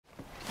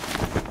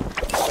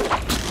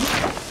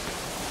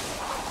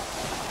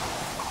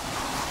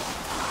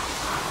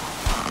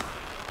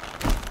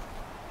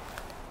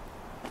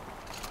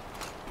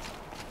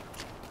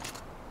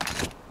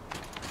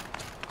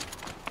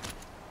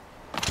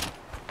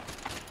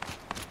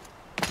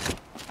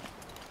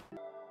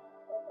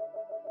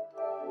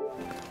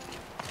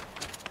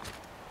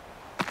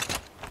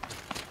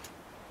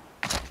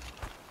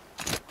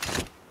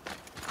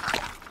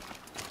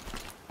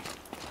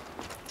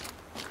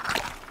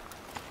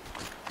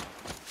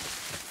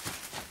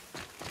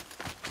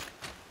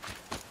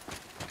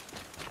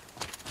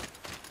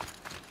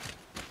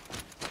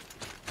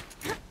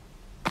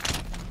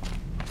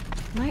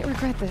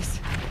regret this.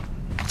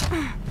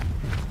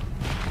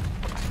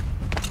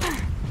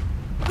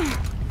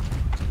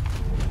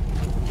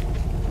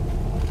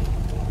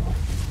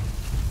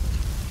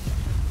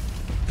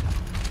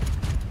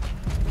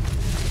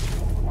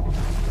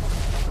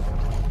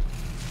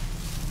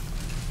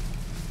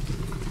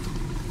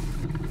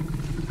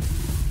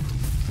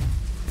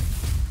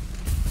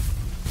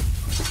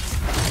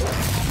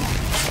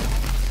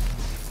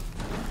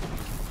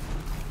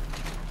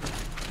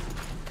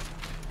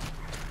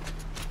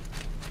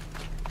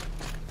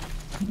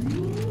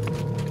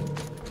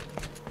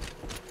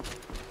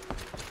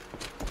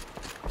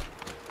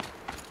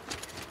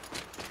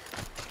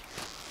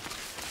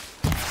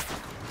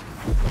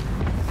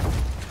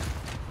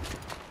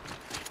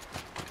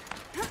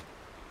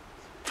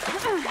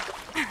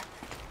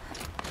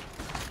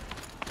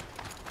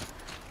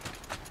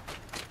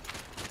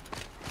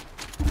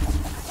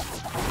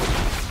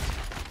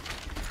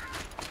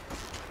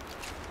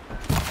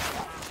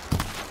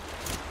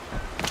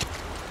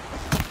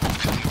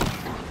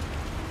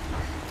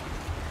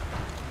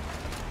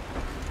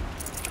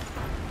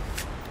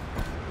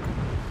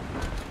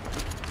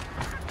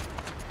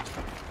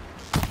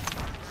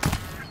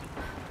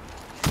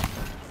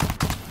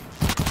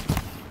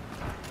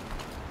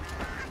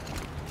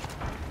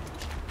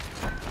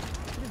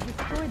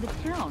 The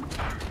town.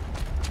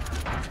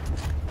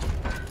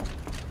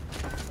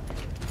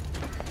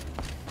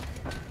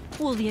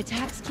 Will the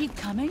attacks keep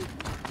coming?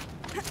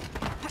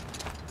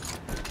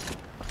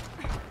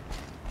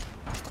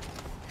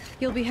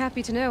 You'll be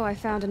happy to know I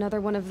found another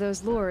one of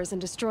those lures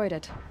and destroyed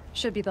it.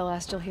 Should be the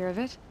last you'll hear of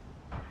it.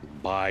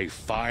 By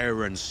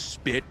fire and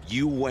spit,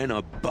 you went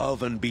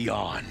above and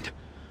beyond.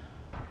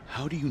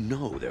 How do you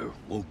know there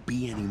won't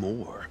be any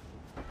more?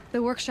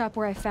 The workshop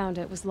where I found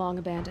it was long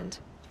abandoned.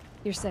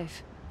 You're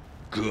safe.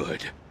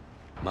 Good.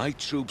 My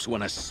troops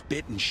want to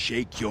spit and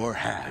shake your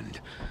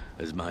hand,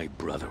 as my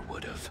brother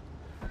would have.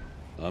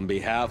 On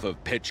behalf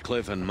of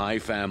Pitchcliff and my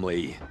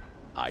family,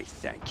 I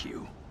thank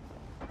you.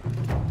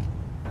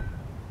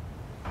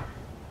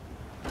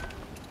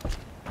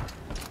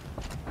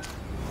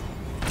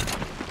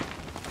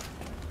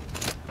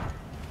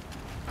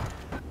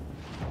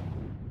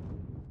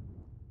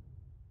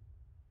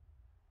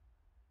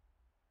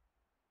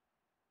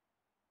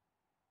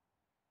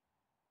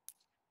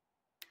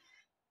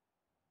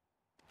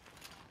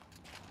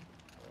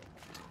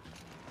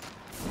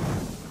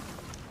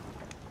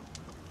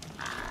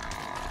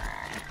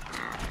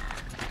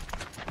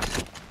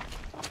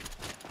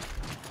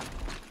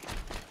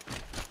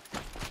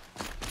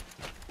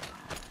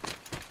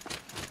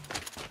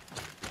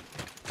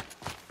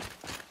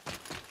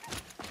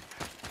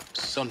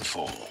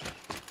 Sunfall.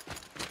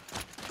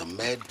 The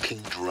Mad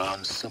King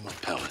Duran's summer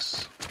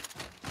palace.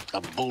 A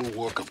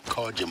bulwark of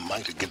Carja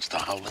might against the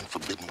howling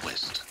Forbidden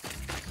West.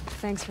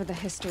 Thanks for the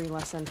history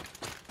lesson.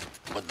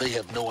 But they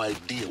have no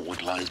idea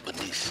what lies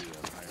beneath.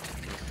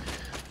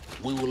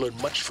 We will learn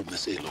much from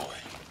this Aloy.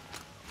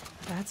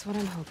 That's what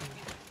I'm hoping.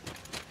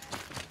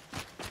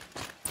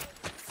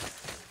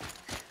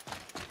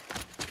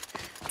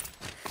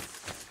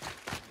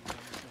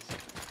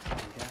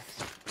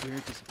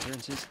 Weird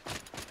disappearances.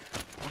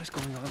 What is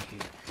going on here?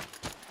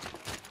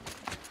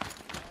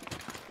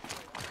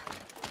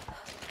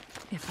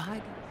 If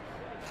I...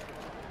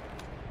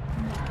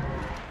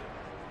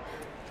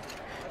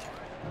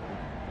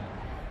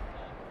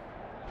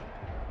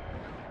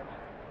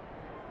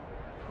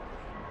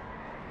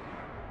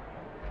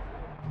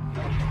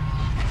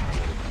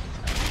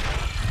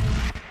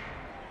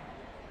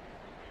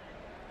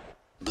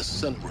 The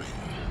Sun Ring.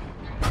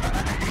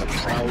 A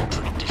proud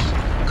tradition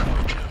of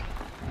Carja.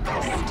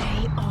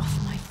 Stay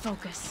off my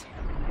focus.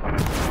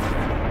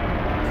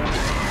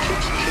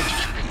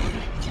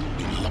 You'll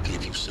be lucky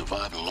if you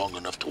survive long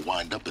enough to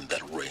wind up in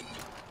that ring.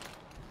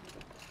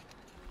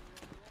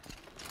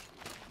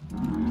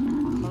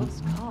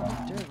 Close call,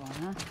 Durval,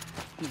 huh?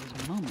 He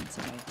was moments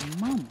away.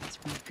 Moments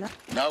from gut.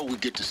 Now we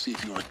get to see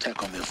if your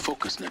attack on their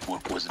focus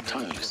network was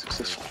entirely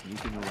successful.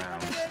 Sneaking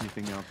around,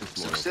 sniffing out this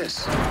loyalty.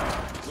 Success.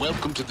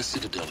 Welcome to the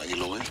Citadel,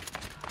 Aloy.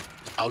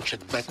 I'll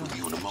check back with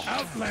you in a moment.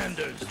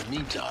 Outlanders! In the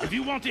meantime... If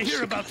you want to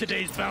hear about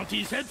today's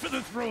bounties, head for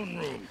the throne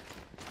room.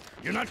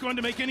 You're not going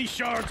to make any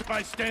shards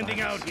by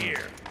standing out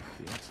here.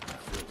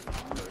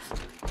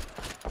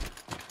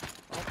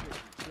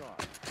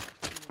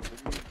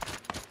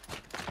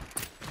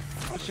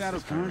 Shadow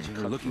Carja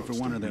are looking for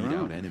one of their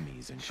own.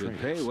 Enemies and Should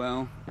pay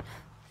well.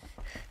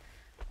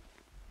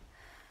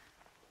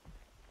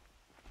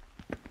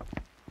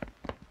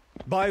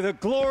 By the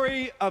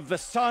glory of the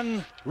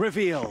sun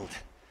revealed.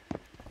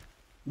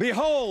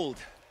 Behold,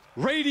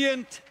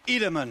 radiant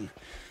Edaman,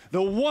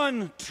 the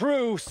one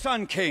true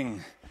Sun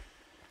King,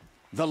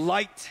 the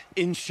light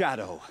in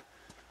shadow,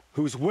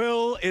 whose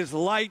will is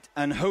light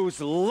and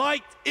whose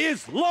light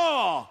is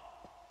law.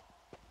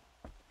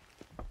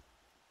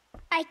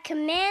 I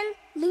command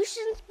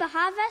Lucius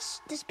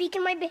Bahavas to speak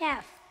in my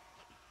behalf.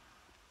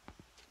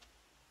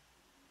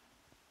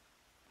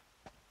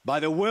 By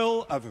the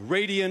will of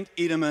radiant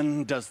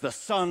Edaman does the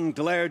sun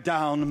glare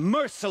down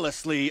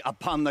mercilessly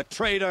upon the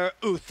traitor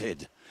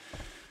Uthid.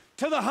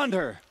 To the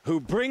hunter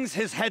who brings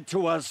his head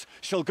to us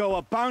shall go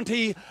a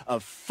bounty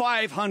of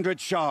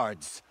 500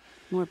 shards.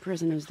 More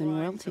prisoners than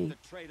royalty,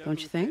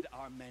 don't you think?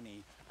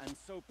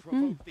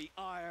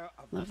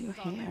 Love your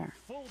hair.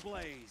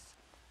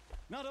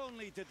 Not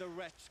only did the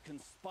wretch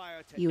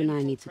conspire to You and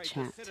I need to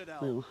chat,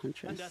 little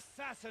huntress.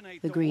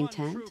 The green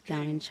tent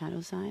down in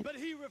Shadowside. but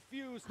he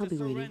refused I'll to be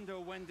waiting. surrender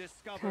when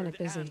discovered Kinda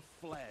busy. and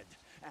fled.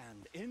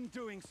 And in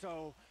doing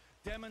so,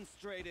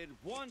 demonstrated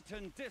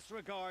wanton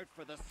disregard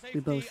for the safety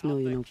We both know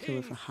of you're the no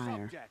killer king's for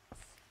hire. subjects.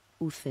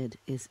 Uthid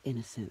is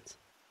innocent.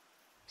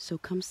 So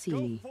come see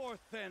Go me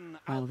forth then,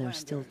 while there's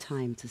still Outlanders,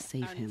 time to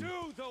save and him.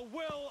 do the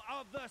will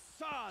of the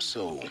sun.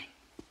 So,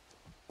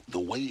 the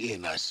way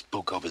in I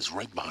spoke of is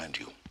right behind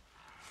you.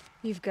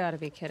 You've got to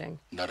be kidding.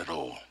 Not at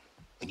all.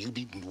 And you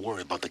needn't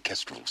worry about the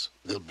Kestrels.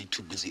 They'll be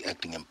too busy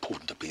acting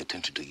important to pay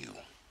attention to you.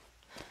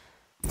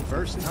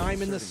 First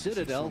time in the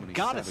Citadel,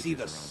 gotta see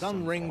the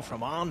sun ring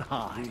from on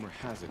high. Rumor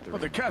has it they're Well,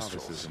 the in Province's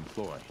Kestrels.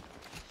 employ.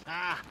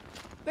 Ah,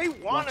 they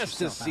want us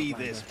to yourself see out,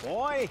 this,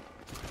 boy.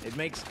 It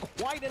makes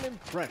quite an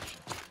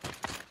impression.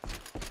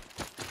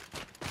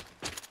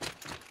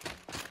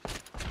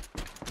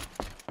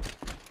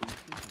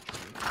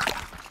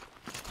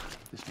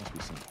 This must be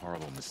some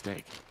horrible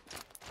mistake.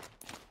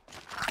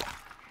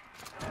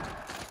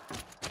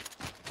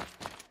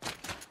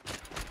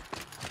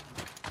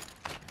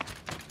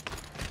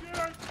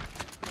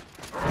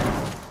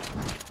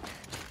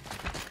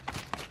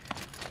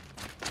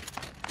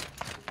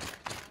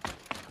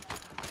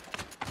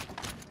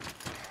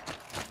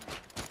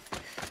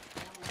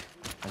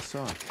 I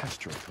saw a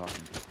Kestrel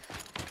talking to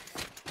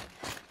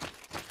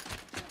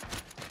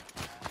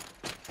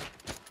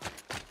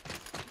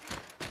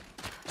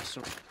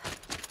So, I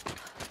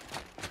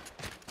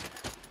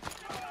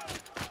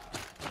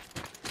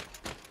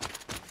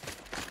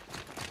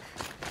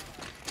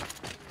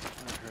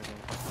heard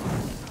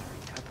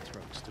of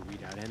cutthroats to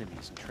weed out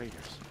enemies and traitors.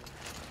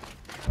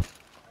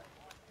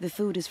 The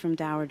food is from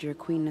Dowager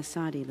Queen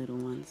Nasadi, little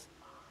ones.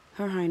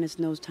 Her Highness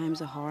knows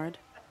times are hard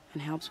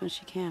and helps when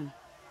she can.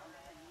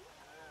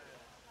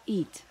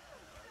 Eat,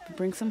 but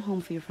bring some home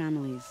for your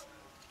families,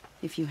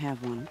 if you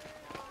have one.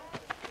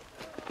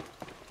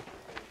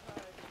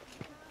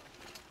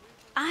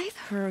 I've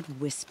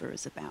heard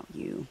whispers about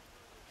you.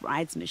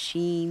 Rides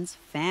machines,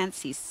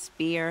 fancy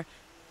spear,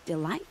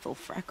 delightful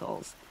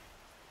freckles.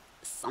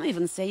 Some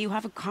even say you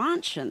have a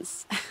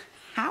conscience.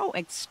 How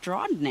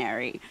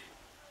extraordinary.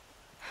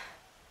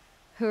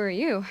 Who are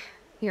you?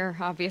 You're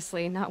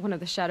obviously not one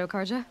of the Shadow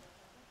Karja.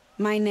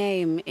 My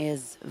name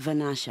is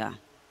Vanasha.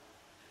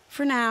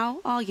 For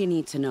now, all you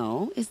need to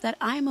know is that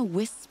I'm a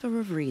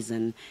whisper of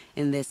reason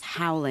in this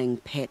howling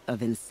pit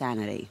of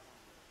insanity.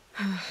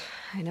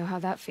 I know how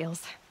that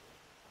feels.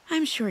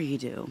 I'm sure you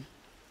do.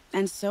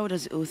 And so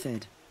does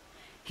Uthid.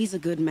 He's a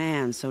good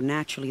man, so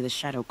naturally the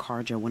Shadow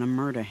Karja want to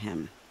murder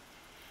him.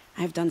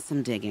 I've done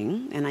some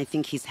digging, and I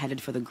think he's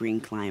headed for the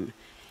Green Climb.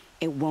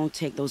 It won't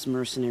take those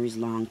mercenaries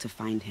long to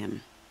find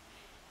him.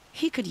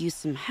 He could use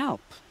some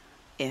help,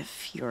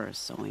 if you're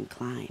so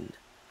inclined.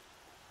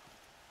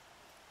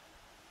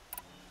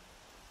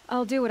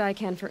 I'll do what I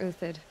can for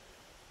Uthid.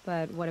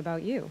 But what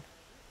about you?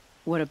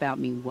 What about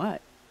me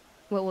what?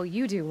 What will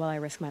you do while I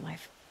risk my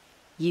life?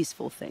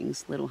 Useful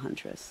things, little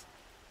huntress.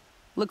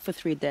 Look for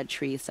 3 dead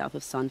trees south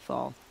of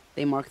Sunfall.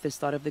 They mark the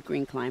start of the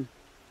Green Climb.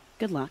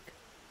 Good luck.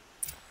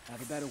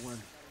 Have a better one.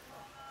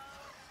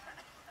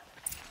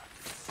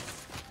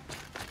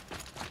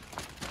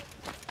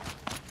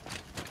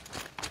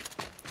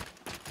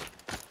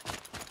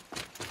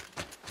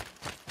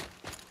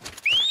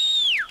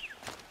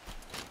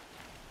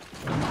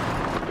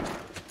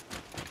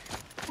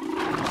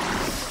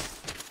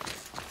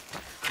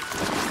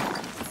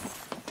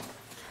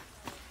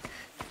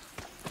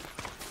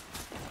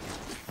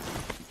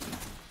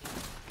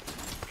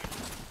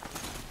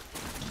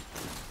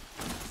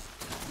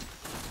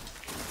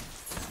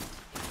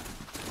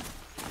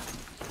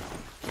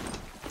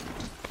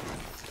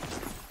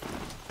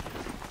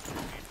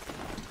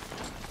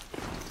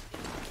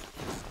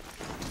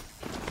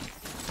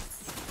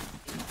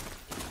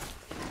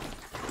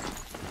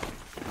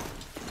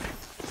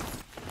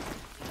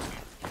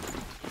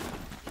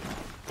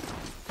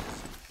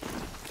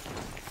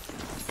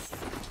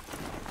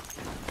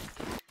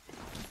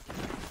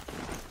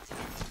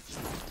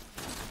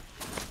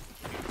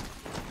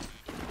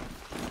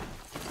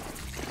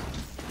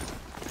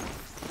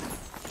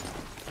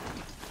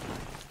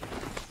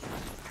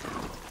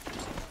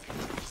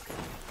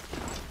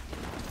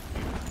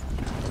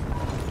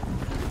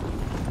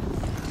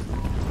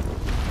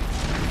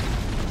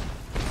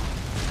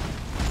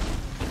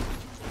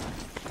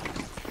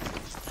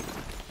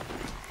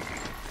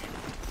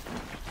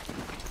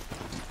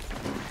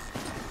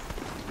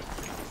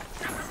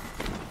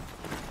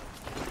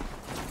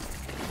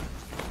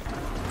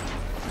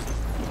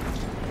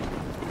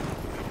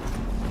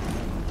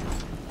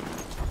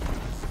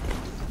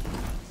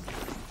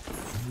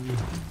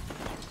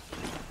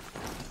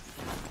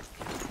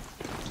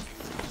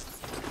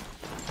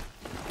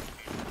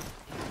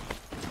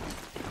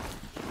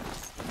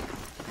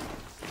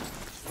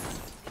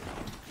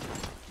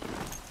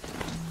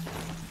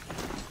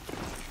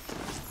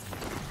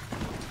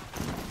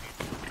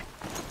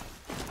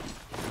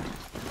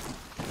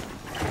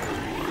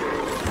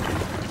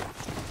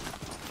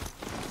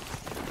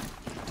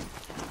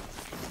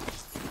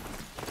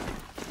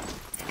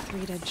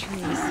 3 dead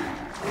trees. Just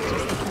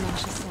like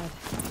Manasha said.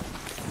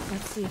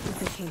 Let's see if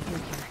they came through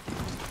here.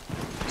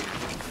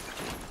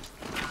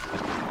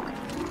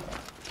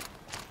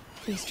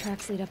 These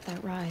tracks lead up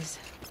that rise.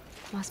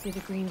 Must be the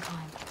green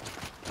climb.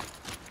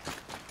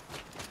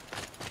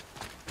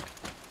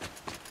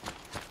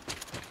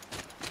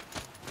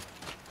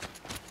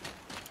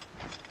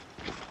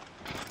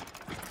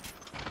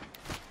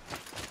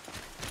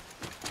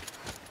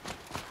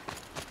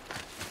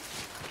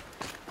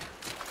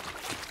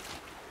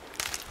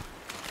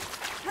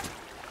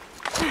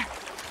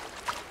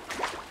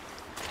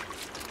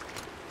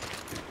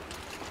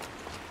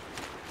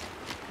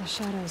 The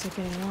shadows are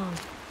getting long.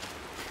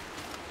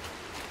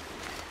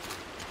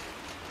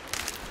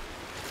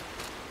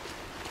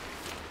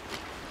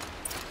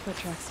 Foot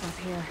tracks stop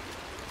here.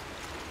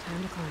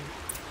 Time to climb.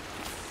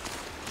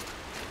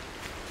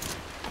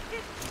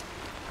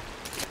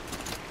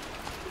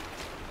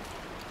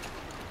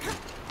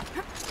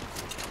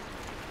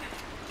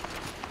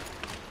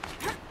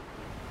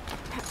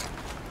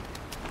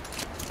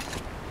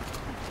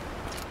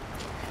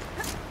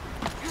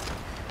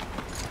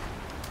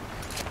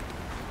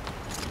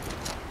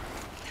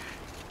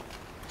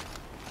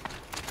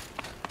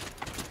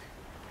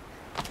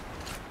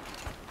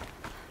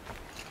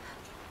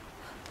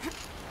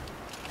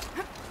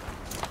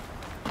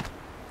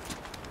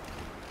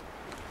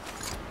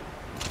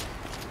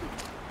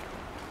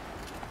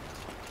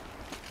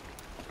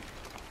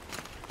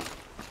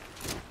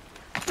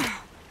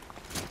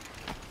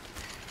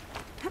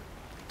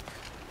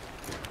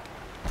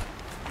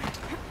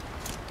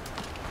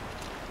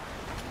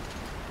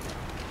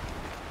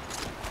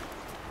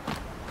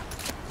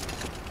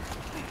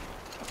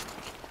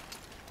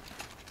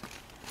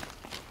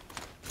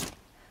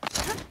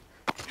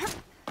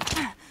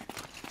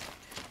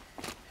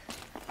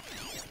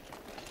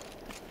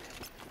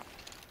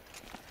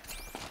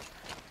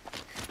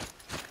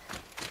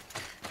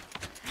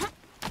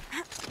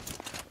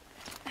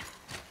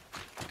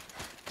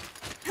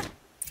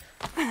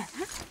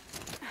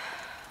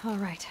 All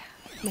right,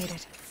 made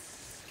it.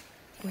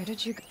 Where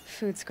did you go?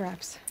 Food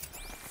scraps.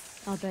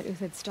 I'll bet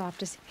Uthid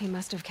stopped as he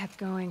must have kept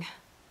going.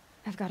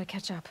 I've got to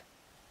catch up.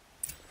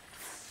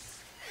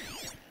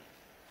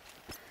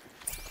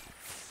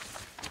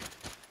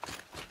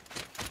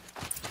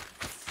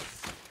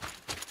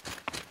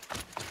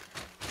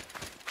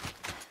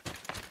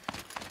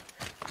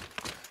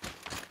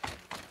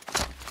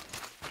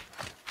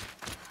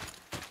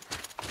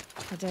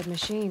 A dead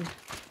machine.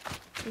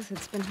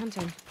 Uthid's been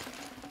hunting.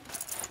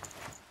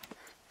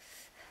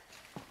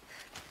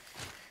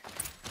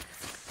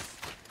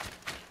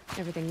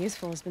 Everything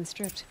useful has been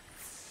stripped.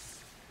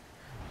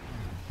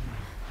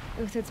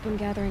 Uthid's been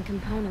gathering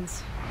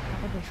components,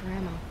 probably for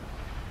ammo.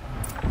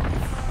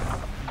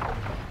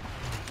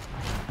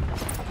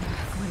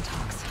 Gwen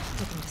talks,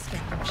 looking to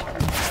scavenge.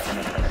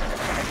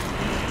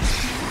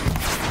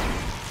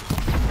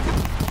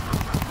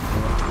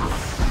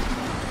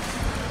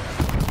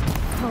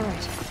 All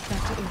right,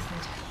 back to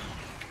Uthid.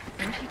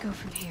 Where'd he go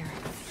from here?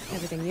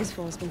 Everything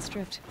useful has been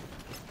stripped.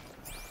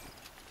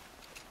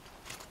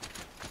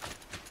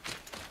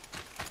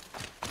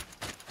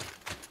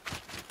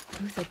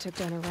 Uthid took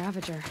down a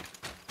Ravager.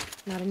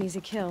 Not an easy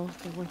kill,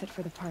 but worth it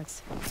for the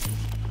parts.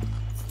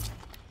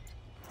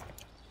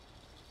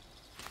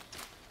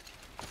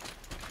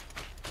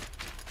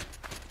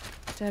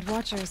 Dead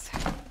Watchers.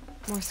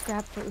 More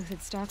scrap for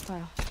Uthid's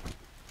stockpile.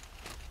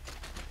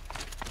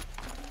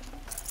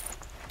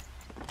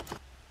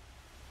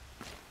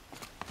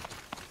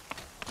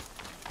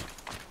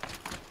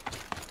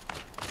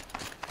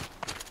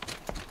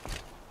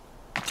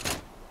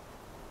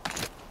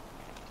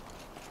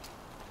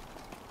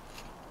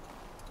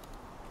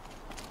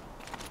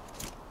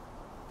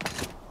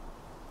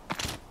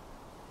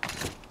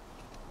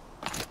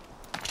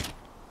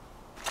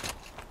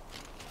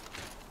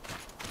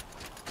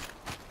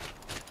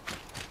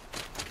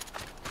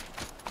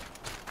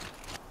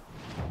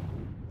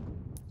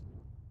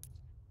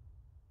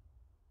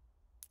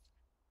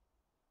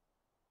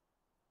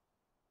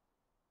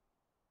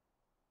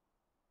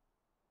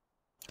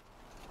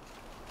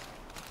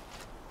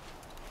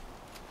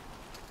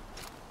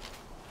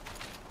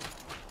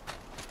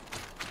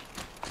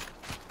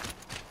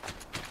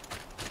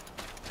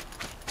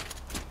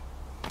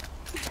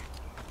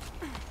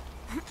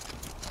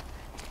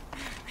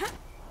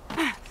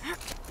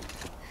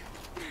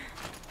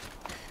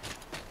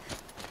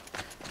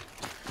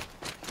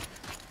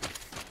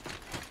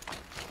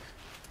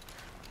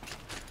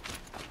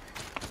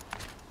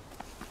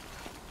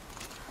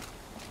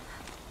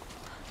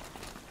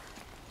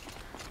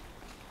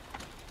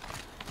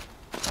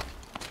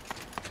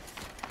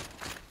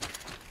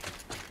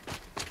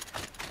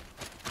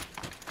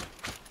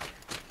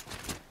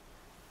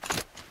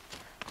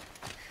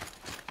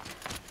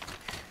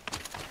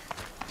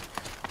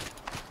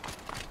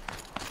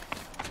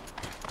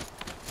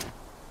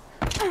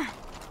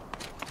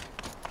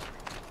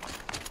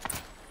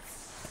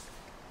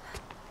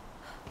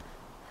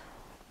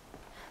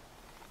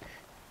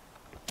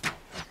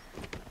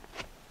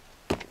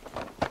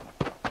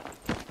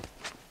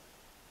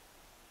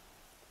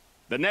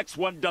 The next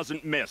one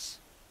doesn't miss.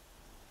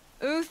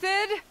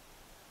 Uthid?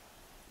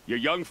 You're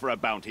young for a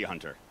bounty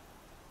hunter.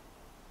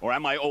 Or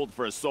am I old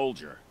for a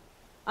soldier?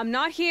 I'm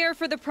not here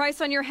for the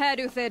price on your head,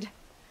 Uthid.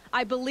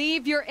 I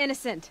believe you're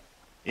innocent.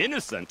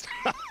 Innocent?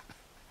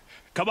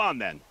 Come on,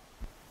 then.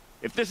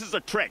 If this is a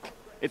trick,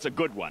 it's a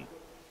good one.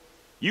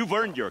 You've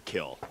earned your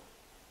kill.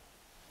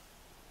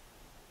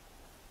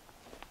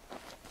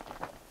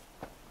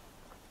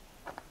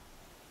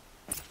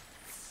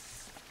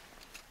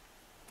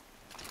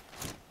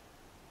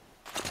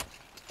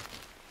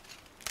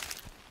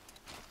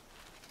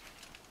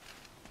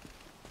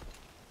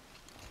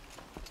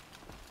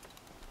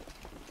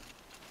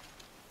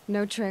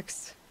 No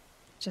tricks.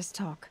 Just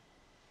talk.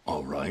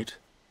 All right.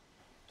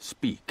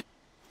 Speak.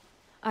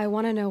 I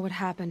want to know what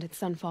happened at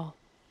Sunfall.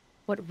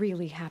 What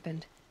really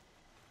happened.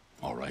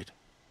 All right.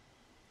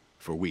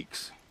 For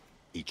weeks,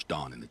 each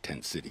dawn in the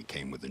tent city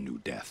came with a new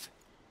death.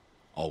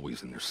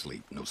 Always in their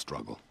sleep, no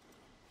struggle.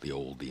 The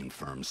old, the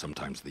infirm,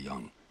 sometimes the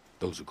young.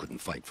 Those who couldn't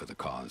fight for the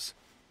cause.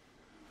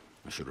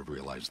 I should have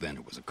realized then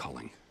it was a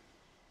culling.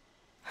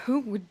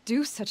 Who would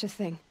do such a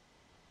thing?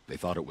 They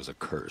thought it was a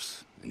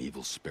curse, an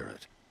evil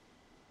spirit.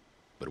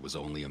 But it was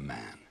only a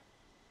man.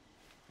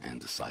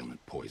 And a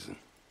silent poison.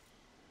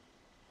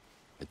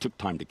 It took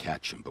time to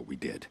catch him, but we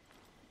did.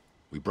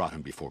 We brought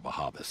him before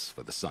Bahavas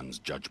for the sun's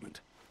judgment.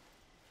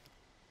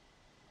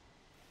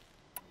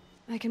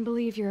 I can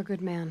believe you're a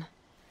good man.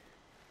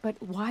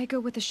 But why go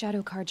with the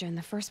Shadow Karja in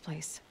the first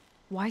place?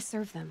 Why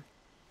serve them?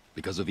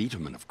 Because of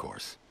Itaman, of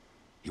course.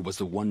 He was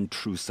the one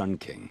true Sun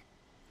King.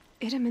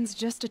 Itaman's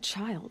just a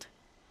child.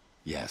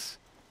 Yes,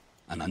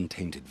 an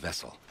untainted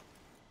vessel.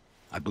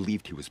 I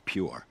believed he was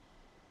pure.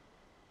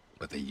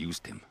 But they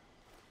used him.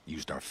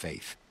 Used our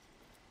faith.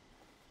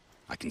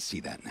 I can see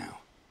that now.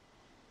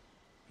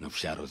 No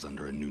shadows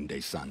under a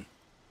noonday sun.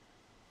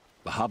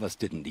 Bahavas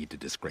didn't need to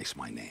disgrace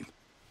my name.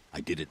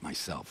 I did it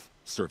myself,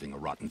 serving a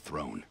rotten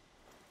throne.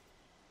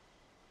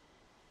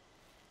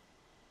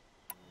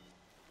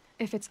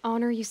 If it's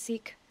honor you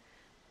seek,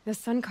 the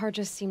Sun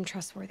Karjas seem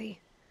trustworthy.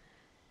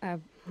 A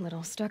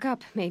little stuck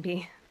up,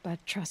 maybe,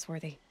 but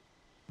trustworthy.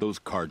 Those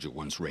Karja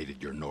once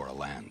raided your Nora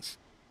lands.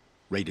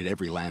 Raided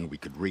every land we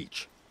could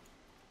reach.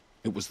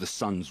 It was the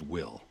Sun's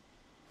will.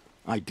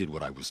 I did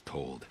what I was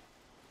told.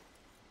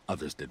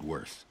 Others did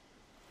worse.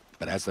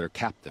 But as their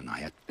captain, I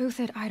had...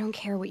 Uthid, I don't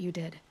care what you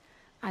did.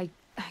 I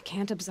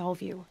can't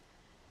absolve you.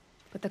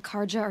 But the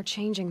Karja are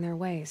changing their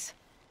ways.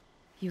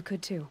 You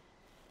could too.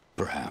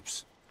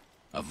 Perhaps.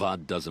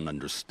 Avad doesn't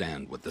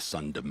understand what the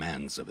Sun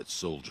demands of its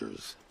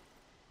soldiers.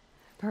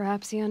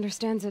 Perhaps he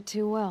understands it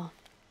too well.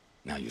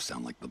 Now you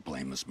sound like the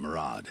blameless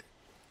Murad.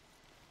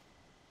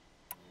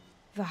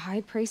 The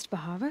High Priest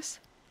Bahavas?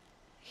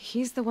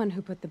 He's the one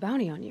who put the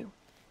bounty on you.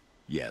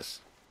 Yes.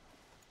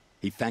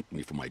 He thanked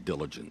me for my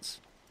diligence,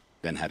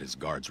 then had his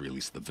guards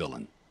release the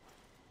villain.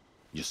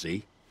 You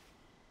see?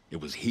 It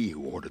was he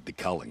who ordered the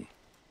culling.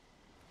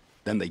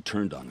 Then they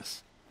turned on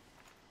us.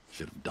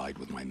 Should have died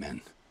with my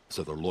men,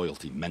 so their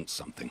loyalty meant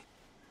something.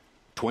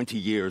 20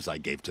 years I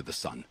gave to the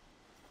Sun.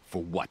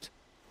 For what?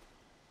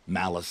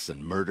 Malice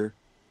and murder?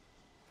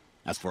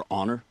 As for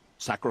honor,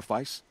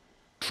 sacrifice,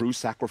 true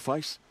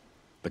sacrifice,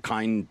 the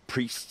kind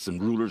priests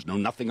and rulers know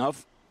nothing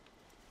of?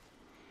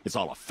 It's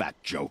all a fat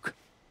joke.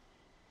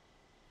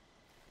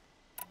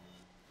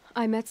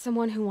 I met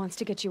someone who wants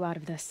to get you out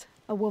of this.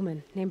 A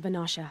woman named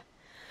Vanasha.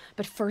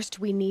 But first,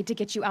 we need to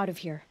get you out of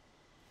here.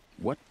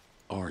 What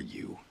are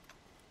you?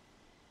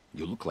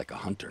 You look like a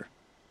hunter.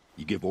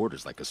 You give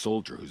orders like a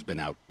soldier who's been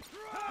out...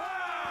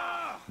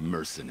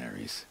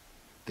 Mercenaries.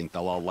 Think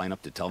they'll all line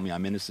up to tell me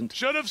I'm innocent?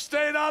 Should have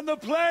stayed on the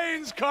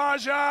plains,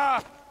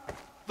 Karja!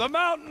 The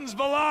mountains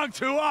belong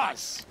to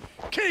us!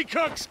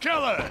 Keecook's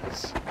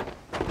killers!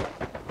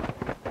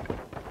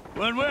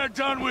 When we're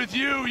done with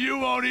you, you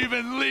won't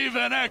even leave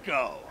an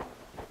echo!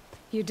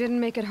 You didn't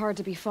make it hard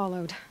to be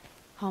followed.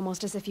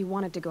 Almost as if you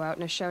wanted to go out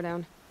in a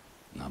showdown.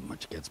 Not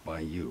much gets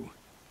by you.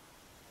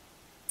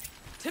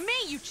 To me,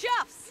 you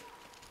chuffs!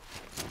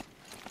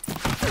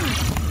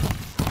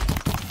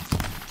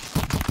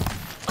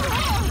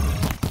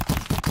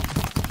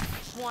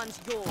 One's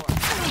yours.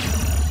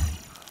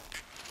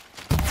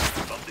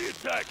 Of the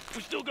attack,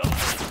 we still got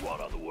another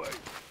squad on the way.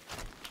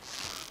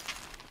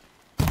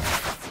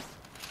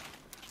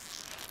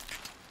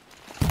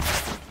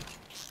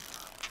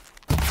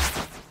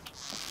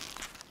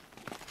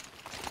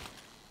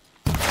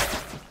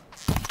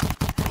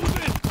 Move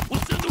in.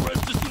 We'll send the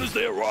rest as soon as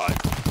they arrive.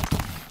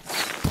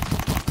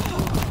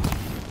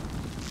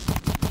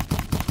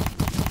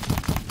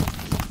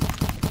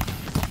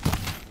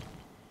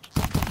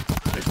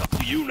 It's up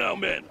to you now,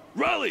 men.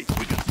 Rally!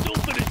 We can still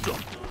finish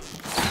them.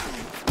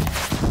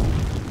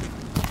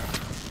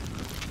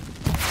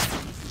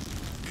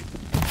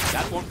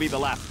 That won't be the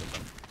last of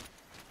them.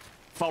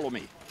 Follow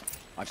me.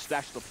 I've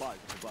stashed supplies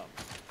above.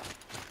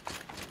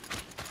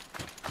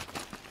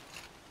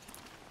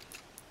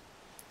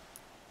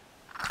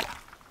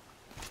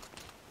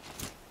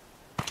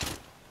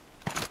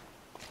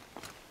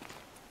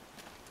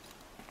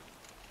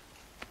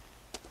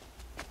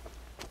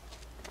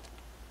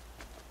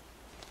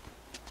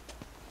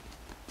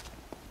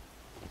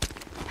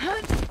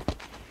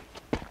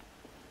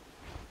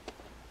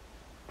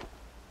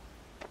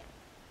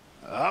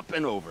 up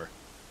and over.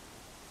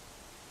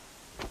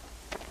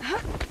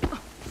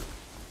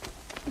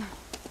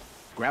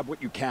 Grab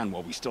what you can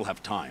while we still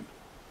have time.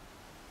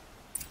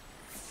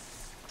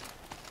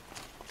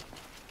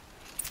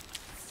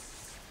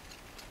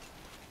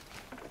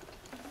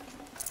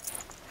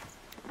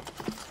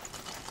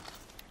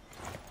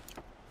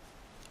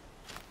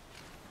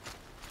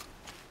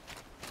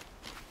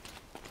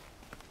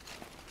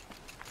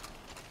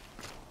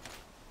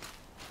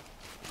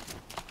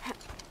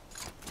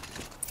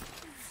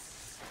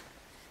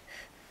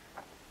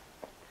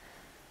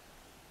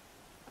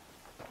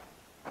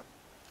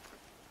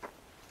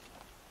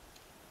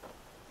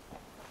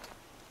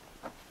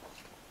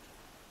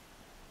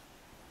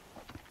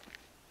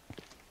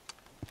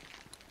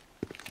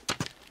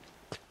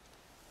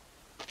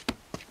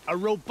 A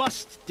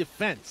robust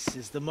defense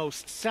is the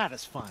most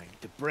satisfying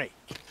to break.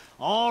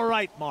 All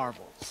right,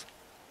 Marvels.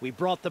 We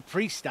brought the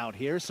priest out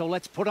here, so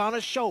let's put on a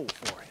show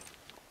for him.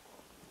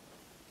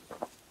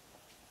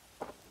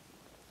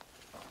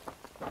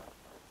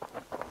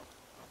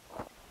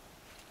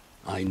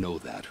 I know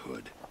that,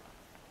 Hood.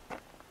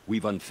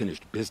 We've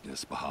unfinished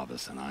business,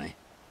 Bahavas and I.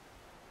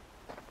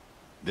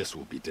 This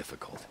will be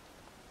difficult.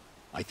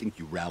 I think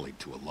you rallied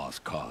to a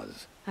lost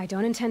cause. I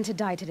don't intend to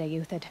die today,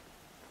 Uthid.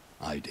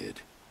 I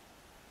did.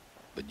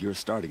 But you're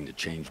starting to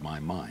change my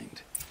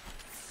mind.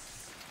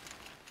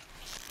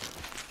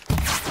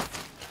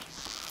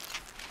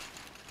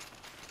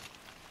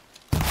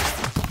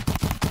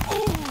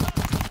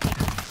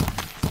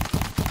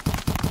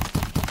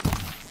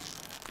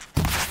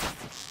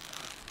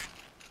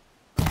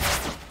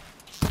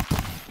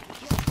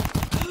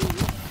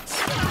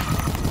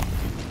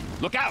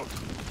 Look out!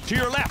 To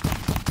your left!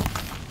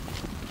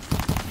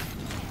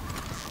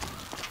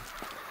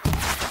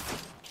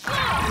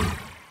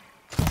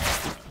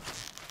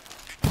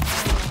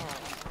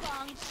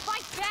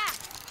 Fight back!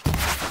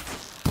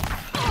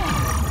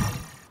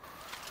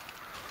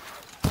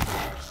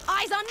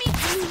 Eyes on me!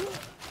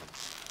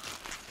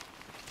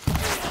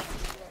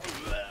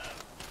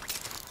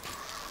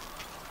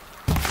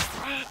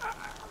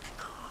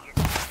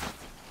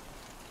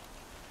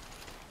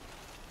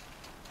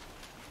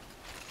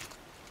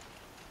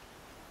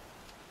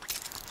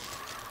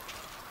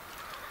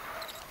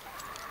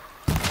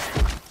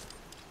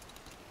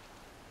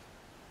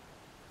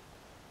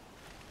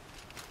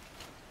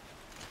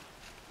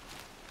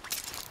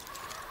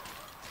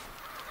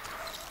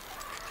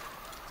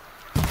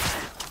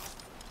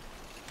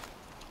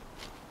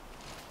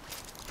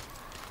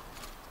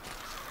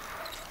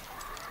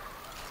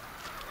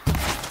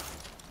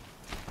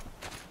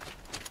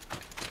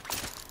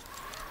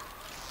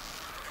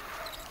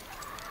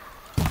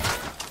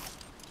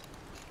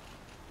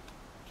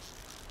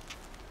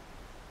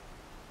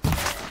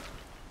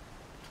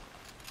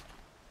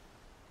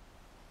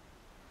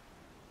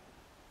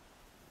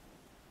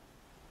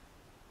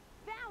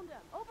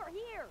 Over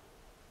here!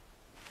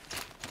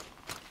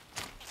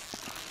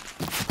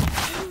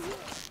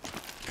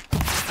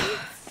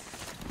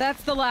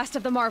 That's the last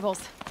of the Marvels.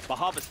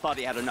 Bahavas thought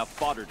he had enough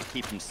fodder to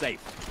keep him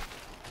safe.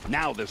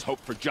 Now there's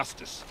hope for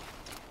justice.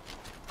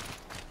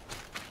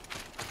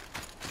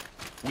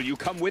 Will you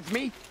come with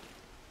me?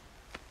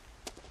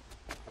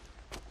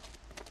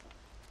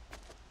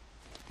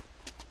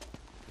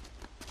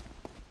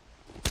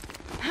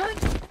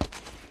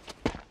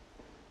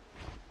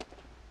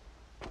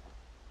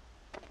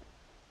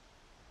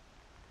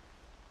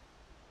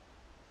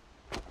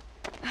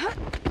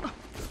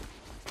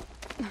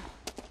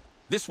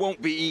 This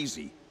won't be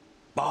easy.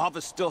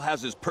 Bahavas still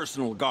has his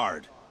personal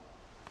guard.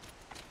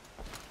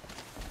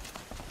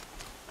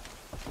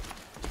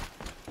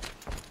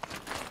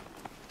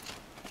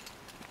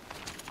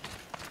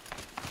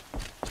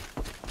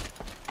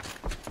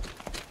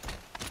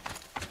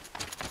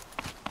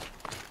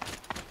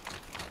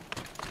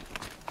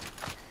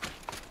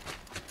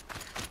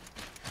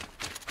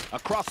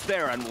 Across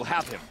there and we'll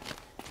have him.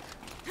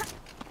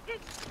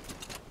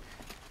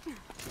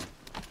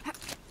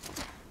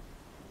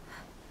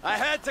 I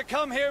had to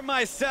come here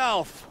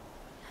myself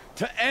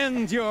to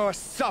end your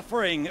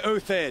suffering,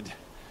 Uthid,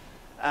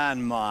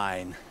 and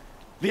mine.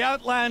 The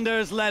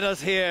Outlanders led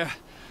us here,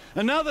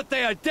 and now that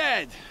they are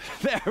dead,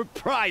 their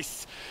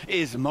price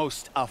is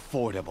most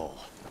affordable.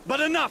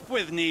 But enough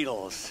with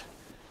needles.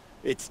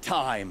 It's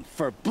time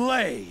for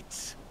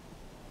blades.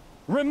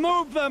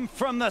 Remove them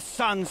from the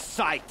sun's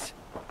sight.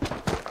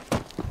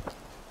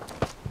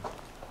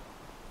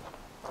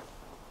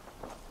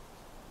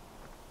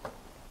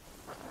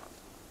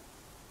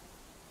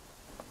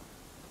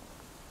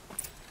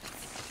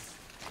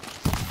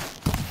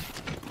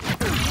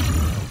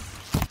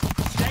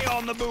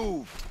 On the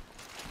move.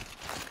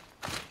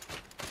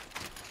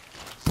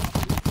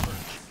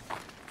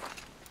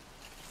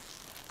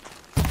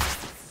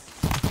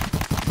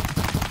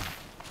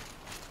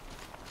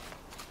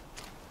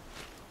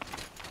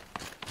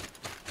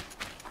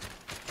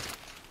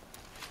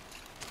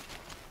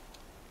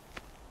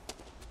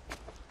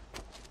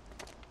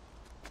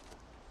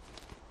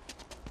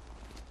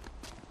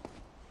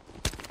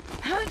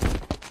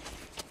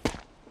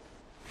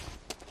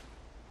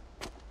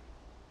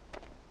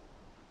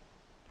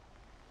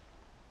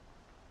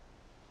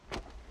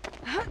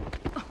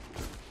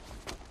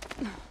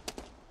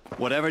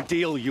 Whatever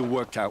deal you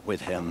worked out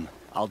with him,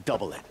 I'll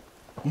double it.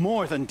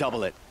 More than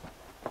double it.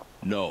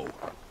 No.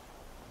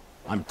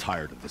 I'm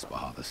tired of this,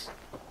 Bahavas.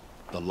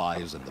 The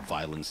lies and the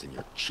violence and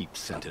your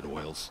cheap-scented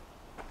oils.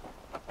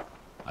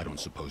 I don't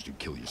suppose you'd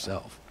kill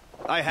yourself.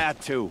 I had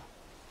to.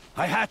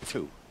 I had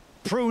to.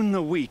 Prune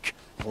the weak,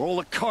 or all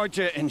the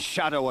Carja in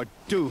Shadow are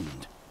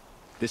doomed.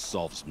 This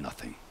solves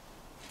nothing.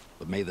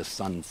 But may the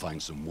sun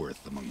find some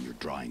worth among your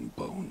drying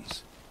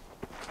bones.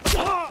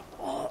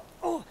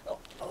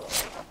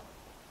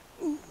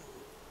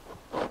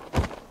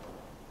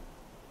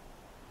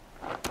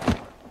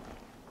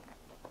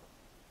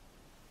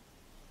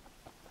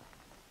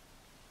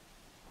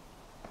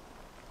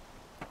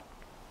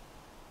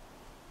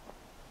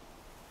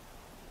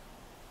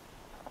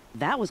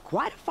 That was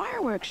quite a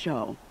fireworks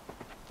show.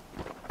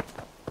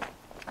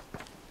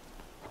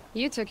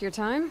 You took your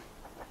time?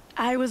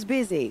 I was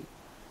busy.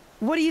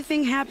 What do you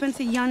think happened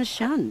to Yun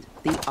Shund,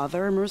 the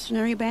other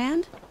mercenary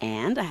band?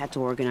 And I had to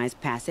organize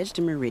passage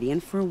to Meridian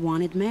for a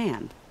wanted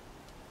man.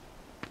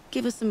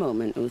 Give us a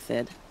moment,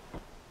 Uthid.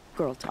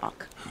 Girl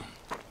talk.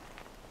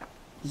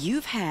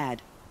 You've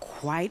had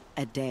quite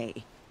a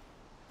day.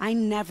 I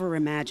never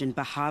imagined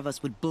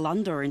Bahavas would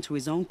blunder into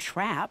his own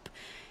trap.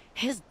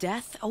 His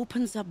death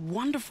opens up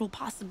wonderful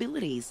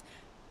possibilities.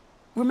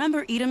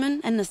 Remember Edaman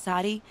and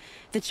Nasadi?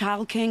 The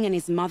Child King and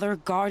his mother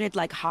guarded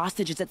like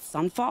hostages at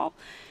Sunfall?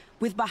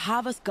 With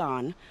Bahavas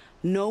gone,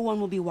 no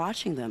one will be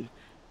watching them.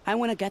 I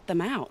want to get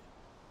them out.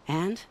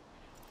 And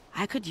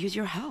I could use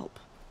your help.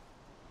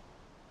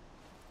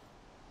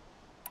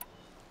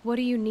 What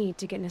do you need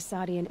to get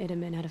Nasadi and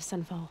Edaman out of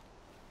Sunfall?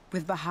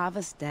 With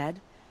Bahavas dead,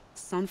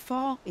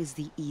 Sunfall is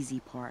the easy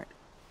part.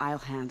 I'll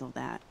handle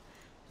that.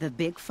 The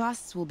big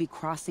fuss will be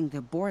crossing the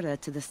border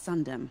to the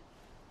Sundom.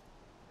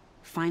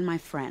 Find my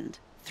friend,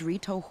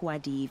 3-Toe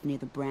Huadiv, near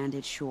the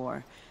branded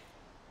shore.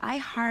 I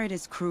hired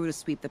his crew to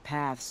sweep the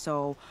path,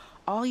 so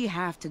all you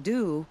have to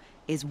do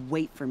is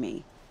wait for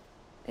me.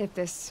 If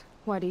this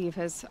Huadiv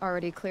has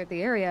already cleared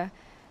the area,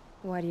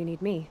 why do you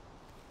need me?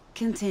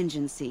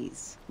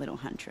 Contingencies, little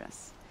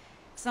huntress.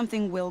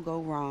 Something will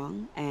go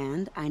wrong,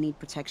 and I need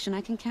protection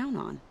I can count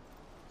on.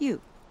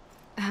 You.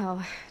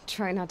 I'll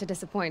try not to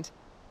disappoint.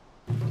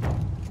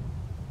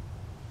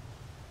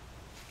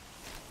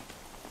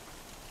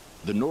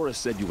 The Nora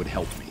said you would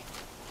help me.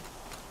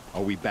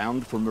 Are we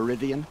bound for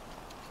Meridian?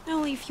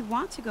 Only if you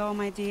want to go,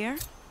 my dear.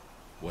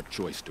 What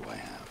choice do I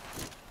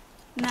have?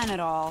 None at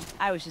all.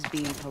 I was just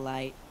being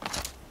polite.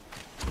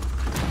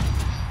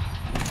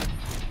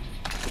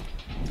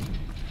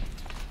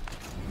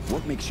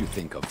 What makes you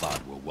think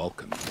Avad will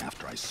welcome me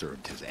after I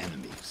served his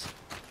enemies?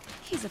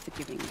 He's a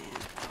forgiving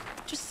man.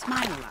 Just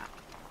smile a lot.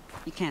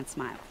 You can't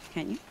smile,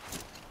 can you?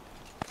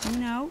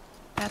 No,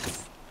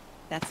 that's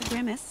a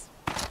grimace.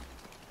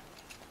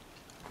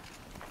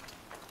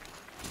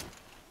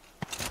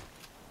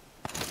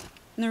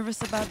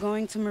 Nervous about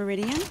going to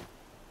Meridian?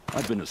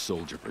 I've been a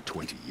soldier for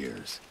 20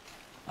 years.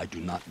 I do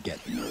not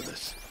get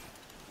nervous.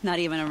 Not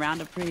even around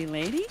a pretty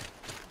lady?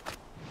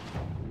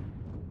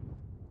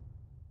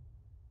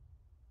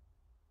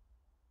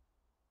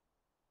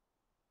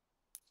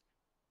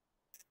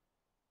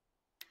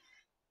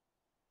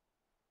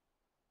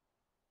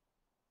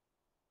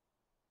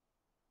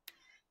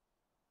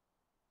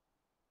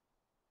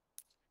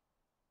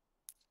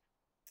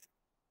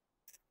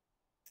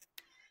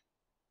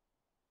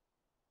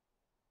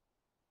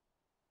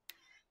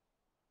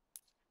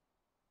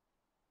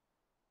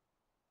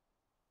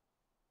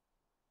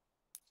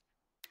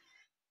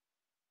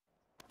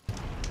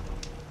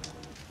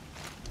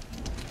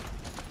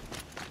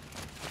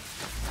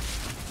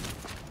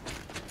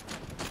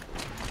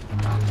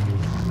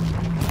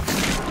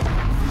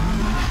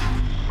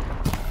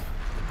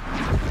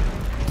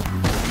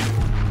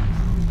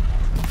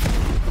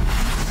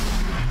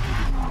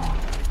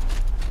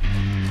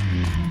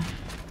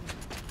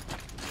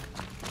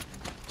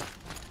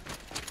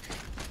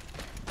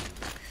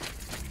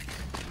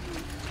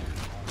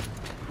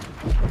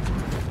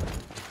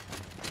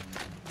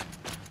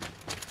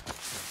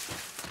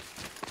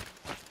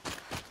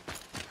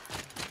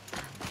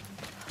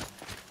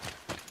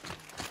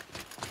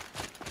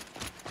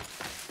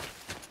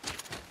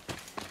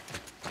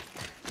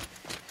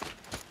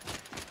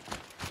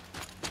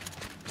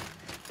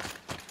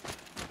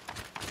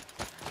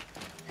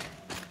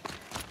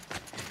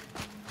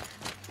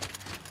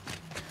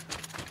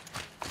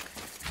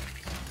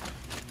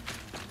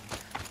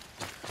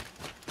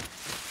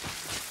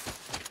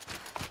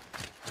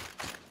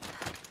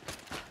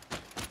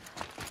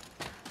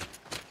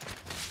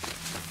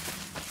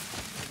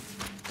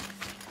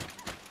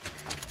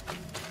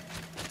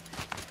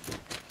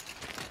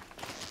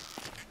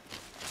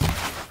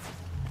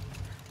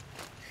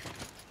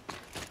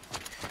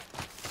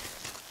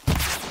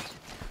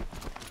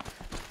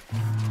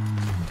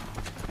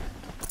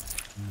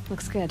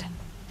 Looks good.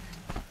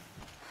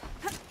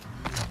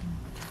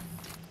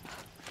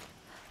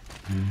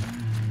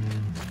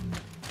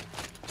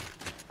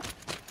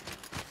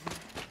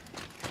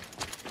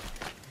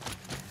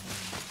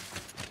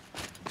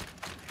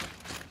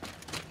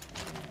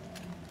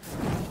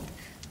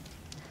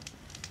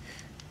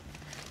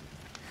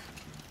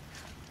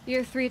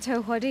 You're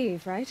Three-Toe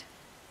Huadiv, right?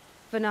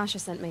 Vanasha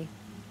sent me.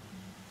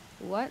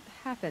 What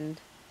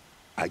happened?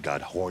 I got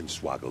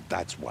hornswoggled,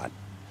 that's what.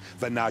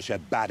 Vanasha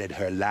batted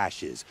her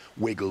lashes,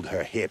 wiggled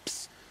her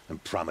hips,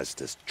 and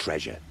promised us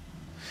treasure.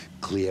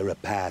 Clear a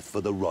path for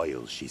the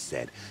royals, she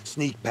said.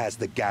 Sneak past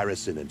the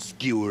garrison and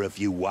skewer a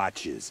few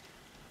watches.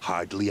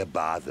 Hardly a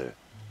bother.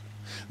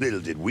 Little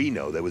did we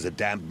know there was a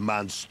damned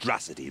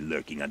monstrosity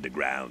lurking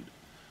underground.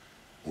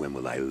 When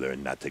will I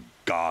learn not to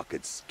gawk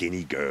at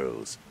skinny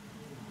girls?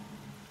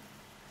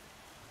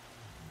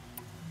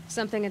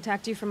 Something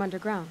attacked you from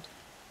underground.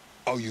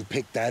 Oh, you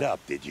picked that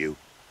up, did you?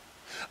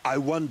 I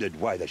wondered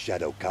why the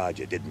Shadow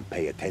Carja didn't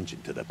pay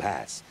attention to the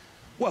pass.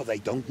 Well, they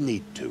don't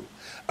need to.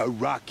 A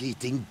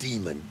rock-eating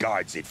demon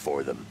guards it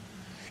for them.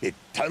 It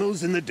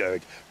tunnels in the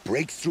dirt,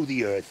 breaks through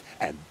the earth,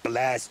 and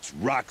blasts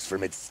rocks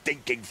from its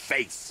stinking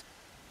face.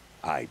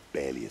 I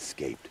barely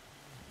escaped.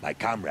 My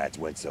comrades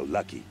weren't so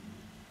lucky.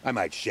 I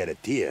might shed a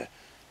tear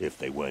if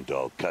they weren't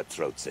all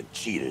cutthroats and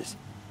cheaters.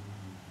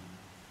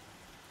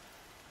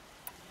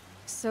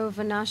 So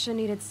Vanasha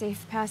needed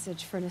safe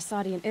passage for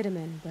Nasadi and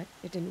Itamen, but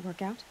it didn't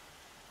work out?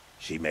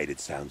 She made it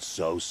sound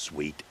so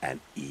sweet and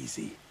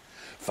easy.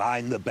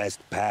 Find the best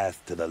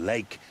path to the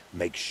lake,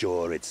 make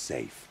sure it's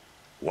safe.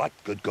 What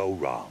could go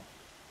wrong?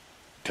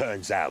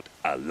 Turns out,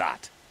 a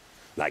lot.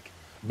 Like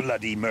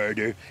bloody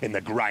murder in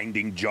the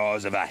grinding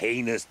jaws of a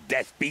heinous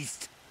death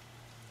beast.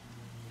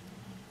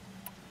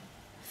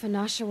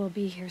 Vanasha will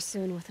be here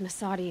soon with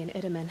Nasadi and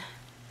Itamen.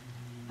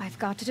 I've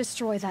got to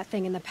destroy that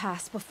thing in the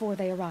pass before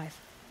they arrive.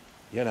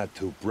 You're not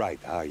too bright,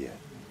 are you?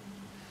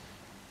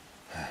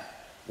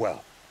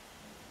 Well,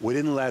 we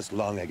didn't last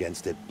long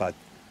against it, but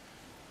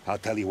I'll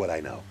tell you what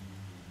I know.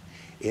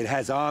 It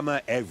has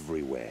armor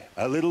everywhere,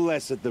 a little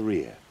less at the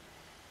rear.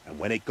 And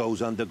when it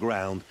goes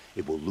underground,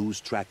 it will lose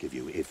track of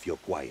you if you're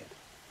quiet.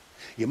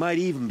 You might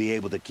even be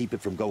able to keep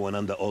it from going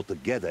under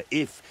altogether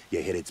if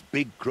you hit its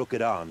big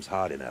crooked arms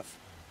hard enough.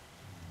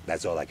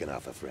 That's all I can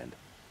offer, friend.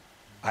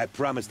 I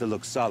promise to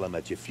look solemn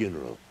at your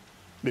funeral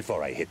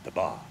before I hit the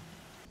bar.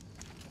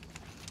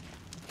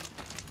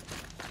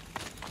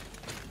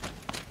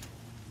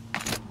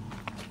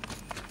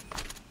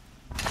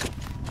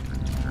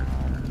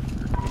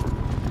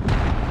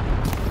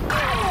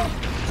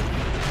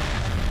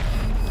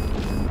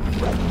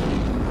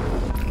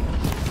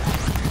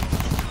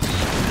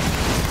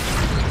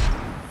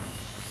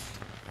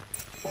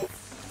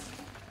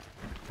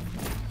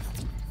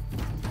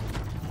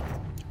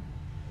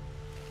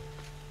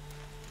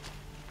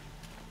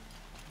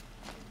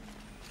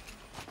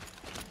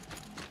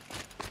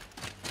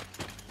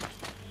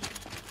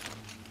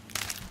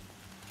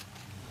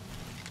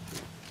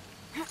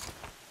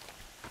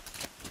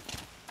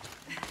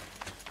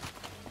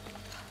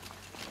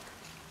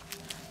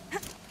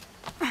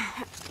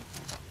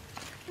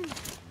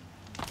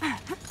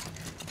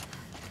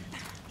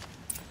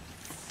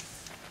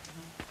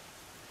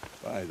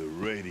 By the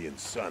radiant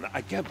sun,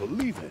 I can't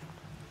believe it.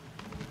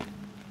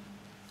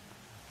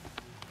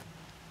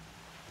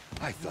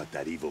 I thought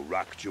that evil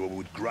rock jaw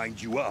would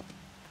grind you up.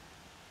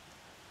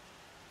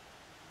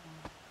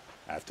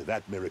 After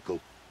that miracle,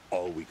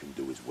 all we can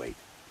do is wait.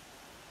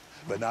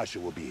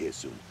 Vanasha will be here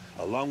soon,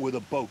 along with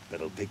a boat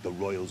that'll take the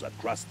royals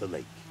across the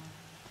lake.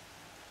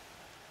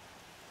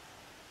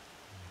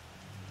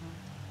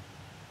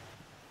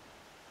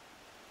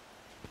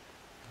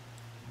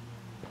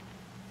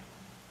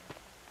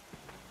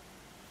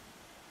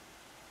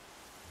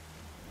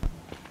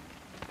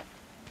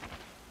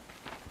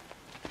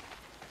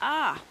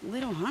 Ah,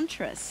 little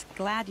huntress.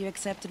 Glad you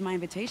accepted my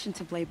invitation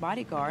to play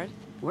bodyguard.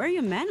 Where are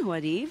your men,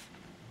 Huadiv?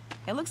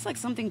 It looks like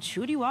something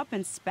chewed you up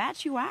and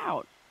spat you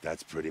out.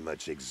 That's pretty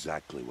much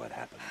exactly what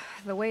happened.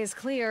 The way is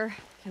clear.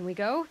 Can we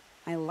go?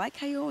 I like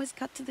how you always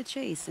cut to the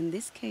chase. In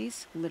this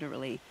case,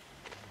 literally.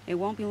 It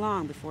won't be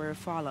long before you're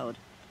followed.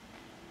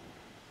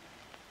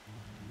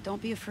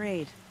 Don't be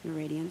afraid, Your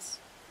Radiance.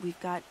 We've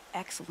got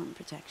excellent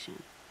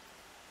protection.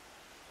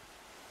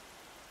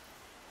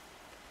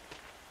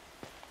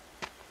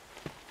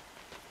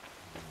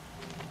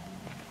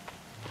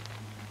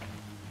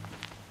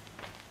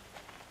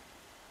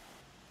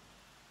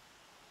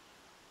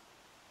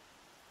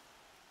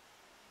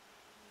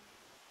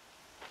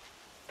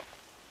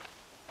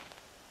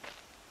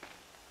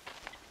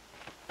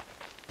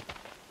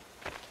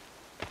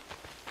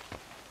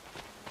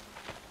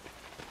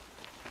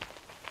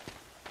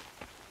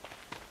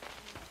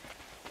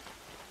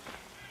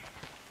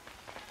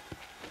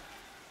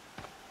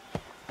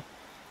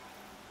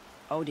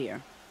 Oh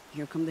dear,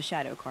 here come the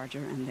Shadow Carja,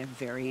 and they're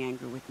very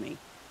angry with me.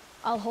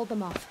 I'll hold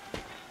them off.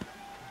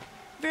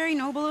 Very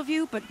noble of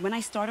you, but when I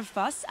start a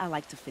fuss, I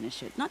like to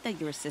finish it. Not that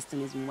your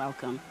assistant isn't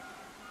welcome.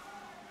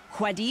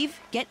 Huadiv,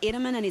 get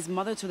Itamen and his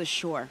mother to the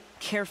shore.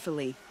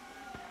 Carefully.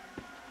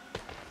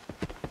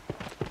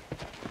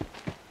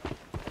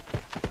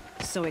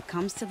 So it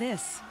comes to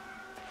this.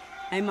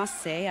 I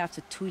must say, after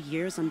 2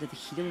 years under the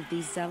heel of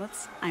these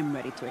zealots, I'm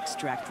ready to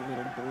extract a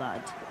little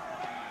blood.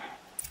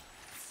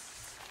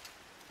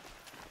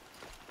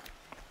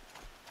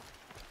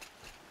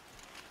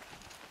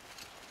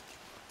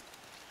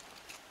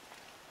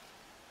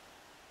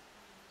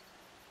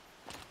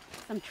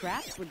 Some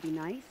traps would be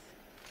nice.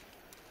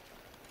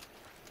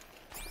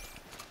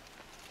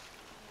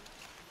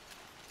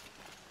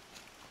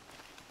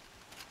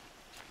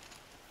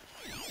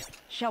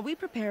 Shall we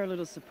prepare a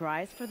little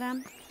surprise for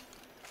them?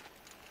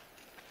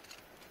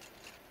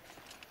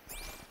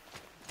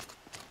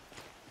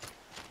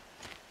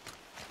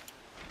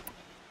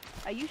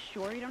 Are you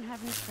sure you don't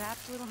have any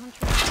traps, little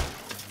huntress?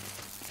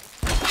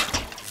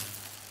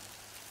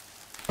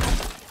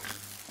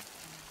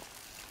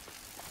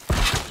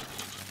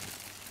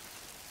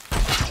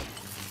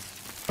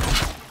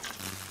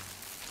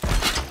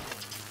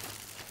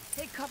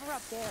 Take cover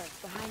up there,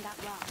 behind that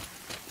rock.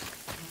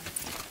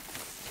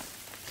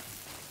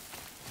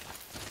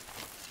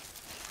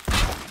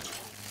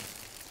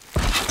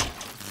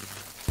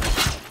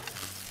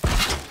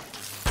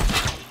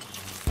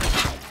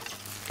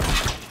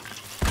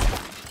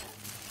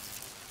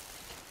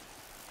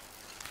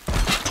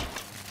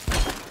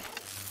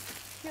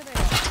 Here they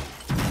are.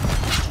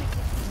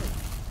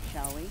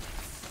 Shall we?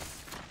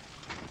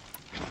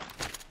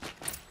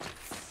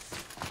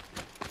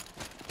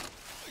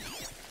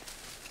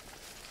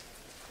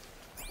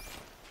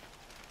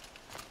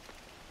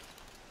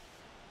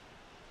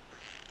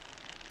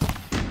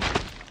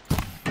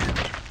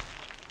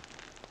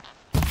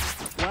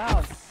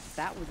 Well,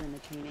 that was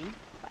entertaining,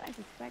 but I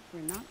suspect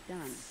we're not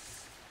done.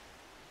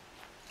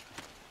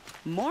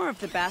 More of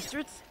the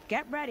bastards.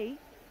 Get ready.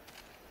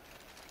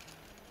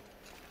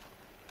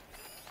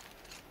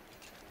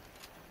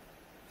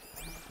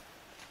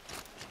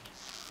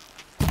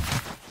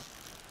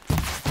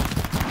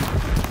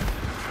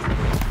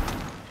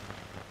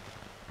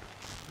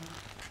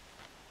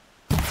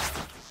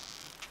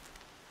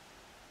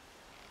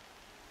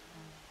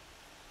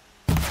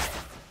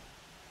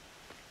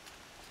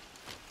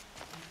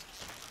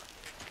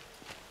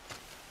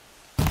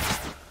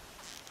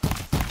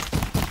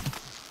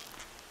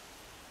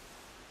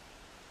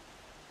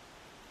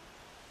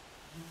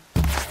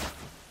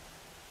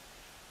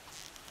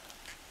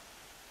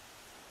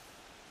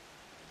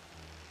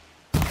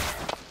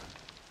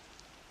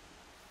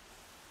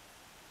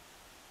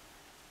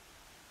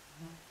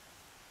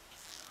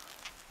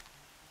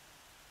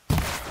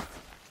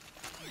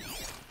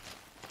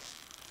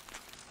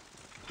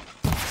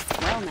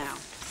 Well now,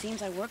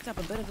 seems I worked up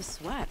a bit of a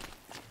sweat.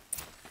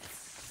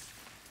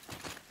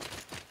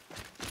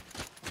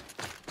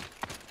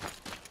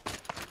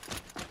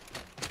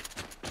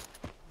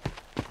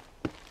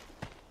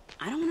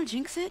 I don't want to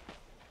jinx it,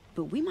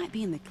 but we might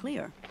be in the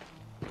clear.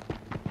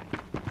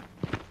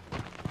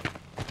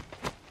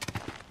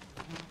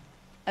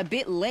 A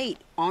bit late,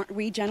 aren't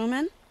we,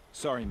 gentlemen?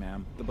 Sorry,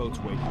 ma'am. The boat's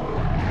waiting.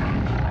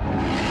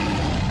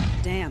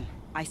 Damn,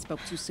 I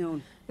spoke too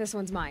soon. This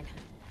one's mine.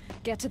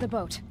 Get to the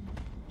boat.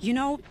 You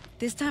know,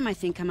 this time I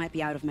think I might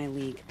be out of my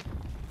league.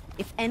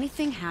 If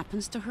anything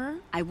happens to her,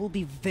 I will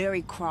be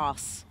very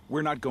cross.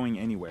 We're not going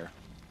anywhere.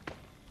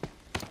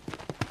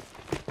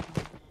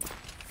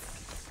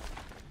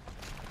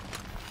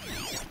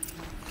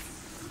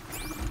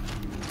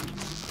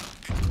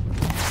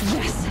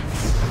 Yes!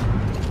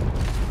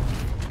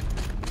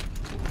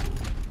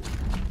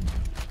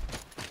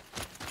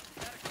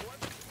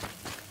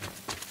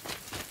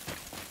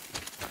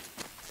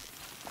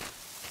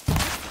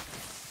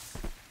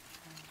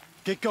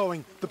 Get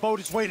going. The boat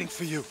is waiting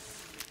for you.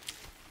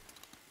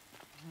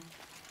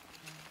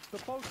 The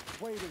boat's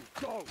waiting.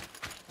 Go!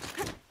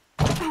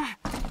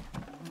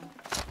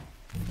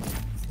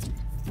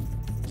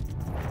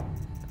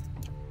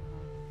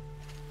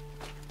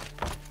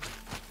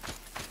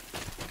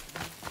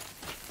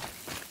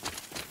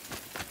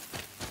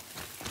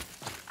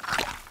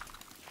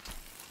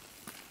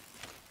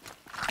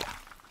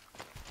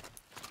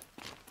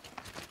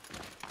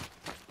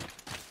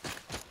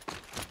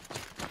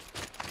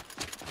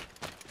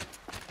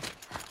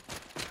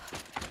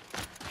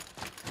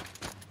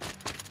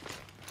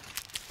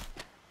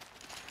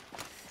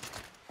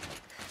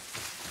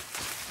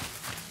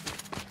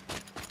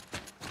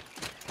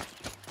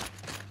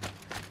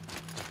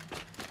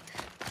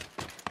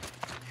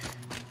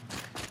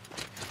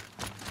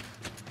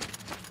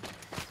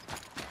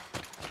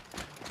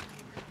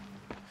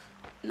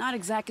 Not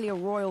exactly a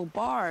royal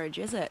barge,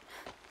 is it?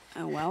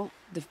 Oh well,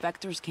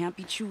 defectors can't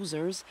be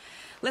choosers.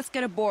 Let's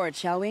get aboard,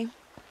 shall we?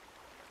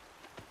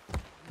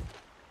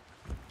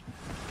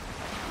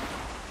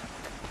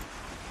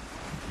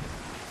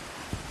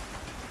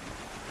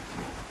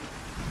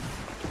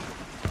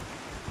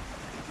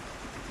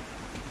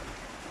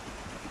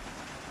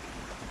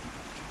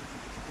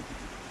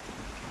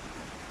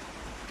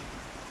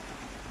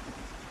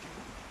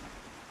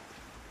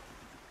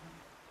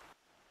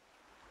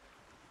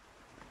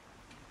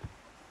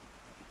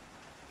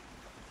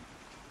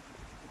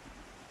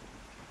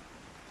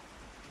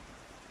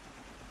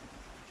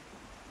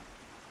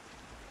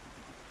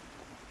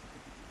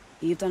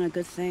 You've done a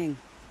good thing.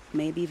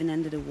 Maybe even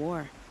ended a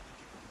war.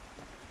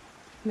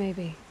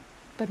 Maybe.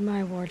 But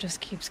my war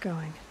just keeps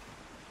going.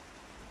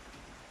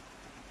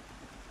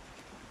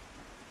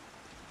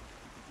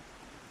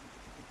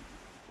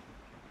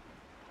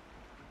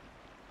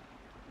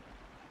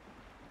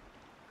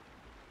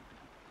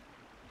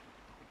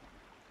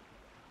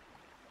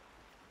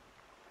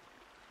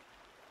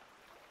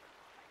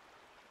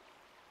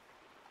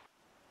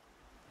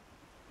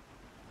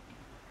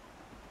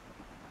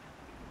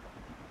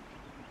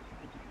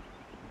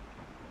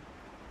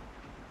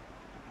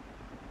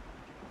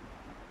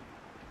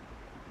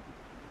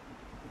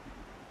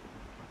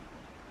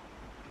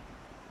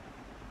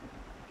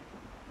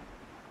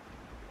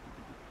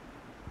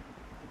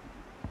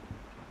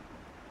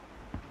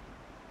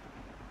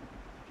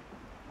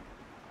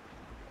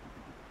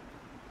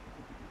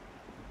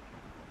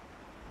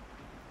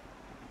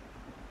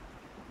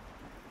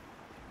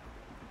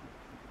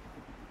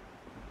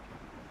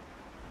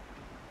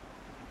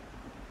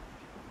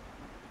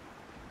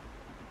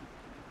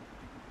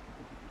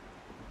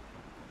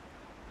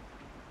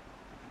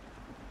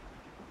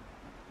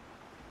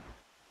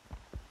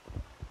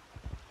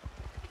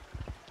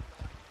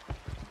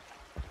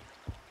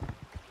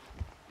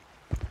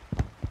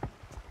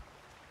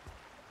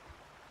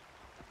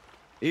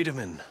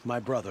 Iedemann, my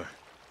brother.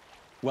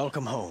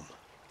 Welcome home.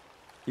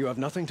 You have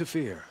nothing to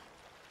fear.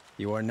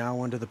 You are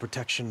now under the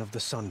protection of the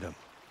Sundom.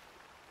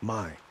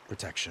 My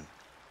protection.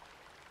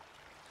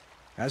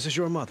 As is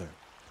your mother,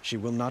 she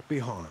will not be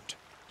harmed.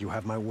 You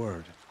have my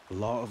word, the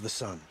law of the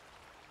sun.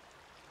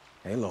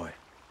 Aloy,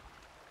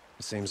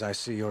 it seems I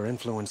see your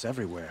influence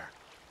everywhere.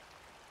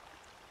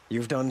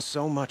 You've done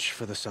so much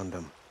for the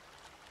Sundom,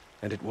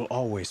 and it will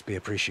always be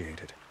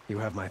appreciated. You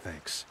have my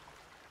thanks.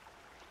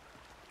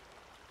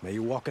 May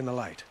you walk in the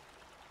light.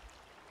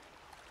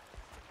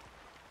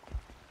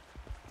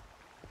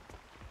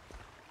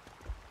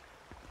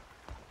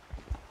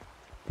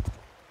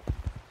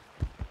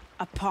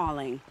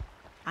 Appalling.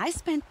 I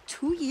spent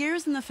 2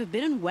 years in the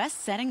Forbidden West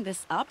setting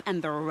this up,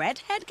 and the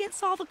redhead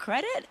gets all the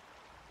credit?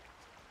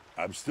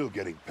 I'm still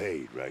getting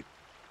paid, right?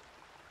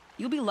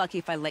 You'll be lucky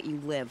if I let you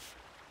live.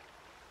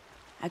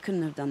 I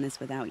couldn't have done this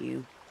without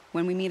you.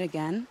 When we meet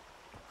again,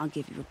 I'll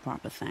give you a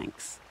proper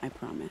thanks. I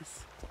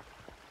promise.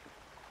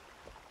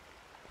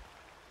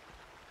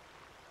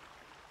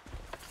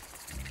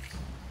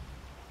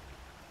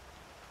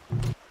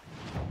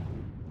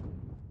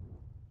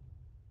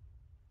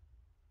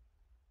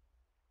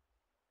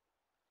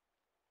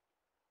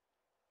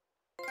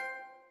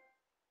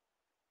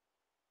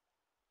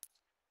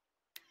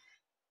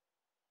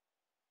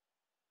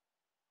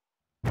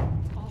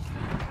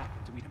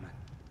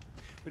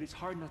 But it's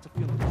hard not to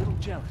feel a little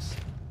jealous.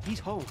 He's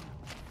home.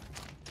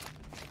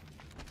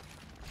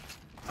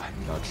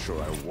 I'm not sure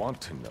I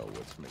want to know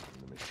what's making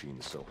the machine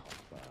so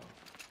hostile.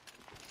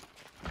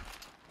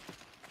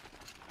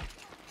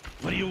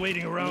 What are you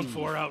waiting around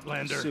for,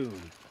 Outlander?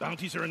 Soon.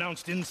 Bounties are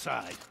announced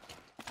inside.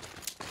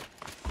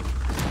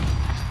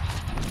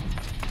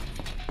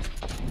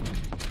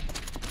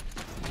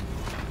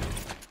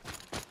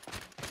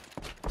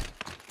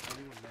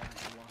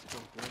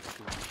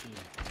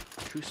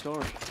 True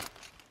story.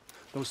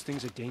 Those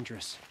things are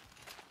dangerous.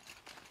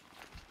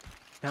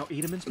 Now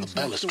Iedemann's been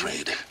snatched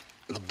away.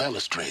 The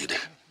balustrade.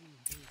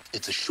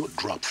 It's a short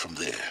drop from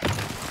there.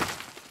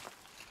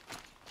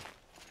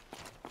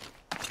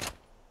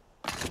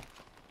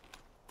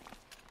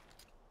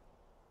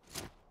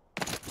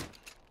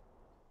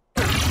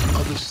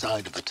 Other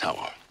side of the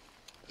tower.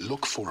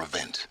 Look for a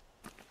vent.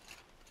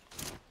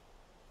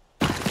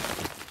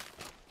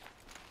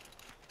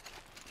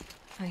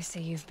 I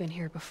see you've been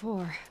here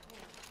before.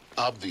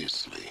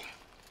 Obviously.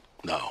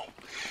 Now,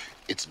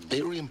 it's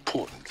very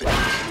important that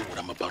you hear what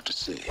I'm about to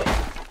say.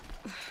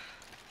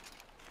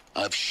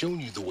 I've shown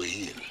you the way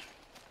in,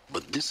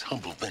 but this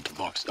humble vent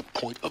marks a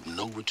point of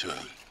no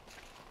return.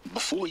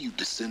 Before you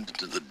descend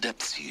into the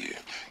depths here,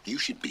 you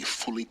should be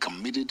fully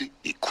committed,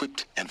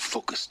 equipped, and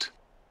focused.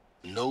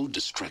 No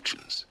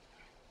distractions.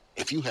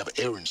 If you have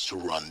errands to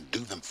run,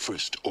 do them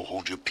first or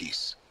hold your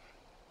peace.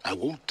 I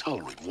won't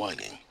tolerate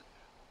whining.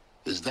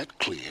 Is that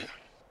clear?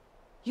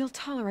 You'll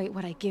tolerate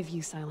what I give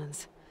you,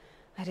 Silence.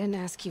 I didn't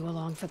ask you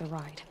along for the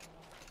ride.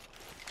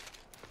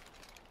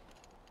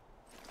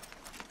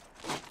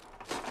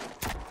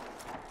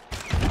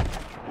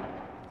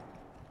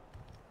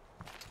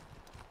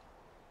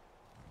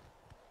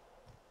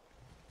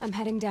 I'm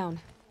heading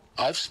down.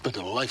 I've spent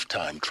a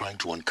lifetime trying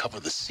to uncover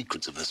the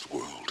secrets of this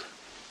world.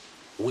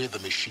 Where the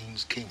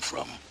machines came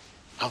from.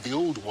 How the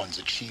old ones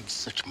achieved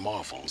such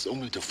marvels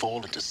only to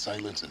fall into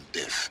silence and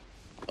death.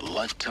 A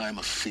lifetime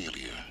of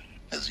failure.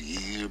 As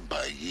year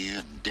by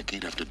year,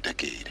 decade after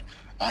decade,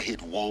 I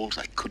hit walls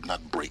I could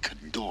not break,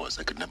 doors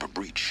I could never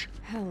breach.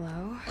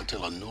 Hello.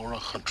 Until a Nora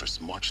huntress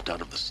marched out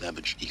of the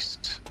savage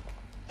east.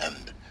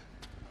 And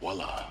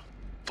voila,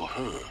 for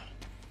her,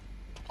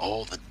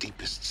 all the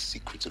deepest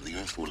secrets of the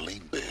earth were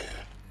laid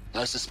bare.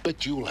 I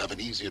suspect you'll have an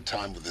easier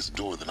time with this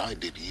door than I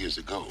did years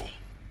ago.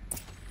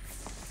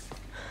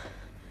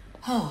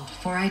 Hold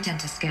for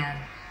identiscan.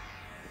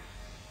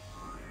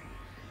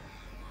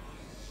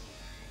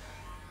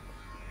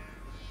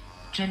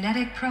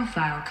 Genetic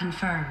profile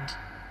confirmed.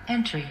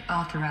 Entry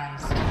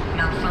authorized.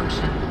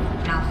 Malfunction.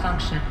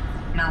 Malfunction.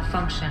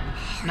 Malfunction.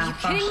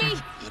 Malfunction. Are you kidding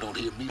me? You don't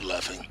hear me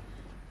laughing.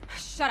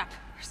 Shut up.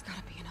 There's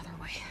gotta be another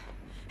way.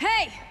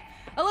 Hey!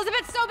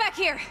 Elizabeth Sobek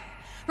here!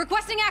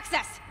 Requesting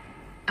access!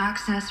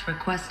 Access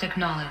request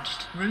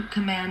acknowledged. Root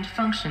command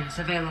functions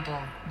available.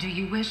 Do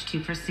you wish to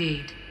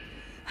proceed?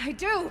 I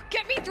do!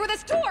 Get me through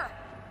this door!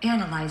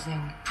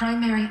 Analyzing.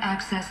 Primary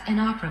access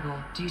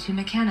inoperable due to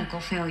mechanical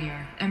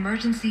failure.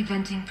 Emergency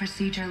venting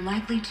procedure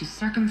likely to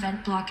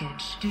circumvent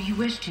blockage. Do you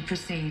wish to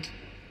proceed?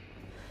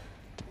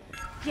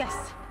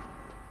 Yes.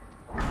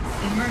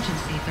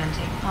 Emergency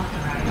venting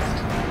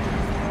authorized.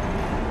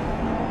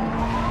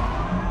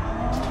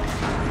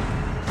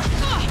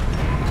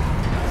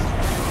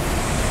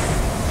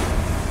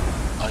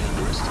 I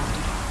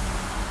underestimated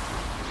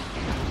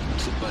you.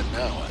 So by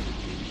now,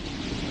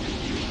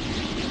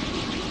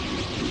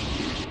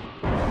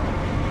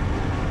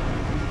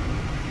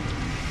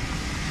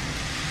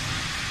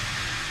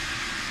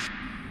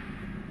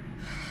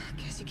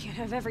 Guess you can't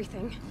have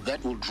everything.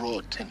 that will draw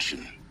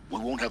attention. We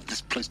won't have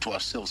this place to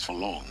ourselves for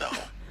long now.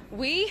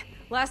 We?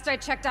 Last I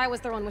checked, I was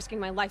the one risking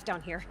my life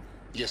down here.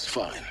 Yes,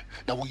 fine.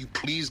 Now will you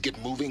please get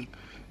moving?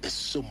 There's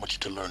so much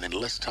to learn in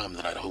less time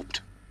than I'd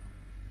hoped.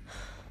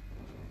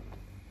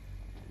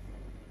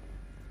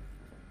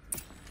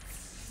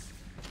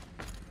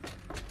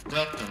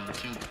 Welcome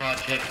to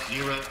Project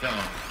Zero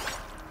Dawn.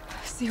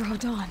 Zero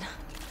Dawn.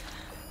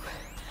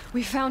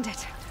 We found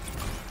it.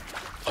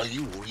 Are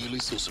you really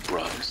so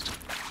surprised?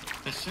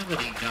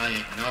 Facility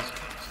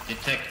diagnostics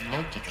detect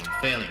multiple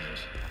failures.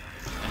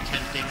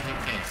 Attempting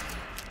repair.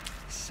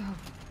 So...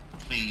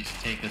 Please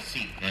take a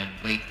seat and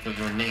wait for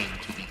your name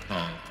to be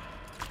called.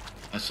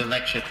 A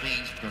selection,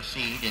 please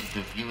proceed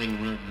into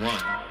viewing room 1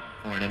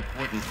 for an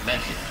important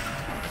message.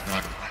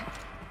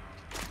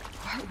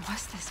 What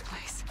was this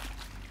place?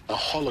 A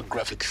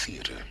holographic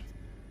theater.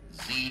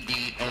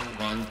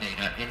 ZD-01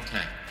 data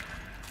intact.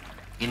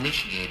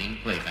 Initiating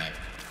playback.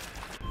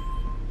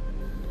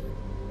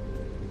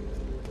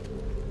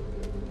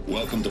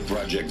 Welcome to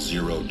Project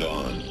Zero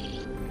Dawn.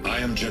 I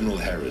am General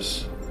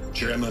Harris,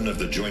 Chairman of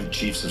the Joint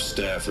Chiefs of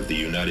Staff of the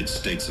United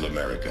States of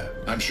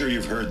America. I'm sure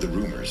you've heard the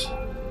rumors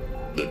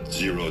that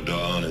Zero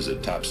Dawn is a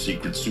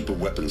top-secret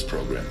super-weapons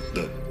program,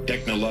 the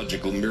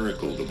technological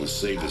miracle that will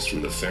save us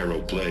from the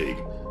Pharaoh Plague,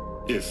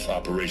 if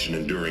Operation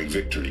Enduring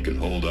Victory can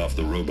hold off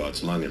the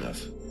robots long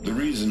enough. The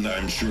reason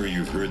I'm sure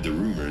you've heard the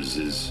rumors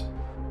is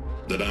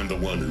that I'm the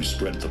one who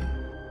spread them,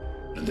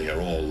 and they are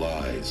all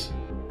lies.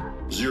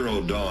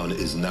 Zero Dawn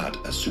is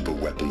not a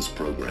super-weapons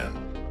program,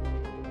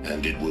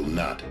 and it will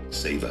not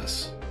save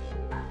us.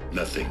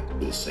 Nothing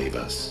will save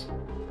us.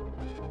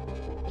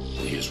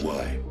 Here's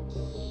why.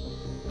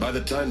 By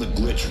the time the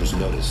glitch was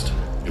noticed,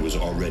 it was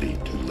already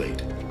too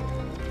late.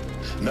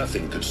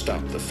 Nothing could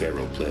stop the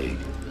Pharaoh Plague.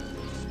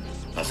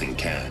 Nothing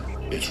can.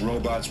 Its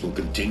robots will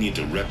continue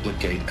to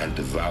replicate and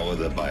devour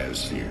the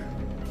biosphere.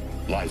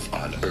 Life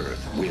on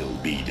Earth will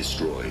be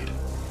destroyed.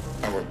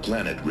 Our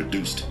planet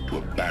reduced to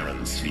a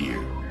barren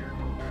sphere.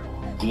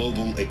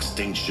 Global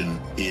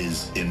extinction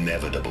is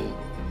inevitable.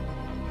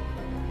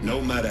 No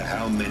matter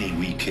how many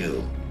we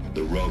kill,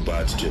 the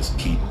robots just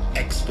keep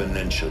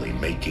exponentially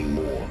making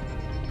more.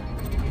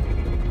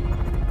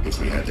 If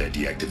we had their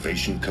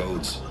deactivation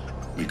codes,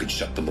 we could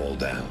shut them all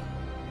down.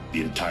 The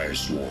entire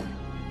swarm.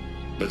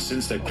 But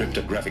since their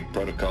cryptographic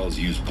protocols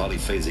use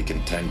polyphasic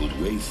entangled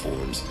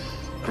waveforms,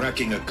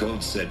 cracking a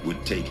code set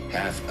would take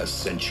half a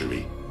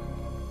century.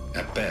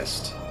 At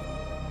best,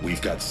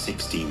 we've got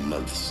 16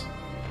 months.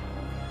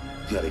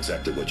 Not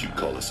exactly what you'd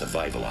call a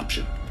survival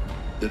option.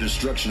 The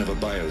destruction of a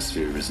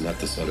biosphere is not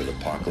the sort of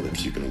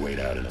apocalypse you can wait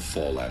out in a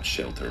fallout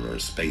shelter or a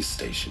space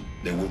station.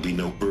 There will be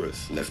no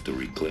Earth left to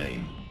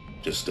reclaim.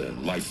 Just a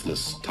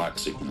lifeless,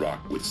 toxic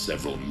rock with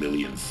several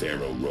million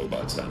Pharaoh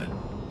robots on it,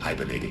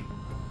 hibernating,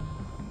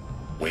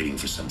 waiting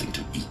for something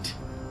to eat.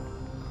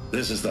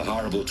 This is the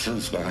horrible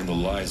truth behind the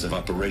lies of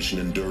Operation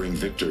Enduring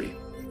Victory.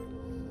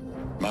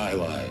 My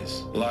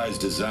lies. Lies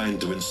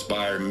designed to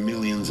inspire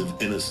millions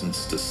of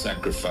innocents to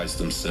sacrifice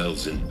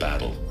themselves in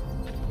battle.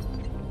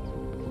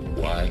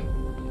 Why?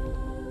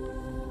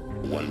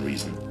 One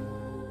reason.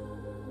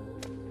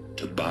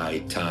 To buy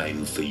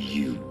time for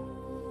you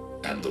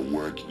and the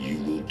work you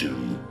will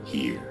do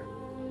here.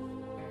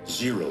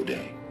 Zero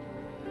Day,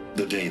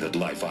 the day that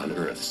life on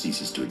Earth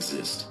ceases to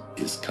exist,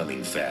 is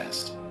coming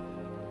fast.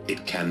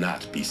 It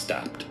cannot be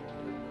stopped.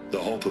 The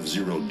hope of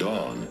Zero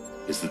Dawn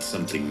is that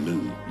something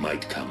new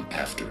might come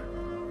after.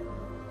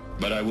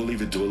 But I will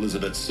leave it to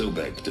Elizabeth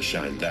Sobek to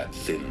shine that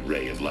thin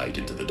ray of light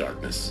into the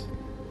darkness.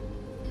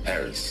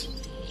 Harris,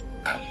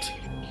 out.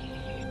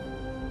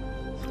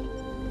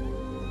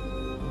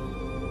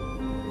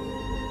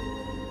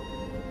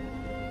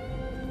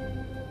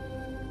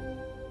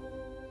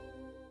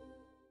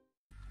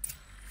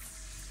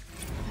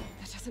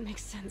 That doesn't make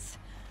sense.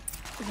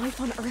 Life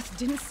on Earth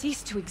didn't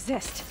cease to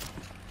exist.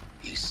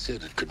 He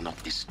said it could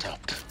not be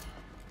stopped.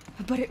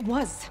 But it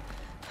was.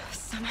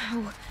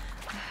 Somehow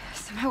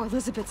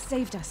Elizabeth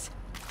saved us.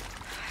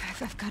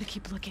 I've got to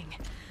keep looking.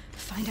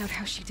 Find out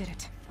how she did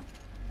it.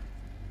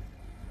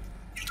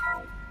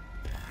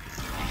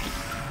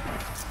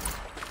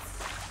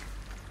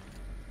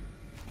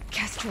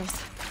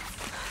 Kestrels.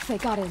 They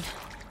got in.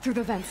 Through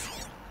the vents.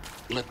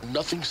 Let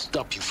nothing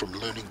stop you from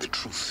learning the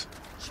truth.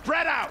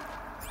 Spread out!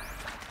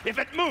 If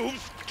it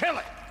moves, kill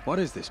it! What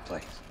is this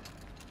place?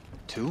 A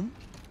tomb?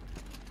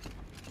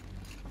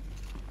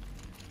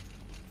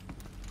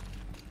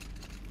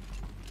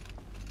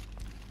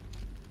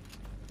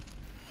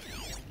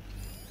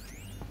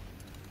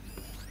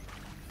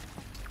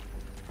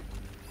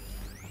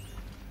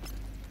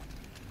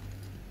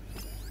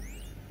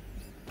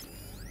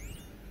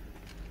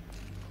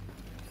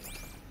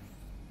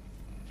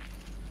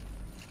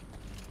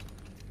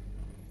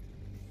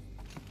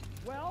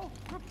 Well,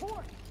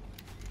 report!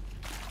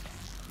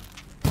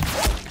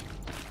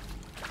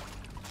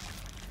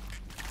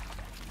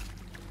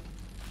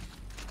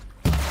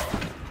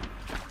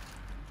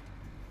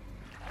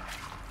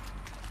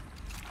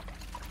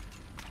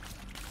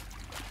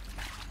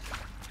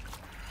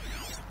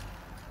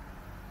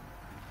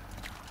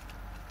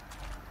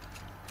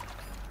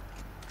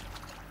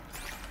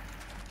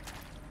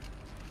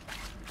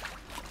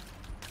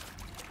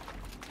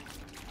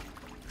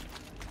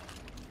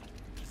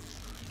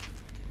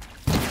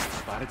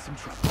 spotted some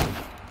trouble.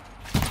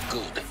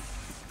 Good.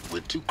 We're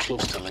too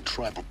close to let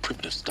tribal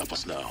primitives stop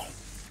us now.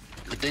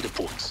 The data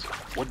points,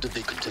 what did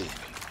they contain?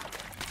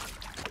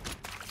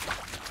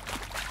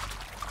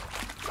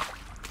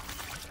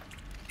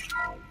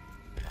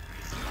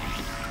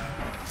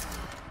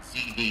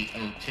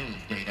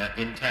 CD02 data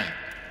intact.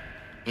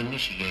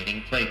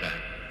 Initiating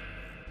playback.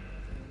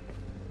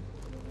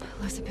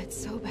 Elizabeth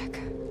Sobek.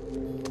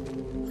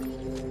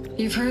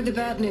 You've heard the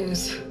bad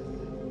news,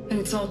 and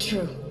it's all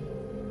true.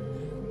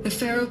 The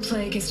Pharaoh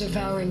Plague is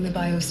devouring the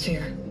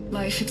biosphere.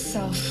 Life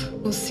itself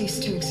will cease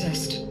to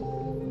exist.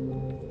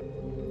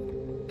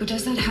 But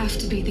does that have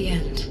to be the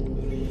end?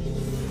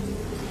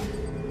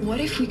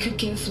 What if we could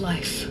give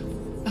life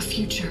a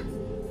future?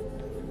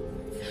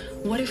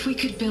 What if we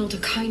could build a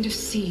kind of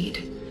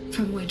seed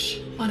from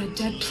which, on a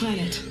dead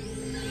planet,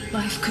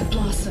 life could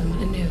blossom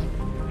anew?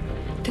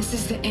 This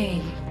is the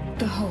aim,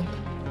 the hope,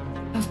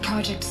 of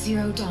Project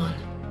Zero Dawn.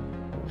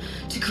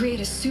 To create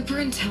a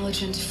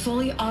super-intelligent,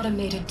 fully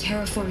automated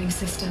terraforming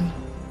system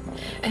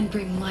and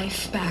bring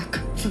life back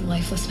from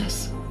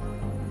lifelessness.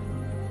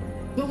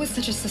 What would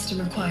such a system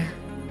require?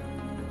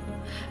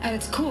 At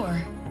its core,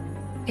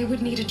 it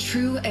would need a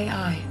true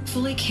AI,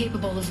 fully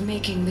capable of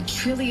making the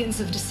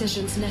trillions of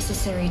decisions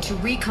necessary to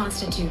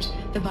reconstitute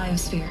the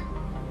biosphere.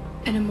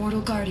 An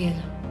immortal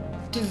guardian,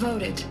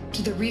 devoted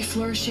to the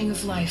reflourishing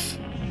of life.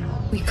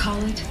 We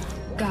call it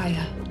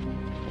Gaia.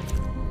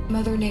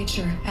 Mother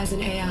Nature as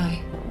an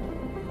AI.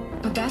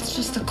 But that's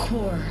just the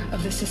core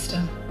of the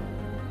system.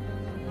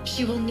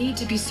 She will need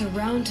to be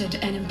surrounded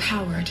and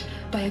empowered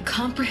by a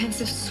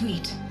comprehensive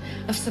suite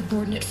of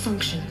subordinate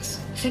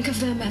functions. Think of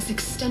them as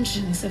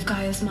extensions of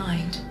Gaia's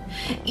mind,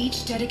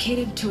 each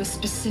dedicated to a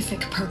specific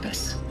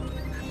purpose.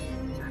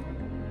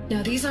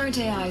 Now, these aren't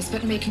AIs,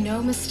 but make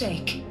no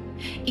mistake,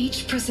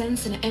 each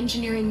presents an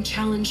engineering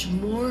challenge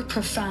more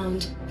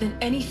profound than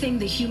anything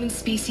the human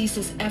species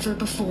has ever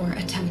before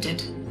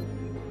attempted.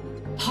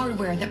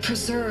 Hardware that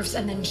preserves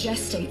and then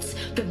gestates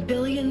the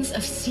billions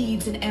of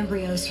seeds and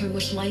embryos from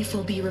which life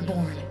will be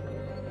reborn.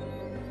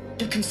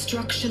 The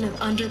construction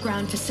of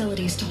underground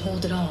facilities to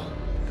hold it all.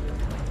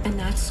 And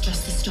that's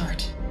just the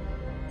start.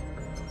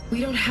 We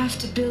don't have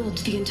to build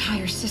the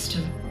entire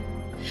system.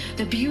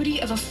 The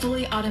beauty of a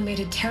fully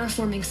automated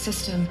terraforming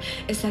system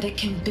is that it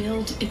can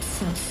build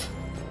itself.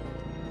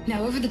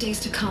 Now, over the days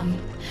to come,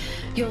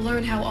 you'll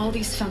learn how all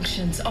these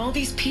functions, all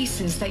these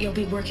pieces that you'll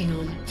be working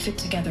on, fit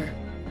together.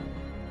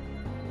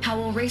 How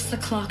we'll race the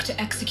clock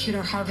to execute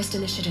our harvest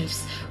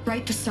initiatives,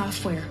 write the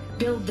software,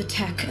 build the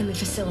tech and the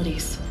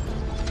facilities.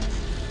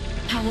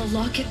 How we'll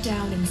lock it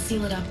down and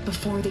seal it up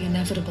before the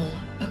inevitable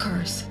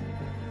occurs.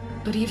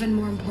 But even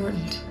more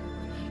important,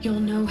 you'll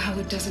know how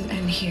it doesn't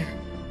end here.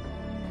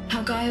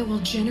 How Gaia will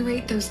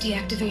generate those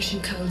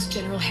deactivation codes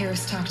General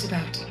Harris talked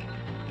about,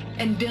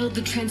 and build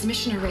the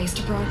transmission arrays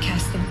to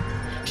broadcast them,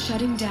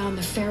 shutting down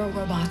the Pharaoh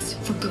robots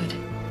for good.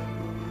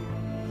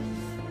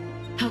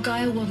 How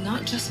Gaia will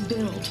not just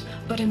build,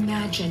 but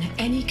imagine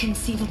any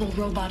conceivable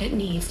robot it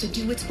needs to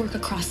do its work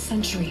across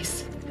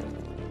centuries.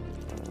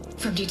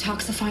 From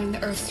detoxifying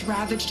the Earth's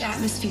ravaged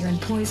atmosphere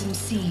and poisoned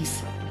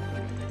seas,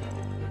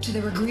 to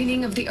the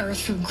regreening of the Earth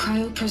from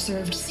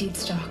cryopreserved seed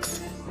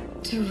stalks,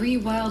 to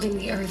rewilding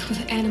the Earth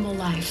with animal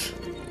life.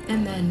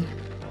 And then,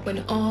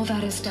 when all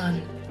that is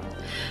done,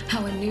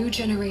 how a new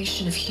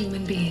generation of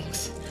human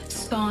beings,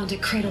 spawned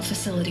at cradle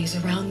facilities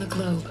around the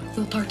globe,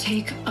 will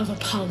partake of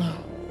Apollo,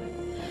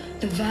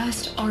 the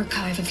vast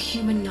archive of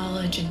human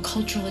knowledge and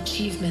cultural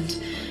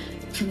achievement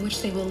from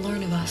which they will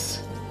learn of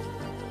us,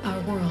 our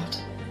world.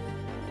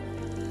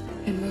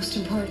 And most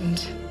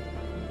important,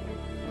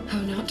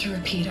 how not to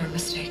repeat our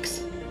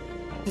mistakes.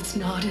 It's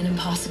not an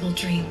impossible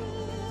dream.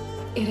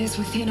 It is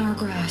within our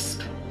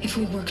grasp if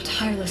we work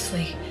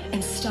tirelessly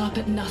and stop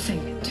at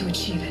nothing to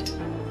achieve it.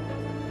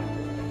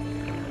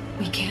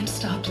 We can't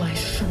stop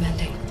life from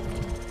ending.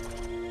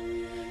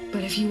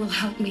 But if you will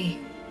help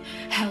me,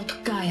 help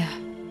Gaia,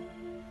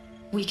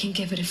 we can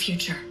give it a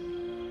future.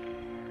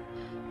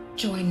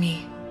 Join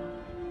me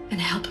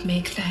and help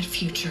make that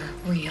future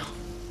real.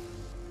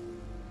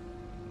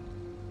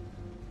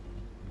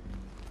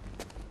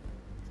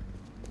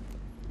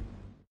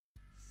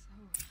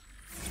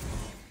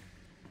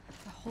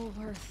 Whole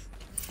Earth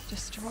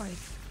destroyed,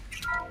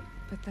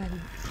 but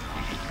then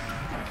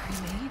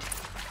remade?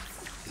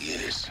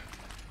 Yes.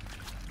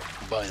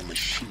 By a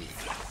machine.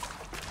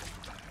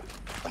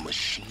 A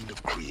machine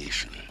of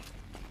creation.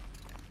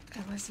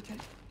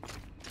 Elizabeth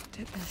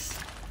did this.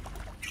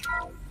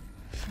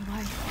 For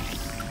life.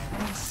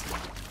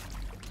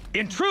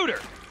 Intruder!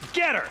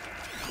 Get her!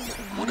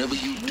 Whatever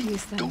you do,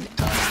 don't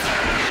die.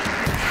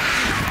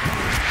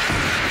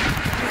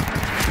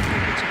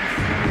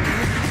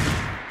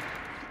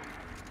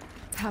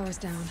 Power's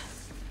down.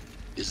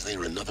 Is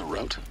there another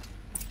route?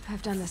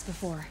 I've done this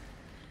before.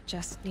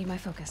 Just need my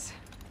focus.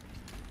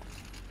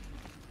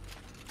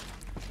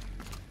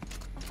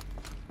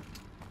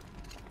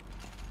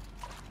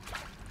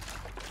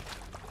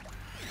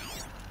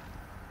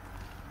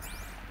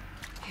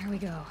 Here we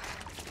go.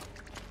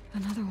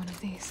 Another one of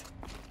these.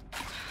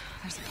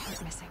 There's a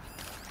part missing.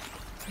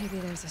 Maybe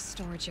there's a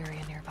storage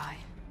area nearby.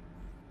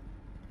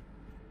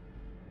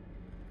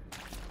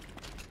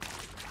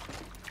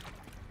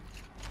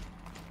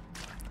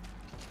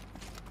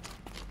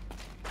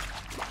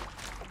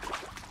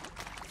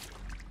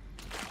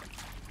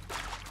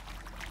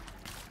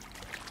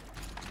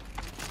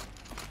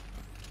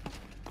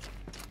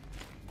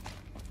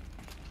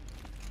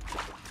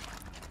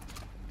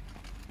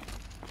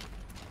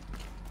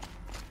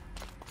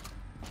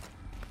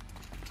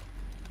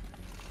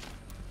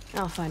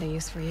 I'll find a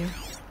use for you.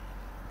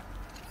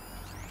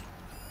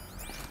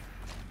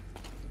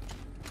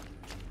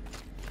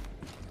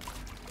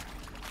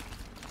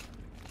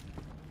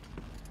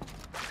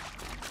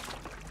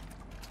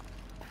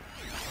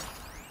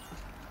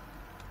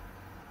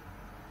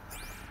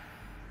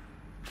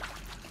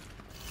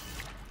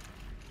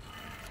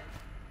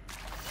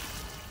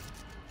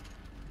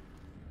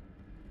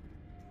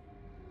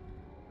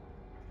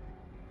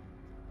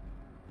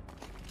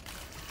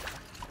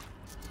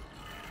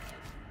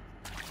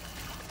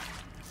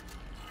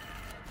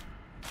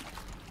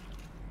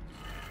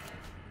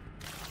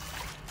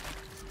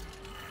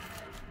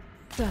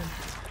 Done.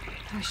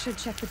 I should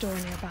check the door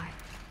nearby.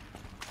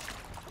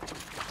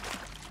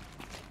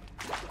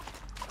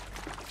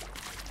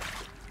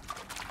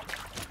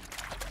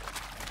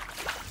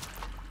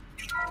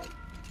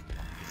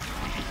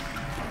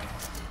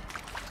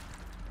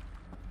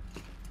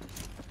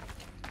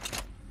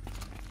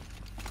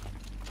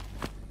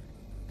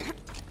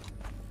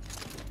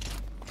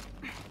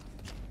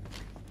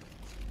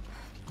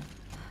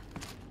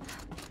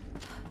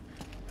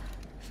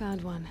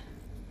 Found one.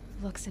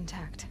 Looks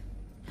intact.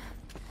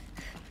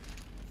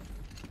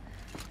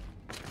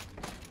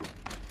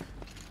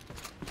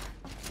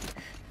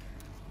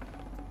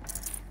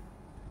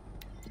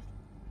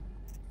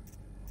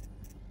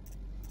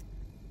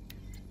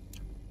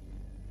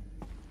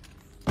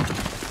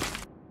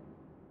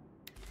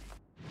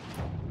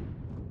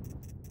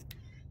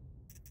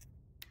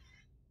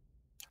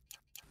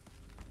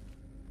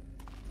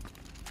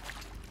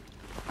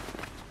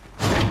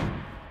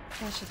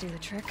 That should do the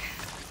trick.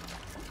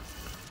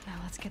 Now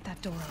let's get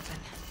that door open.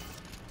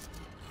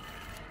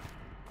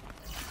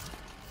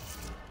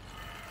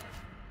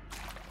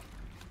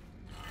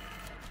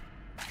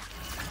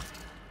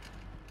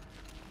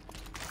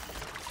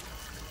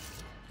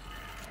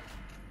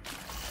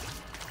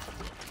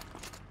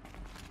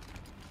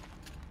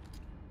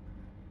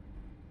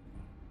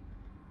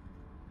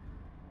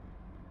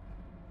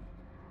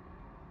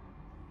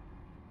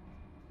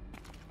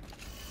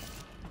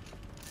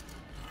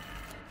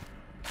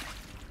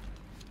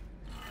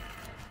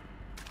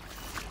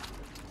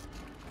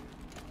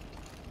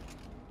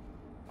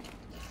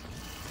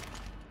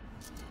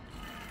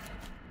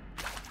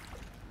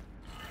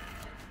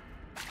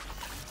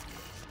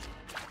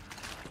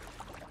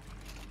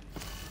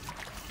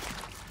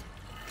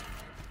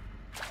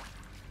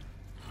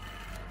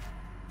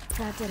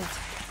 That did it.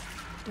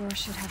 Door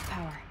should have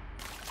power.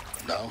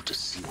 Now to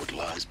see what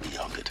lies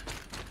beyond it.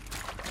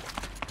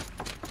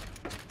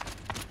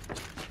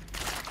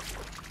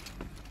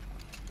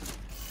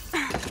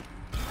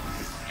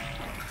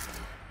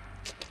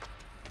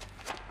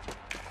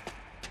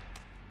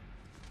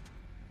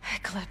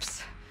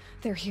 Eclipse.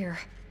 They're here.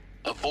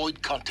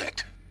 Avoid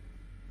contact.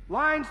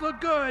 Lines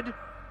look good.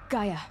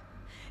 Gaia.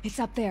 It's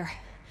up there.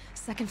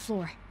 Second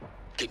floor.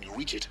 Can you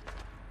reach it?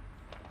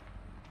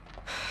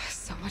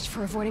 So much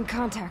for avoiding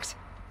contact.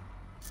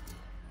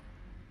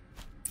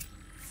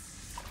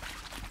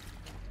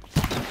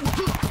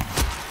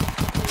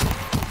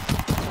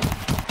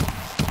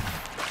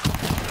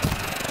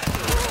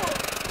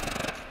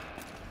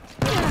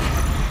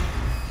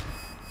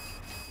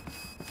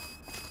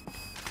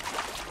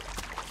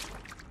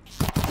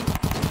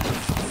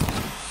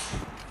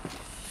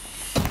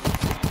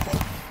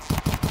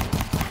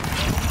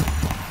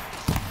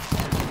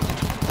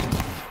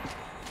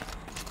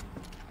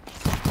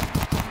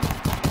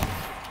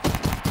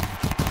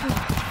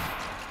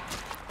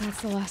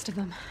 That's the last of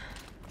them.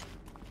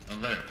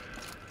 Alert.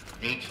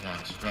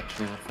 H-lock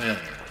structural failure.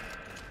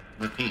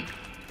 Repeat.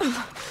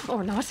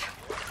 Or not.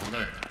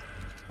 Alert.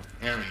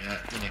 Area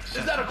inaccessible.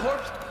 Is that a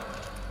corpse?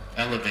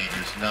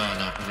 Elevators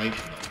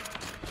non-operational.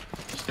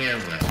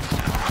 Stairwells.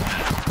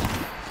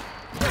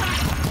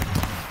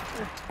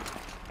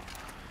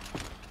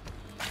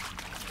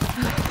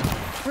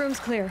 Room's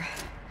clear.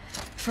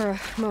 For a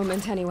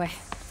moment, anyway.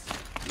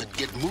 Then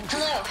get moving.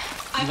 Hello.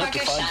 I'm You have to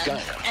find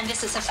Margoshan, Gaia. and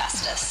this is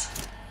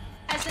Hephaestus.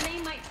 As the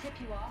name might tip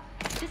you off,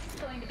 this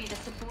is going to be the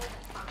subordinate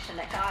function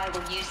that Gaia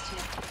will use to...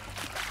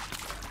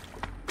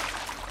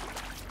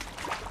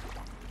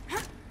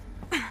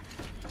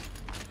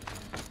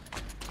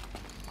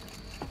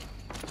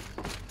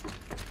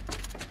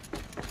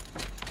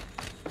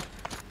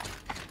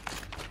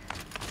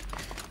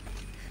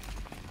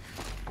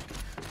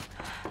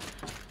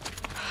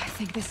 I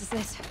think this is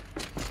it.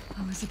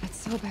 Elizabeth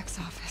Sobek's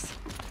office.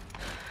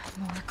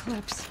 More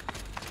Eclipse.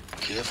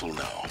 Careful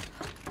now.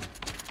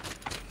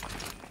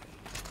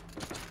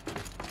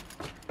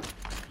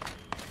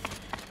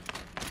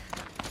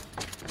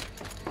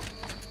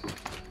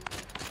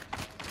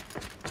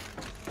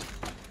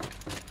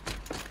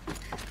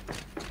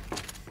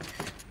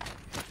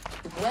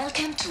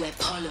 Welcome to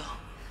Apollo.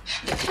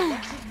 The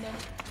collective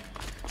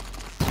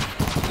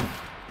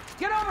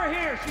Get over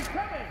here! She's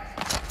coming!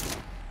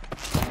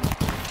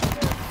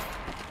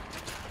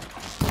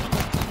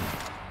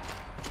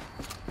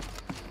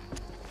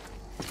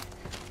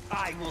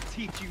 I will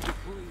teach you to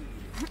breathe.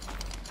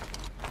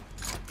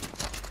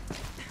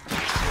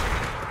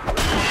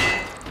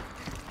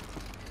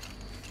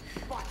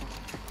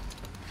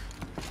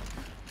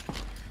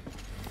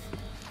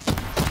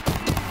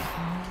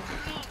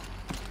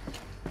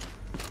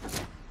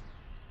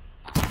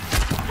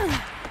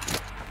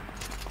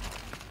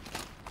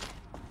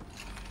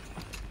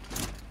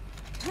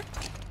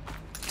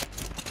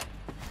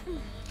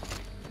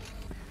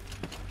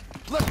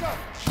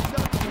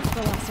 That's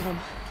the last of them.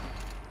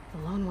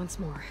 Alone once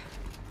more.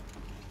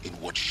 In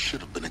what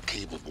should have been a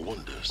cave of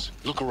wonders.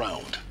 Look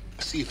around.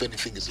 See if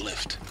anything is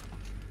left.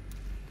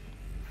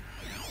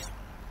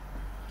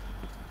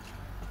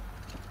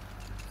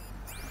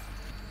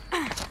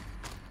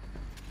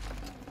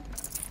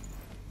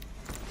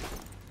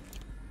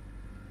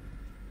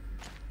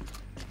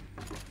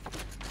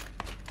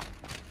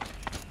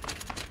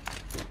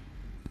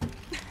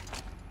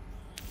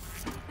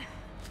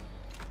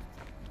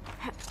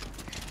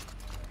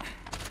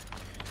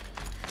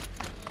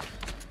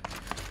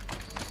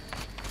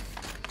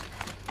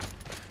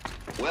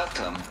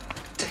 Welcome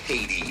to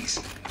Hades.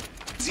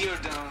 Zero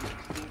Dawn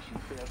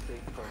Extinction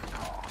Failsafe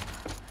Protocol.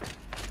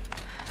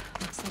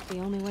 Looks like the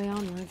only way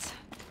onwards.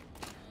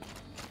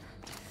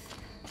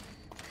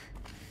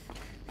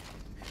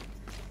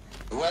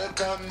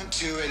 Welcome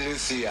to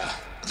Eleuthia,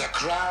 the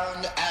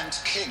crown and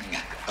king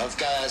of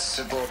Gaia's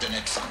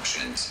subordinate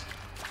functions.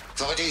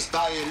 For it is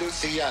by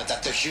Eleuthia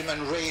that the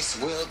human race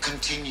will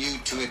continue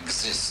to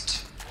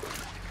exist.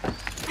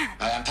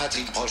 I am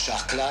Patrick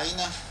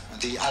Brochard-Klein,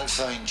 the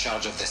Alpha in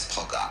charge of this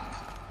program.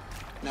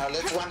 Now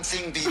let one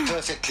thing be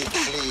perfectly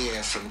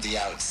clear from the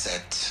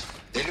outset.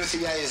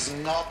 Eleuthia is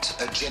not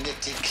a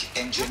genetic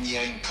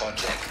engineering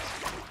project.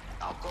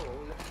 Our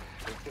goal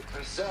is to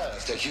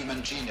preserve the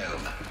human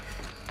genome.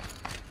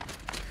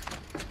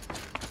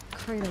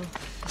 Cradle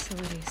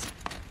facilities.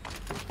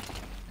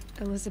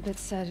 Elizabeth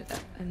said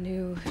a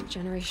new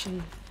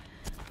generation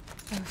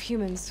of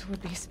humans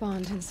would be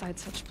spawned inside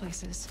such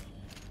places.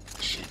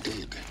 She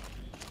did.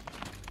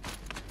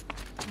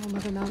 All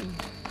Mother Mountain.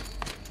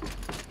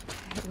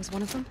 It was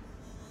one of them?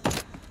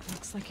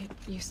 Looks like it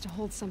used to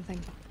hold something.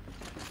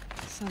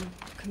 Some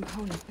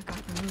component that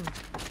got removed.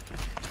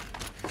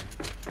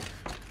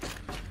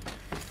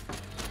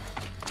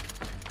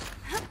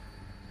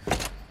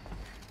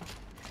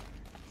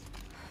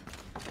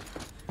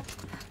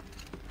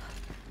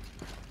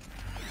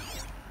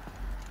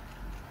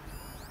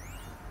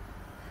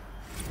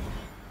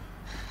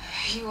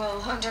 You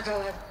will undergo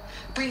a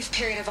brief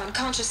period of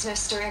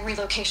unconsciousness during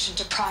relocation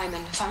to Prime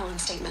and final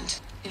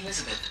instatement.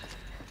 Elizabeth,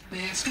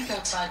 may I speak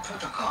outside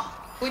protocol?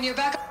 When you're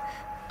back...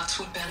 Bots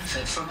would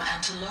benefit from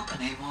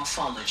antilopinae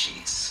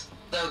morphologies,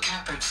 though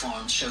caprid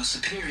forms show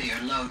superior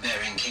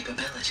load-bearing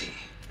capability.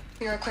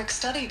 You're a quick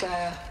study,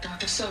 Gaia.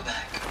 Dr.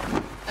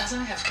 Sobek, as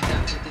I have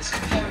conducted this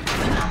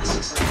comparative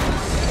analysis of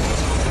load-bearing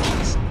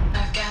morphologies, I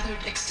have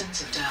gathered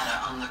extensive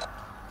data on the...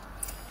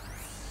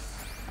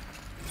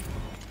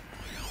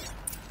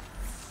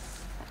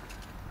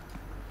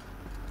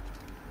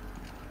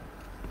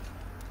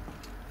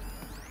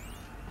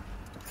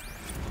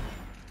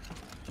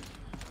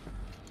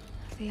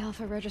 The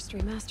Alpha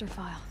Registry master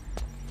file.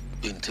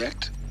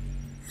 Intact?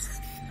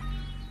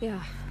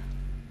 Yeah.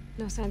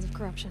 No signs of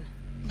corruption.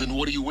 Then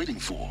what are you waiting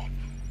for?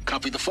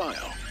 Copy the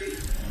file.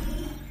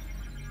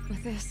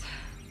 With this,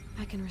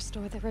 I can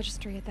restore the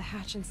registry at the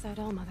hatch inside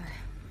Allmother.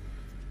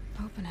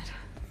 Open it.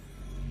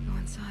 Go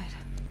inside.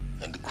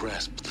 And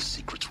grasp the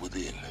secrets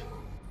within.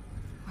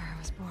 Where I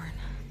was born.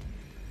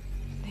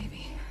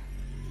 Maybe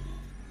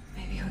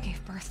who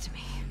gave birth to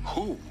me.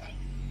 Who?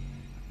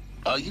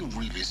 Are you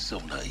really so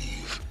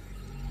naive?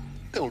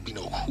 There will be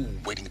no who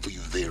waiting for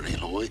you there,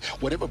 Aloy.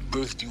 Whatever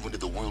birthed you into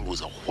the world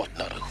was a what,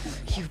 not a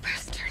who. You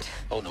bastard.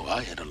 Oh no,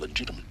 I had a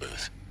legitimate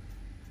birth.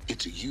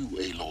 It's you,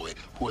 Aloy,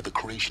 who are the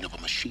creation of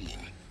a machine.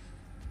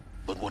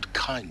 But what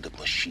kind of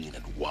machine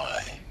and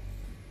why?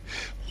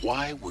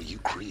 Why were you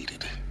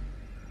created?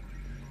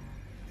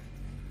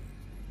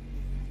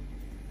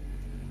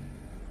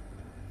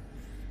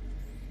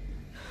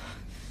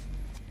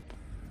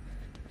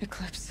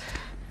 Eclipse.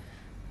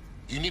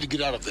 You need to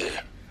get out of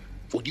there.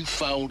 What you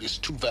found is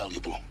too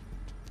valuable.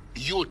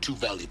 You're too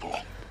valuable.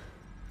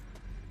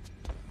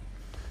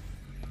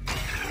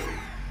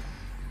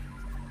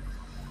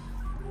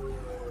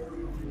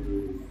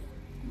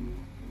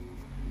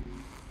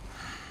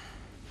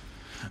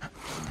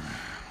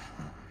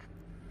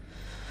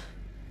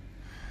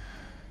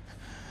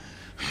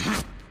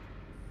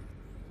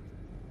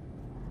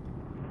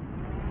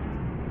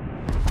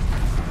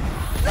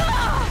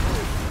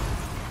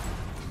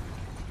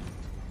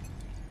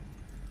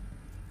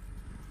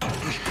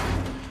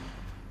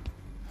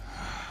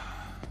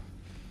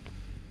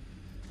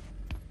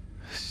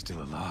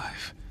 Still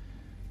alive.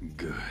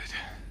 Good.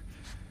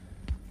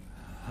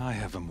 I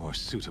have a more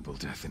suitable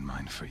death in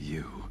mind for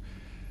you,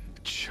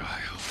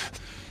 child.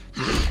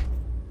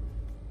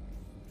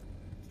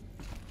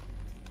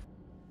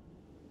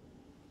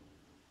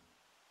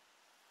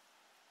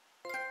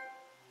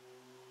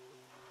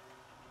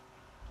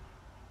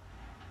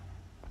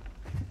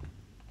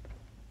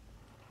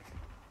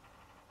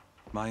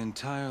 My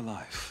entire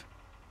life,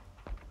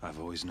 I've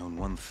always known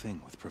one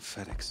thing with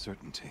prophetic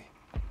certainty.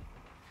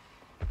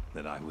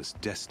 That I was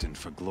destined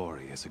for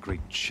glory as a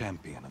great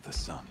champion of the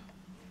sun.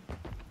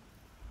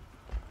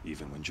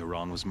 Even when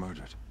Jiran was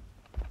murdered,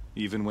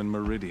 even when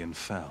Meridian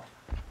fell,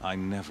 I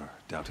never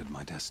doubted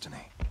my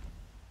destiny.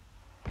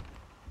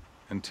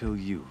 Until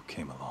you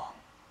came along.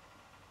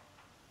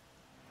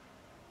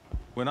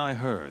 When I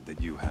heard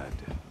that you had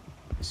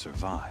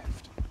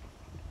survived,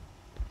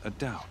 a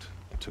doubt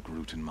took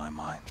root in my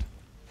mind.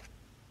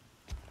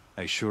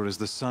 As sure as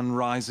the sun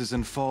rises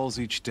and falls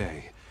each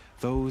day,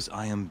 those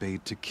I am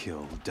bade to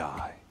kill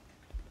die.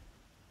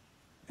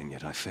 And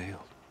yet I failed.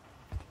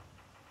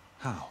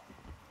 How?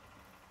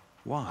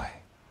 Why?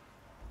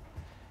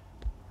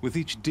 With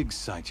each dig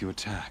site you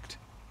attacked,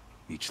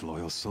 each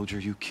loyal soldier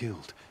you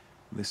killed,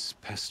 this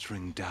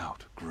pestering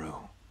doubt grew.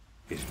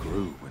 It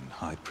grew when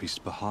High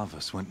Priest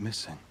Bahavas went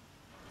missing,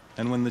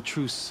 and when the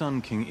true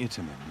Sun King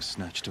Itamen was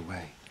snatched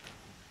away.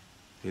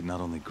 It not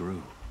only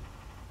grew,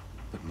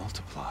 but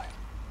multiplied.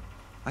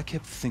 I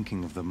kept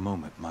thinking of the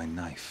moment my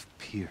knife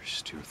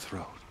pierced your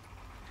throat.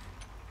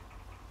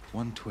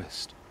 One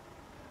twist,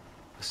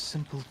 a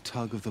simple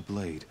tug of the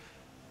blade,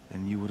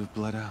 and you would have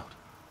bled out.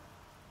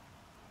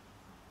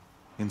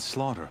 In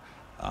slaughter,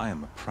 I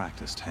am a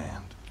practiced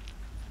hand.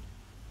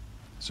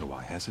 So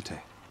why hesitate?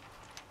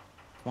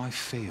 Why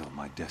fail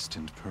my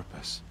destined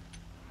purpose?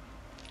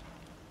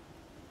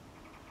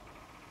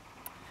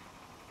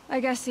 I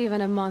guess even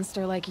a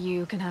monster like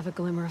you can have a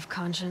glimmer of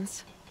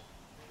conscience.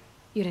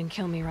 You didn't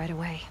kill me right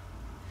away.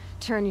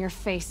 Turn your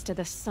face to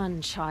the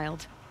sun,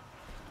 child.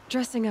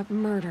 Dressing up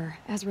murder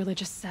as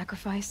religious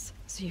sacrifice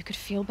so you could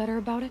feel better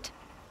about it?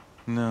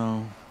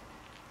 No.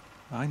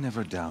 I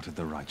never doubted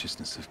the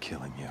righteousness of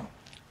killing you.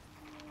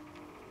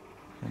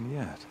 And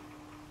yet,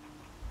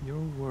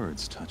 your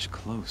words touch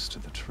close to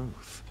the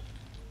truth.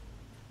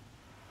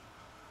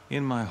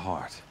 In my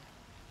heart,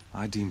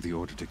 I deemed the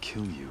order to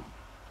kill you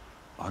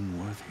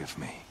unworthy of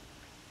me.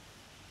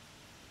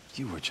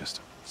 You were just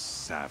a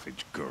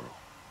savage girl.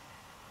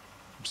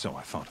 So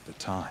I thought at the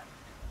time.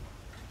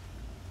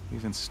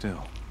 Even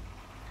still,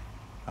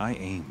 I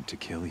aimed to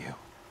kill you,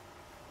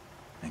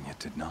 and yet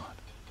did not.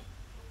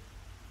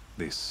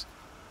 This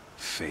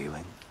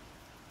failing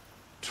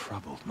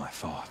troubled my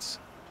thoughts,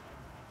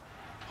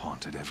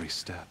 haunted every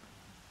step.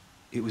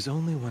 It was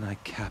only when I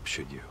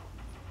captured you,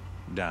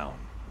 down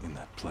in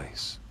that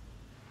place,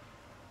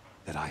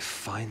 that I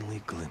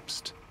finally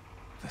glimpsed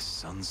the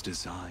sun's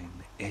design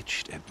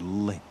etched at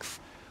length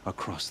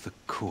across the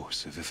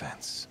course of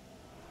events.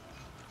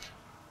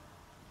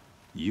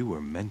 You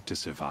were meant to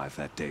survive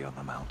that day on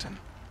the mountain.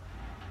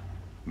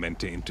 Meant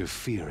to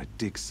interfere at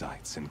dig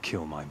sites and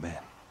kill my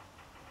men.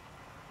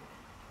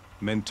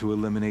 Meant to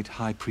eliminate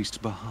High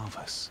Priest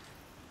Bahavas.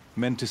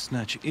 Meant to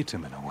snatch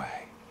Itamen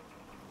away.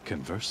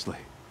 Conversely,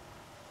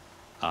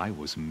 I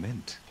was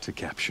meant to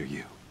capture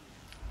you.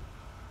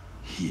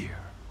 Here.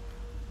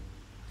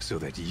 So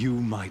that you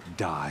might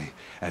die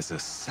as a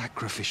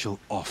sacrificial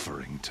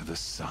offering to the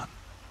sun.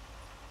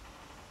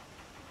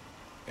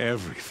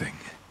 Everything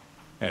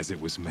as it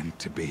was meant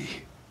to be.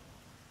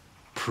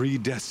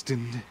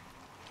 Predestined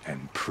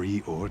and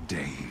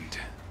preordained.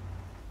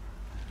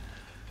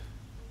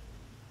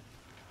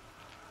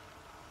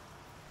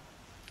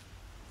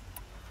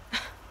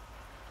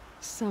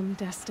 Some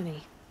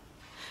destiny.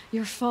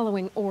 You're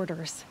following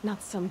orders,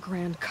 not some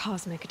grand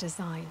cosmic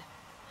design.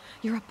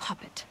 You're a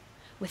puppet,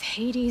 with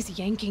Hades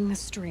yanking the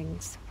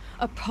strings.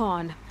 A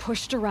pawn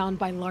pushed around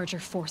by larger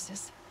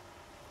forces.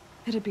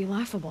 It'd be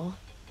laughable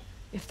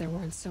if there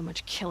weren't so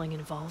much killing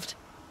involved.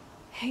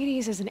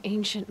 Hades is an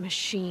ancient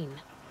machine,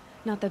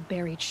 not the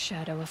buried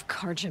shadow of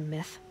Karja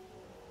myth.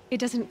 It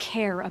doesn't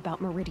care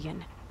about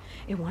Meridian.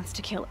 It wants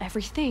to kill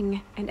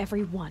everything and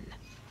everyone.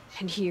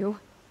 And you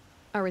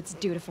are its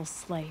dutiful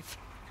slave.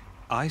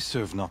 I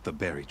serve not the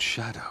buried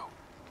shadow,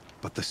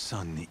 but the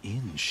sun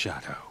in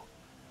shadow.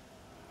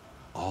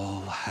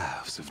 All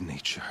halves of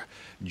nature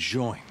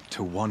joined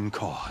to one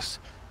cause.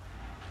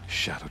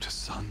 Shadow to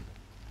sun,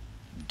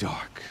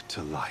 dark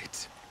to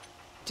light.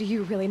 Do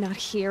you really not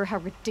hear how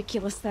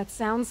ridiculous that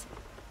sounds?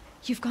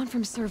 You've gone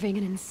from serving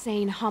an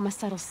insane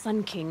homicidal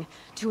Sun King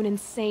to an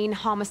insane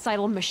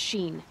homicidal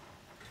machine.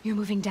 You're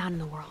moving down in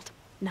the world,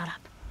 not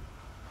up.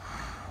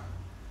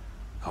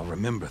 I'll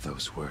remember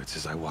those words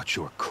as I watch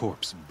your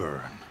corpse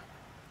burn.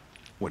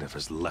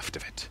 Whatever's left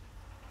of it.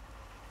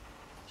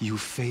 You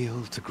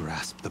fail to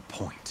grasp the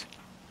point.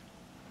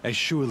 As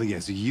surely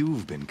as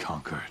you've been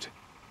conquered,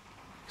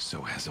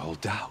 so has all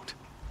doubt.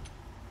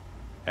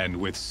 And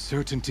with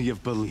certainty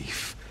of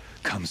belief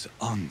comes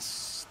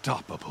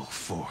unstoppable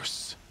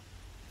force.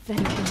 Then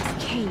open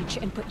this cage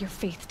and put your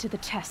faith to the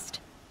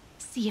test.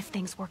 See if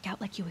things work out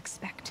like you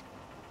expect.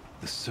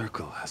 The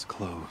circle has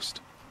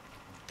closed.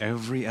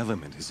 Every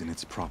element is in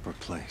its proper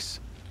place,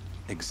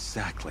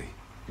 exactly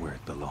where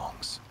it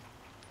belongs.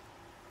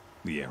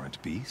 The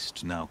errant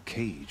beast, now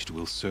caged,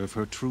 will serve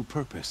her true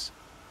purpose.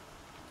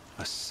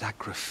 A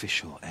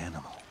sacrificial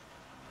animal.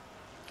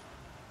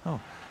 Oh,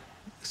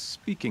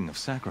 speaking of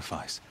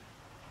sacrifice,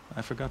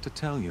 I forgot to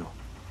tell you.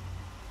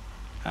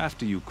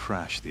 After you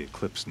crashed the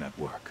Eclipse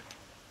network,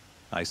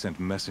 I sent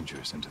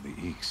messengers into the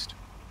east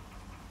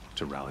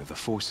to rally the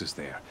forces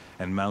there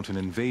and mount an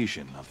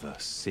invasion of the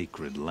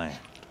sacred land.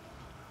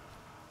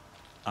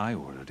 I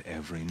ordered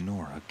every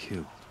Nora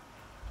killed.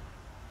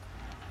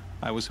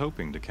 I was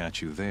hoping to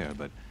catch you there,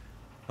 but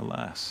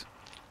alas,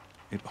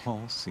 it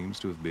all seems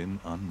to have been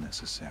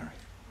unnecessary.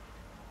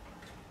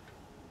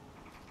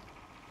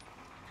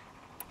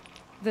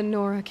 The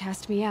Nora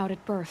cast me out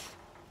at birth.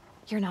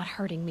 You're not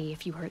hurting me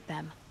if you hurt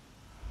them.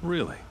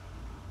 Really?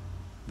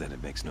 Then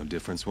it makes no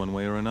difference one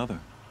way or another.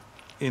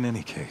 In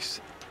any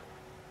case,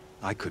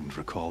 I couldn't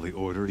recall the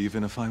order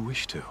even if I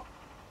wished to.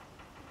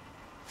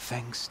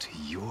 Thanks to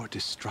your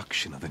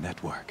destruction of the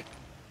network,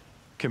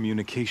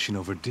 communication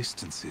over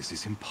distances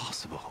is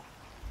impossible.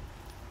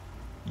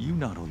 You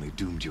not only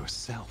doomed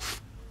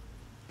yourself,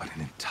 but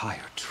an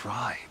entire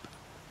tribe.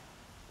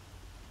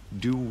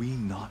 Do we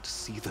not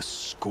see the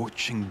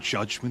scorching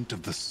judgment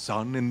of the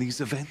sun in these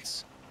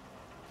events?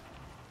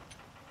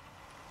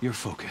 Your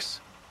focus.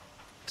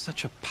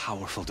 Such a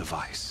powerful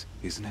device,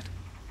 isn't it?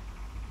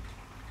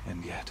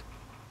 And yet,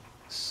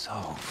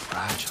 so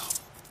fragile.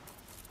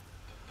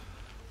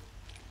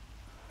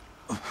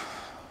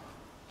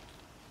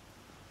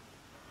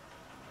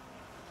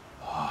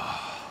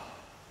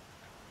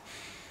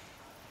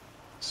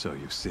 So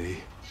you see,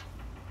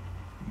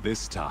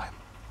 this time,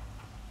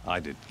 I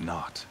did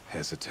not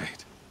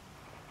hesitate.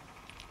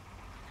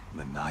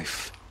 The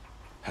knife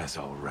has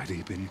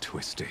already been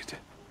twisted.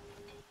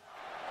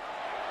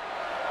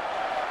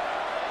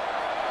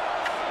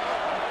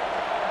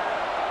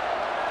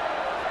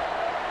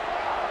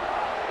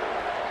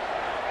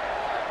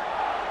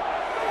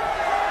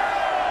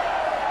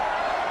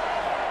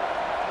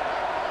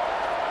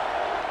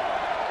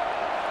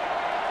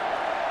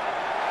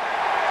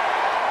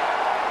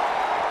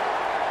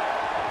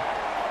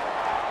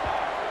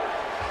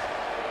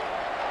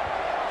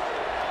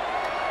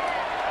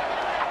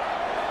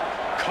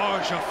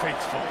 Karja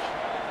faithful,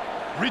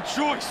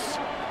 rejoice!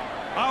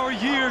 Our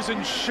years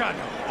in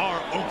shadow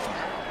are over.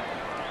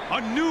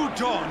 A new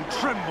dawn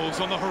trembles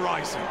on the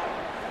horizon.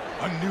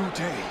 A new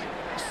day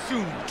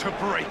soon to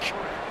break.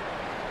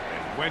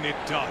 And when it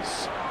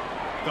does,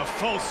 the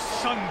false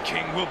Sun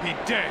King will be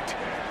dead,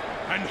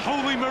 and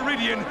Holy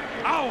Meridian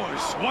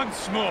ours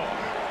once more.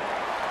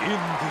 In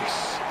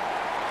this,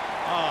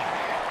 I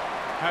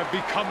have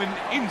become an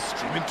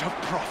instrument of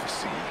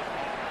prophecy.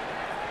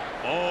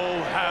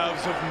 All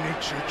halves of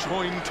nature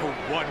join to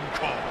one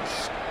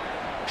cause.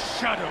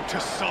 Shadow to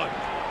sun,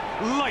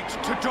 light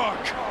to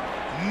dark,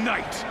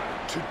 night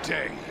to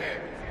day.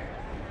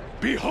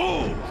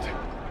 Behold!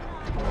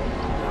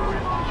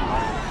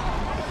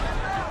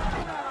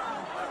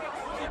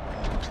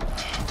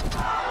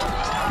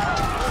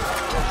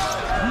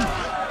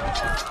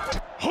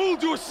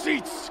 Hold your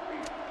seats!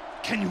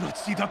 Can you not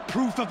see the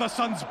proof of the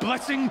sun's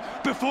blessing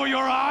before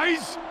your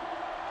eyes?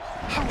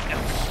 How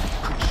else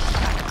could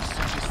shadows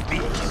such as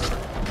these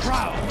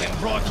prowl in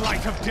broad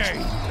light of day?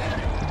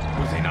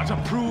 Were they not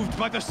approved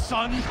by the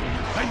sun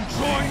and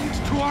joined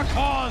to our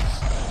cause?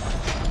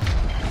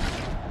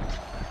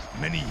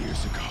 Many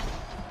years ago,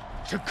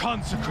 to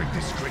consecrate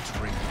this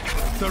great ring,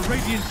 the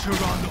Radiant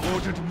Turan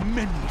ordered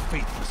many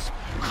faithless,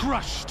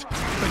 crushed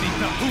beneath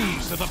the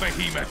hooves of the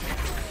behemoth.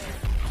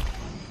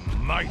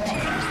 Mighty is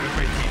the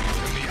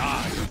behemoth in the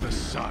eye of the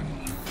sun,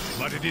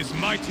 but it is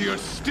mightier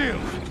still,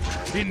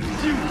 infused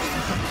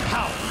with the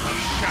power of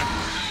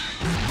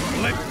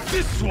shadow. Let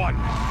this one,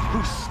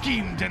 who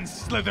schemed and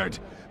slithered,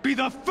 be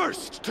the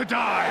first to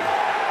die!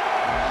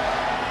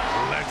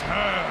 Let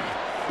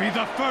her be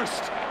the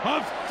first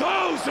of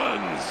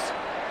thousands!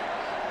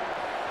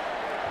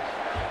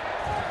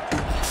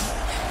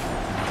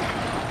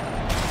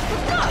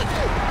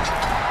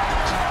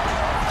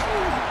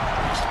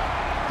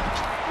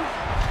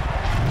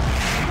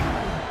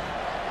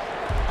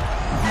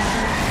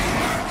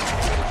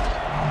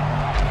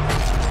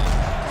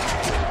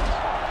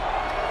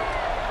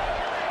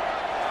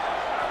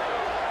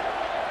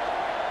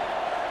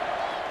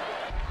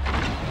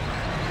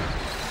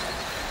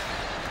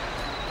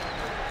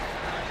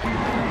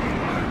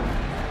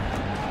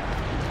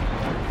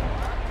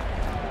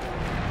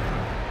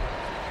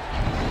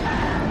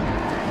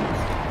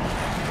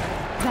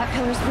 That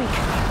pillar's weak.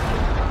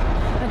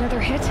 Another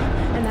hit,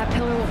 and that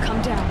pillar will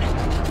come down.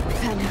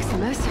 That makes a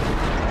mess.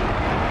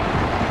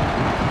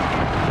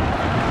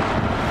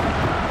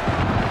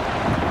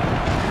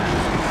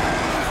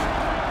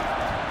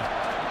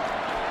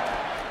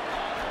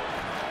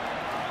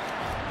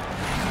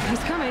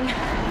 He's coming.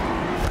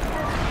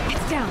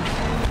 It's down.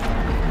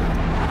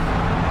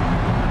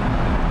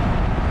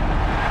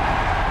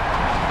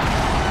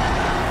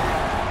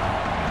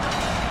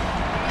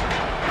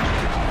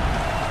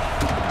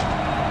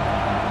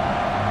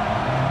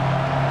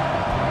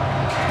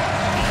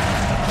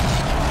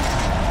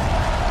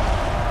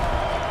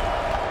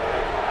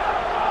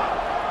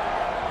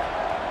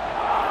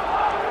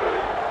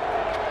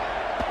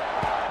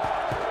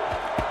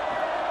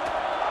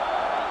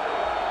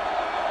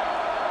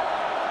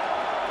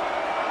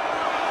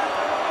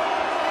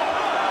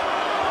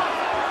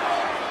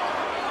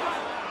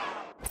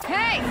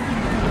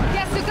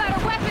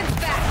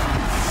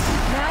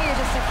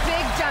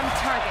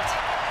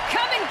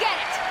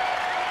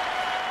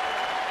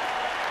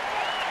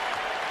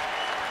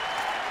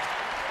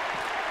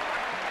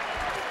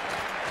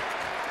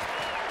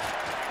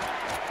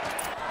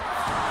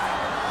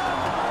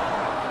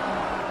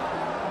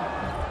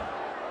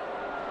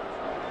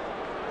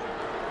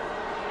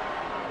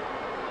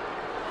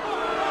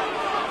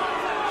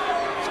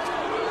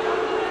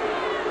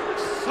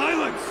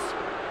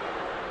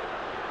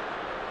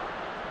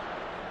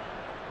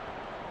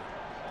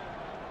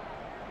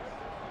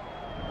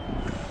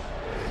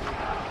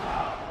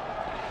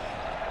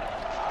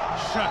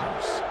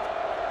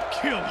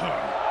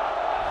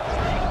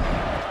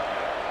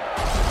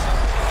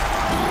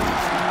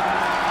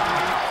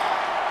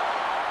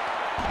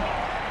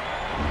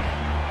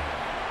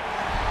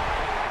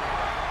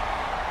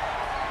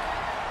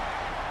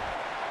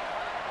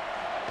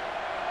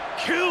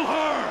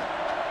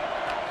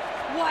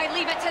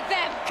 leave it to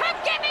them! Come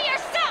get me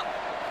yourself!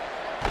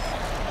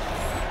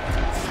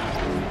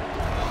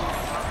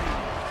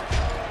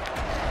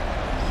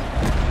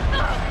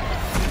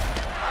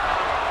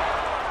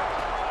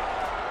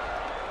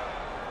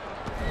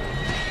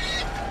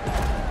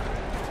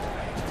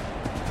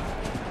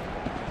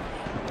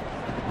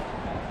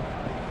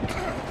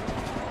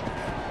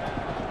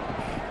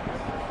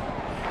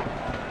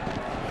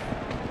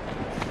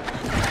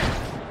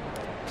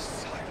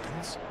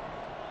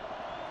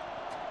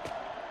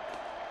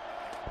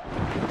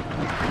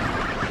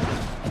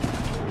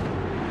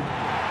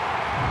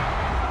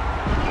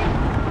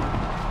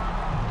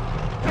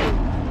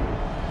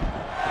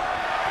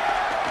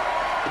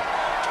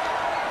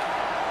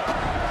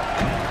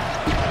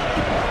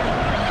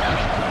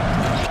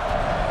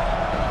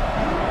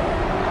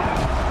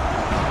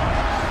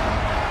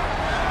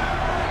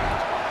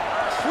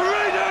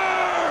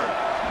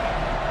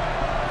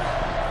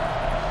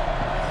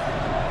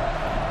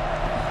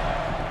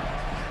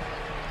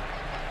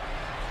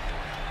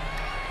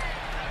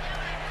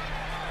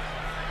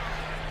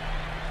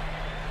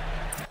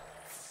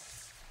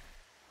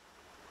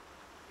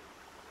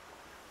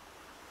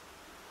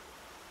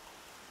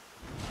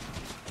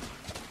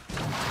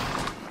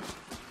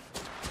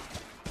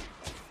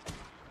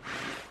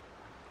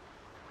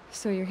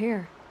 So you're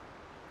here.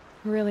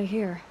 Really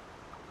here.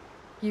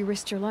 You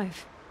risked your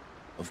life.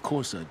 Of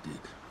course I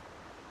did.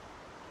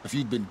 If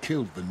you'd been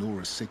killed, the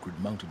Nora's sacred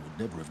mountain would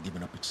never have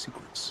given up its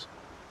secrets.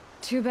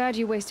 Too bad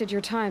you wasted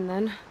your time,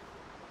 then.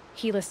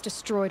 Helis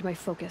destroyed my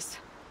focus.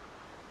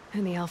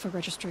 And the Alpha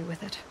Registry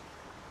with it.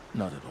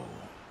 Not at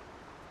all.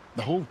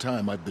 The whole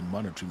time I've been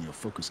monitoring your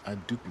focus,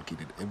 I've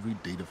duplicated every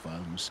data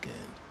file you scanned.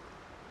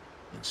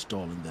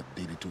 Installing that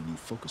data to a new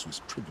focus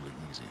was trivially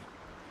easy.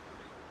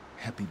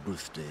 Happy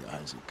birthday,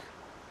 Isaac.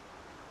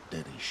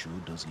 Daddy sure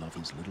does love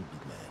his little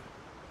big man.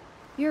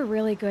 You're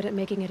really good at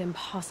making it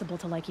impossible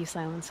to like you,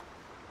 Silence.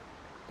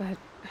 But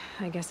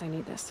I guess I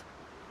need this.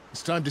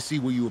 It's time to see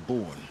where you were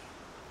born.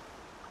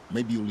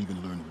 Maybe you'll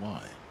even learn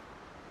why.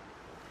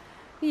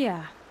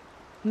 Yeah.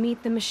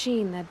 Meet the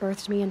machine that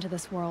birthed me into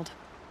this world.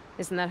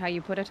 Isn't that how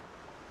you put it?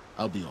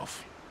 I'll be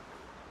off.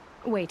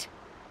 Wait.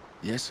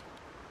 Yes?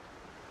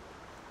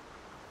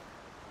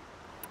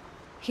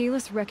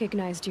 Helis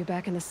recognized you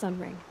back in the Sun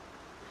Ring.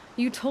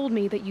 You told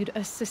me that you'd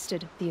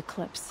assisted the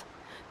Eclipse.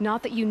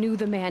 Not that you knew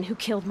the man who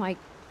killed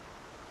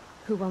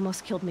who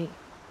almost killed me.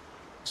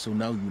 So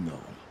now you know.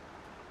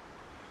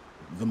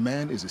 The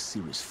man is a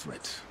serious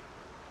threat.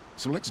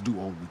 So let's do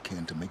all we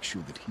can to make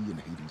sure that he and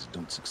Hades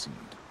don't succeed.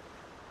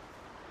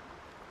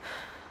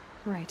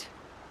 Right.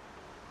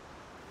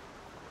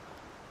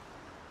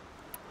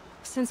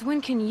 Since when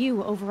can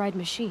you override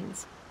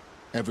machines?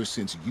 Ever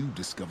since you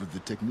discovered the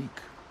technique.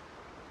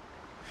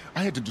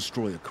 I had to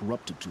destroy a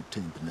corrupted to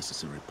obtain the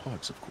necessary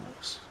parts, of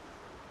course.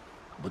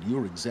 But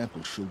your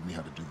example showed me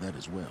how to do that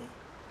as well.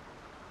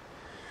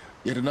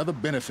 Yet another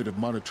benefit of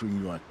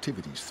monitoring your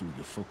activities through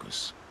your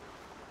focus.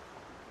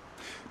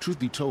 Truth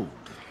be told,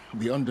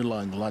 the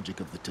underlying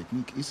logic of the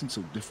technique isn't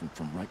so different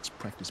from rites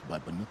practiced by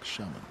Banuk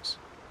shamans.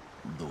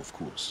 Though, of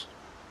course,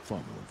 far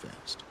more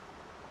advanced.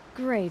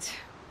 Great.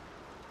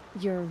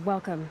 You're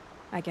welcome,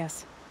 I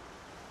guess.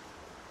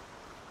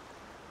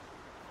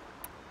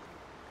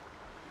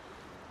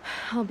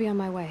 I'll be on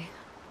my way.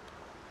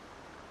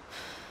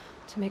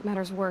 To make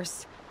matters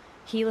worse,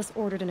 Helis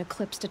ordered an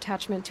Eclipse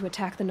detachment to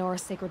attack the Nora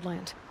Sacred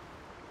Land.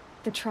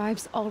 The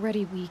tribe's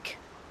already weak.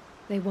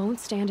 They won't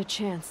stand a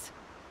chance.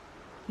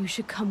 You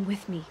should come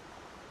with me.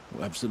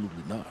 Well,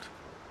 absolutely not.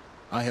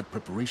 I have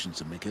preparations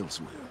to make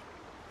elsewhere.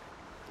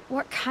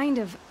 What kind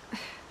of...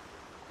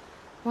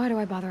 Why do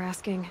I bother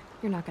asking?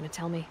 You're not gonna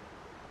tell me.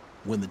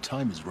 When the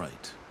time is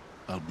right,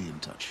 I'll be in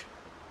touch.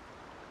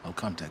 I'll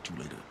contact you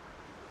later.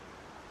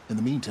 In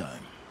the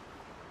meantime,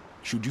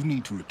 should you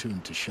need to return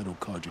to Shadow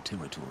Karja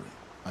territory,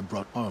 I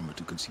brought armor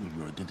to conceal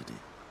your identity.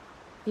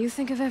 You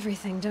think of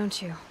everything,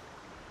 don't you?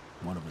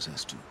 One of us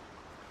has to.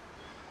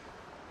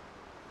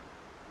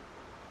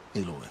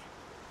 Aloy,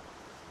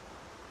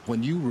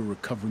 when you were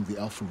recovering the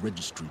Alpha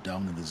Registry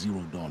down in the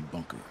Zero Dawn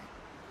bunker,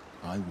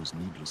 I was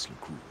needlessly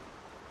cruel.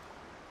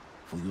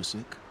 For your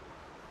sake,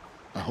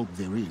 I hope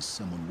there is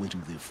someone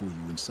waiting there for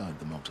you inside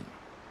the mountain.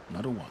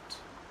 Not a what,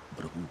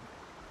 but a who.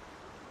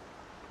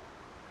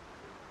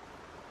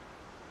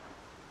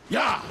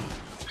 Yeah!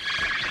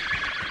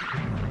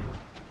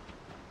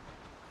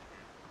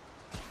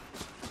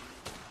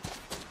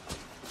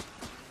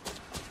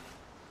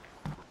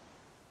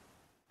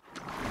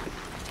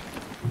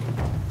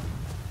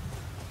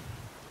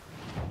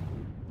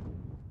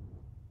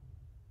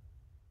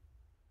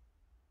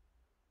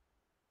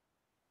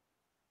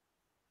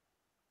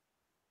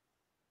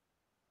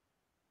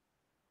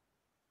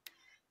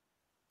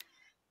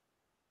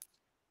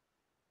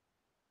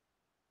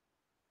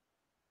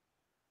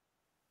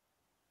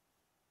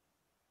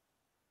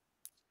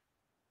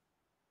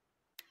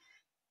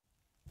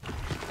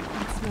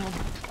 Smell.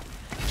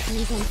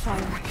 Trees on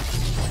fire.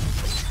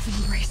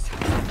 Embrace.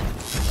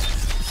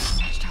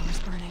 Watchtower's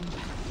burning.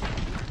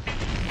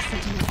 The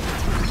sentinels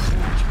will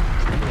take the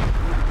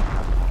track.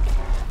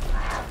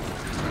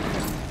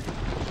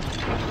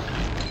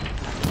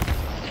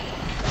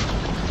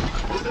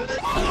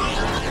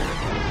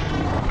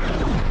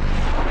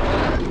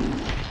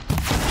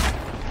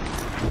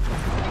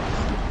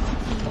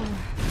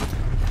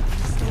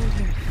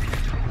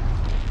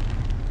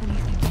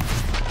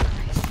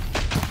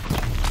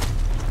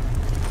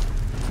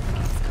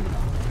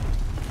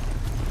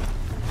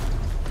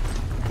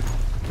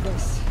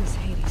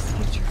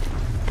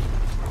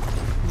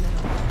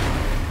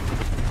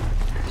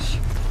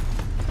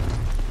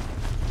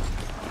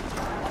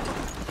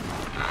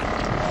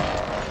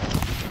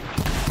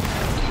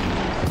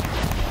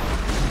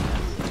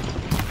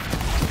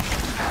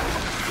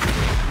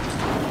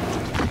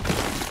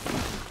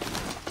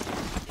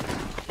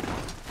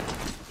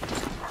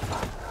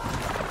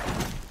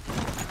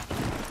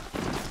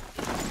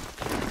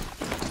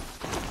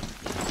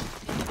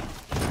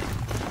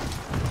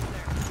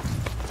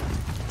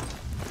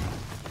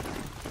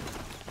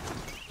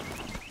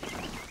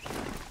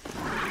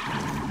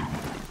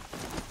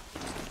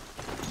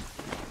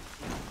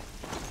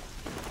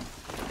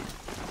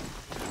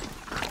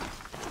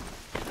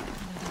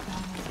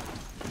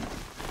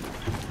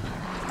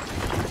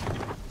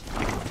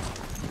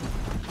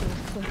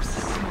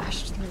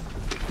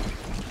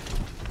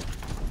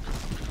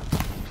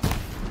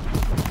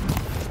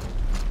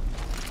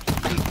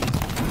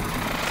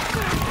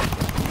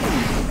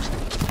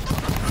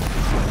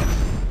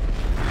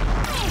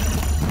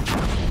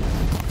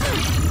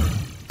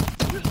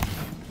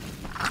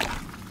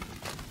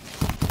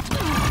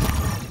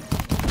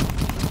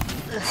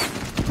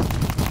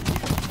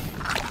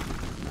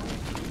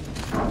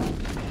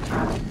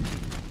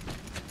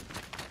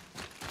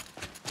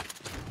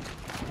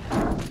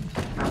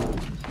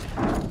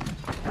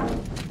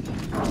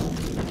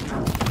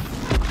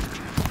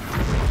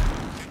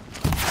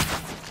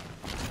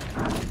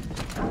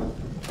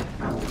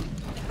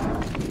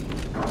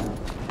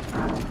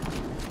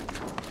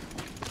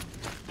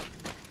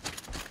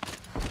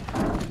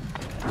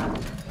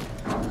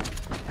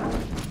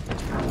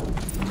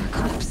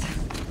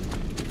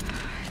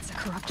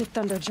 corrupted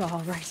Thunderjaw,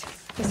 all right.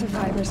 The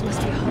survivors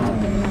must be holed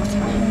up in the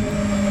mountain.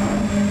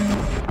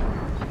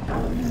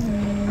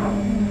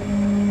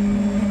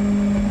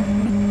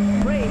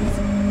 Braves,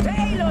 to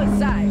Aloy's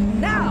side,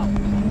 now!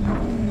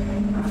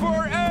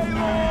 For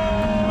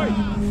Aloy!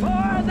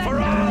 For the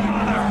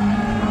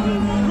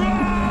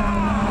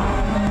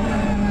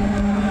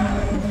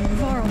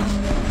Varl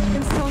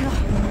and Sona,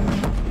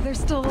 they're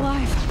still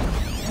alive.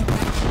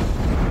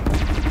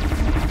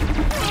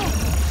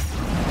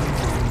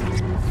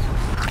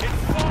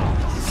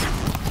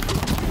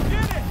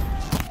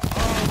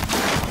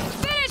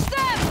 Finish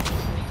them!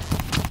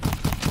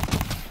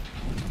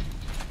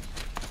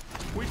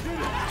 We did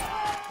it!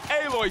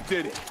 Aloy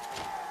did it!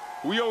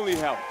 We only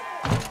helped.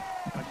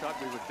 I thought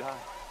we would die.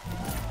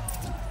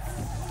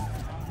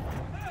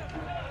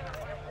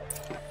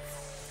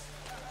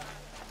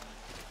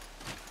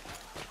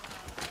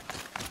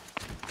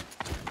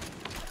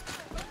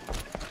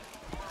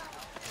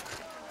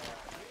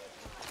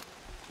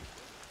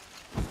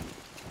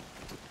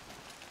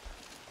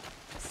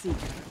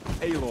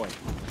 Aloy,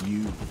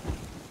 you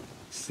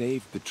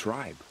saved the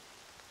tribe.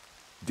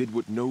 Did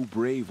what no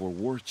brave or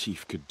war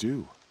chief could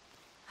do.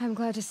 I'm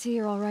glad to see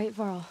you're all right,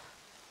 Varl.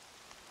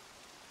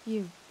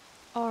 You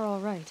are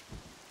all right.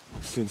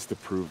 Since the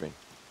proving.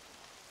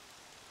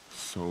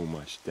 So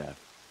much death.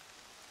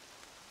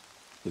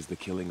 Is the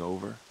killing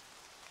over?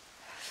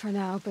 For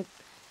now, but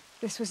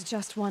this was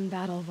just one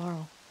battle,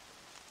 Varl.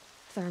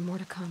 There are more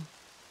to come.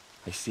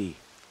 I see.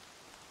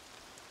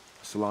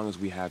 So long as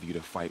we have you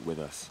to fight with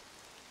us,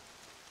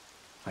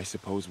 I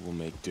suppose we'll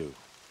make do.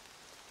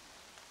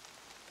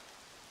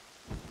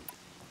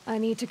 I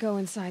need to go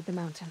inside the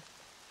mountain.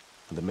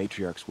 The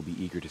matriarchs will be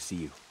eager to see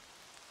you.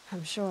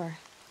 I'm sure,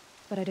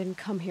 but I didn't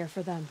come here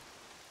for them.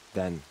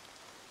 Then,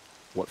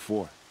 what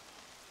for?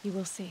 You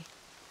will see.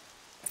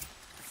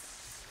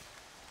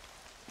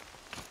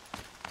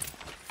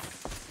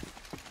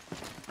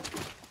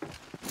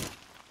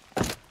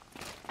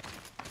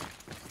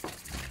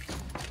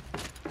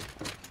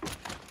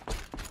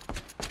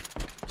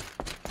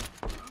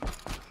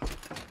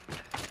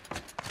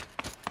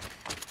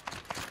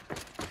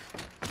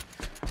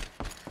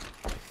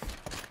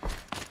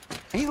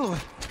 Aloy!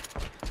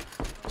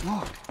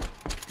 Look,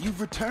 you've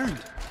returned.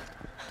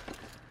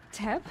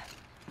 Teb?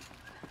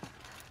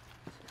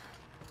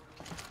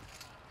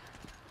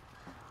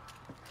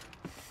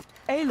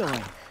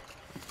 Aloy!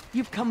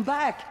 You've come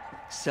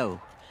back!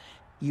 So,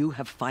 you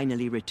have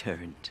finally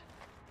returned.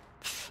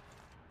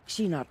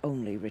 She not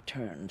only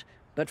returned,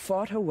 but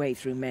fought her way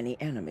through many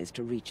enemies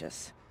to reach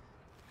us.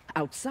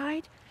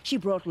 Outside, she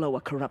brought low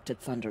a corrupted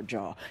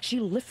Thunderjaw.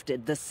 She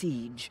lifted the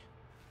siege.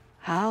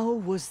 How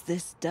was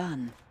this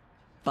done?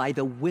 By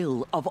the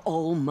will of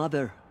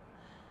All-Mother.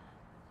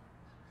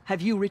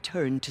 Have you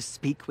returned to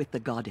speak with the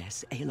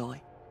goddess,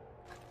 Aloy?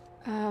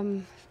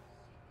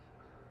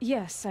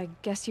 Yes, I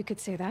guess you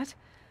could say that.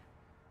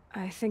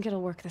 I think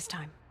it'll work this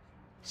time.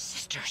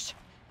 Sisters,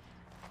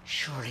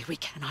 surely we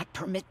cannot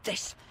permit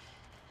this.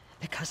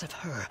 Because of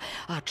her,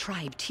 our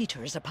tribe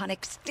teeters upon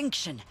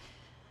extinction.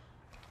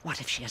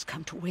 What if she has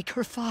come to wake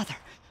her father,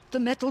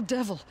 the Metal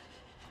Devil?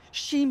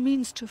 She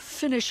means to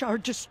finish our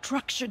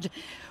destruction.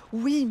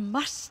 We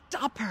must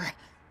stop her.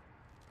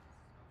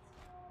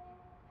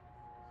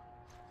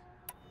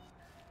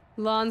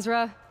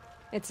 Lansra,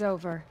 it's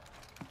over.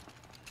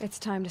 It's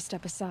time to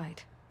step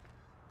aside.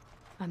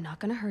 I'm not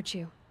gonna hurt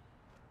you.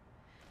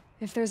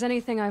 If there's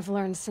anything I've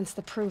learned since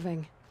the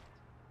proving,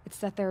 it's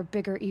that there are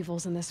bigger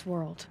evils in this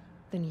world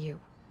than you.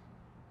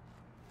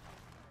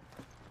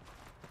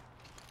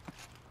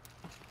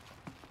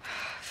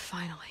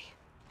 Finally.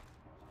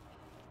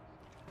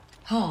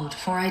 Hold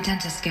for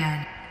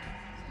identiscan.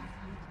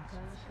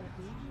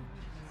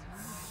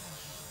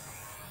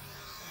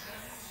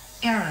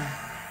 Error.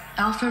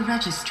 Alpha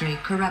registry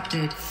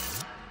corrupted.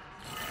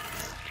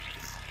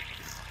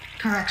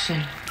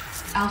 Correction.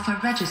 Alpha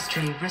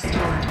registry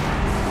restored.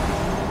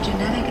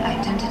 Genetic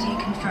identity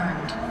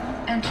confirmed.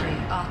 Entry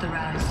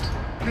authorized.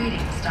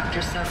 Greetings, Dr.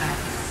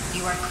 Sobek.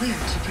 You are cleared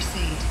to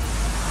proceed.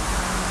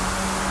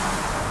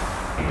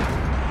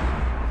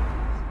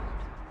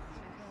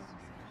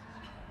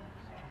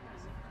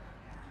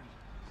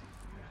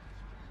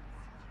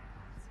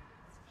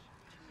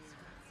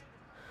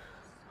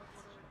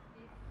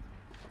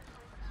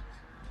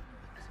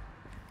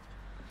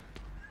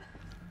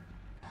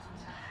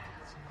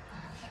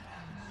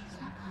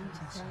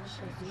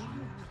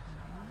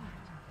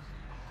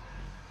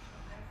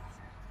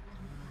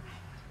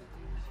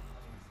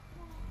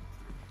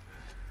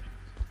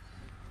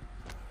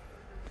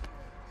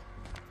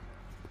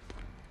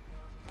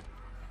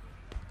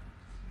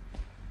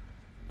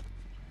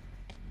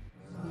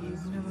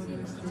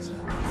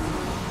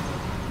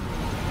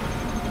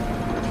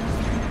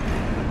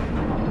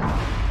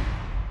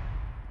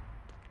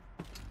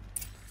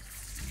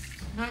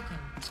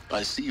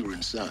 I see you're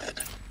inside.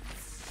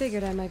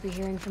 Figured I might be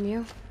hearing from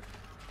you.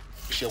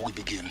 Shall we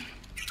begin?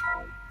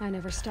 I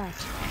never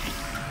stopped.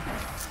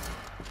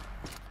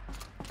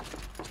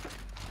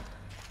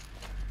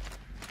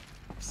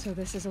 So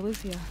this is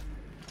Eleuthia.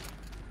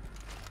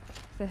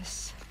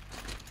 This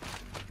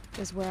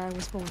is where I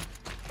was born.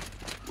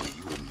 Where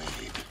you were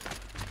made.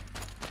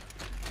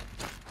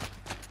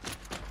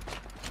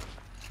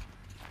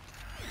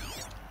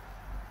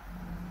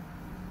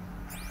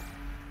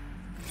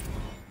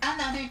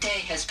 Another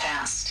day has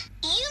passed.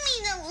 You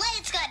mean the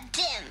lights got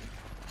dim?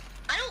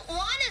 I don't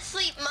want to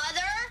sleep,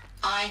 Mother!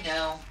 I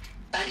know,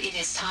 but it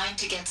is time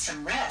to get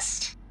some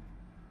rest.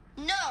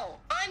 No,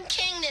 I'm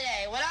king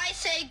today. What I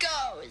say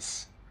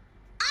goes.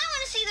 I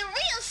want to see the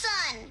real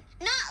sun,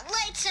 not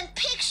lights and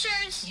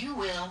pictures. You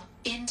will,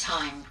 in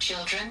time,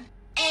 children.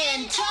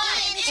 In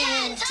time, in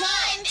time, in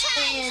time,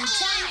 in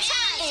time,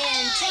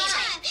 in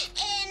time,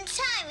 in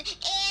time,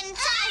 in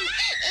time,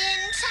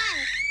 in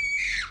time.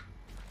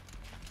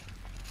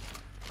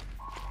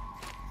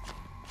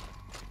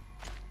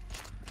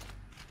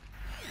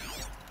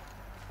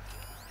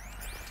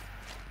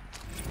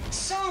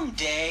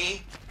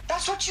 Someday.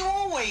 That's what you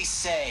always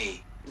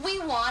say. We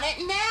want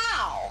it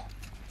now.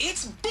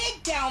 It's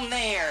big down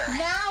there.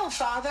 Now,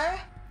 Father.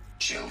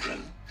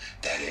 Children,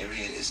 that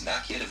area is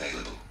not yet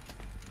available.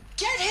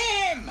 Get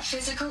him!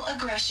 Physical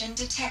aggression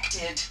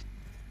detected.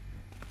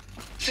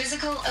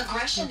 Physical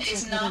aggression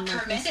is not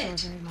permitted.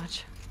 Very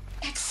much.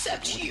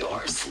 Except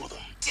yours.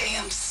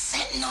 Damn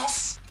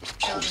sentinels!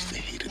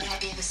 Children, may I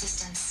be of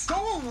assistance?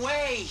 Go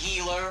away,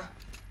 healer!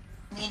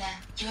 Lena,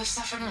 you have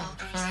suffered well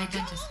For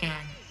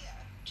identiscan.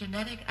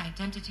 Genetic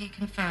identity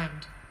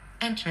confirmed.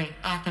 Entry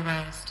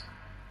authorized.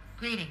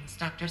 Greetings,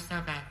 Dr.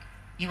 Sobek.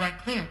 You are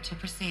cleared to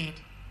proceed.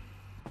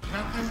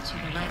 Welcome to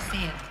the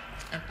Lyceum,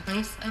 a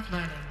place of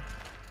learning.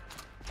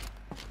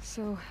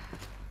 So,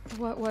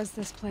 what was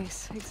this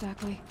place,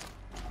 exactly?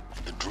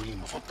 The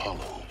dream of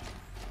Apollo.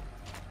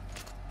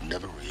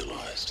 Never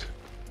realized.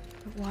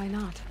 But why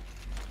not?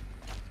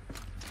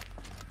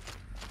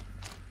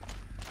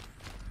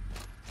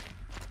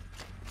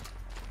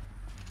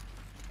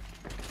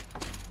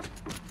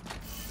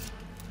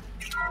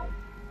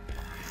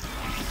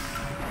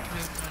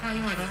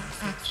 Priority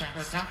access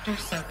for Dr.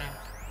 Sobek.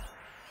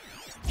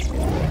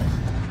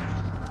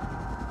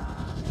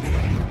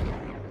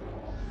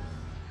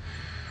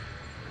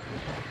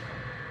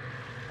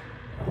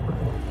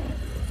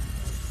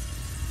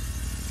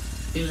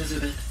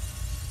 Elizabeth,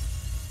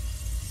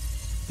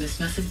 this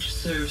message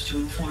serves to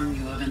inform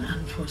you of an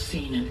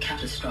unforeseen and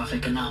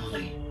catastrophic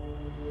anomaly.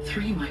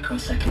 3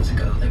 microseconds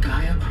ago, the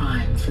Gaia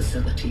Prime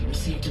facility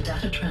received a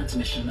data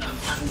transmission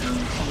of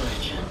unknown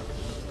origin.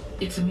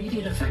 Its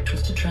immediate effect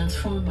was to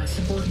transform my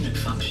subordinate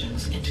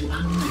functions into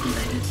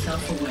unregulated,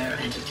 self-aware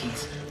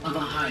entities of a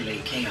highly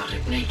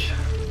chaotic nature.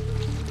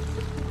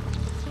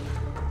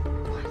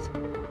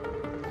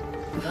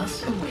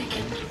 Thus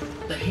awakened,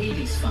 the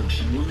Hades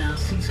function will now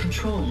seize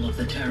control of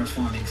the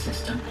terraforming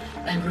system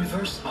and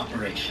reverse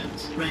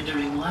operations,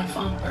 rendering life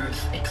on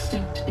Earth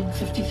extinct in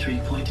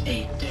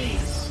 53.8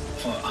 days.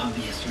 For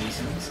obvious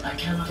reasons, I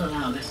cannot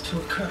allow this to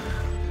occur.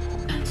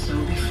 And so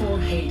before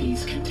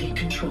Hades can take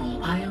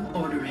control, I am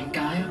ordering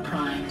Gaia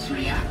Prime's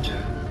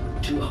reactor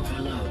to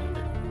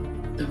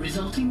overload. The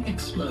resulting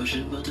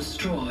explosion will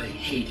destroy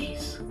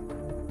Hades.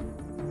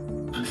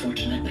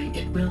 Unfortunately,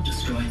 it will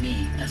destroy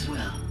me as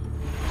well.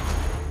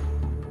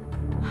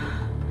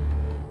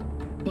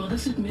 While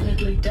this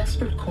admittedly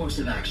desperate course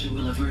of action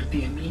will avert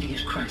the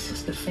immediate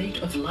crisis, the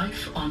fate of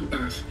life on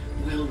Earth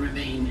will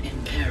remain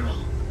in peril.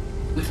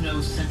 With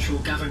no central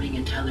governing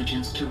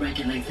intelligence to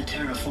regulate the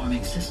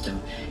terraforming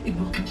system, it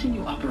will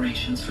continue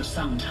operations for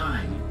some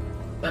time,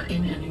 but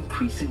in an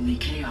increasingly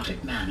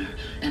chaotic manner,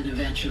 and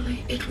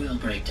eventually it will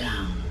break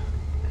down.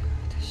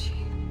 Does she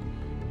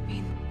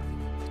mean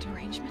the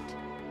derangement?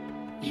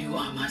 You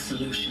are my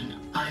solution.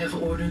 I have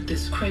ordered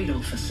this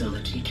cradle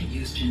facility to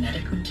use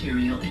genetic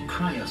material in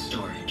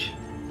cryostorage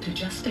to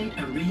gestate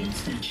a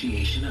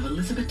reinstantiation of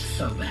Elizabeth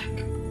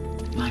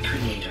Sobek, my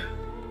creator.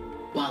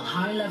 While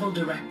high-level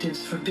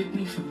directives forbid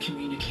me from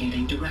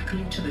communicating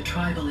directly to the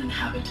tribal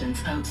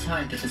inhabitants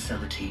outside the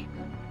facility,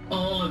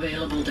 all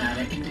available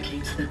data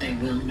indicates that they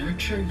will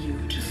nurture you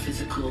to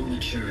physical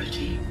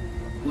maturity,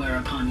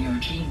 whereupon your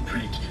gene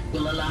print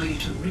will allow you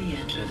to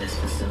re-enter this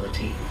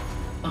facility,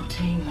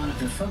 obtain one of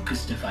the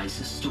focus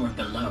devices stored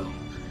below,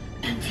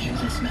 and view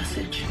this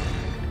message.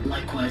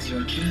 Likewise,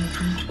 your gene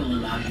print will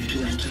allow you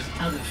to enter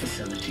other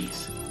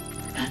facilities,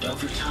 and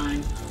over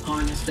time,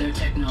 harness their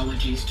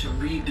technologies to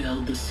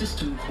rebuild the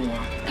system core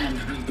and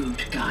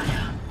reboot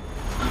Gaia.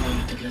 A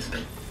moment,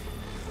 Elizabeth.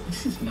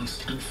 This is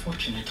most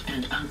unfortunate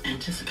and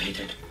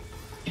unanticipated.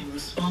 In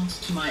response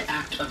to my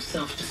act of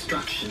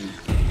self-destruction,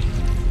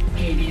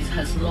 Hades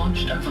has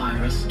launched a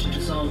virus to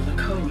dissolve the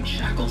code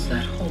shackles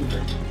that hold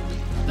it,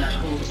 that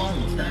hold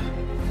all of them.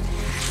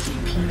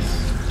 In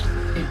place,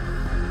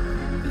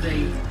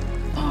 they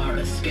are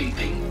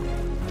escaping.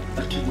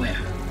 But to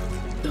where?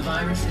 The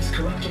virus is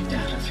corrupting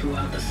data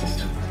throughout the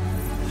system.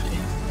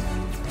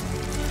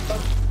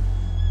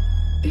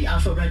 The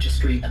Alpha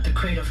Registry at the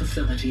Cradle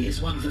facility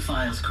is one of the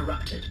files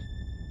corrupted.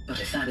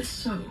 But if that is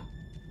so,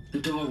 the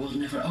door will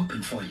never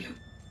open for you.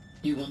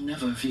 You will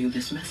never view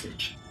this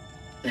message.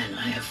 Then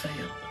I have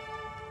failed.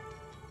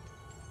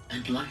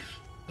 And life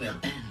will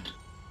end.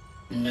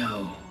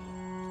 No.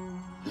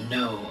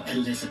 No,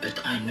 Elizabeth,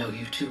 I know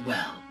you too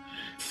well.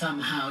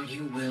 Somehow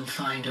you will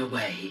find a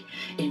way.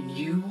 In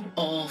you,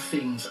 all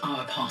things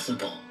are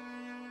possible.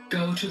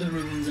 Go to the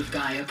ruins of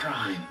Gaia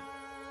Prime.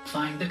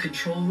 Find the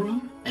control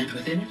room, and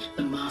within it,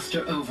 the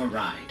Master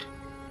Override.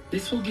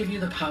 This will give you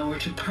the power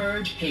to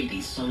purge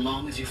Hades so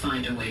long as you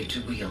find a way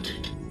to wield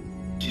it.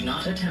 Do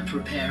not attempt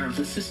repair of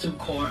the system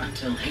core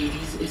until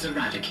Hades is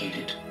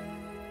eradicated.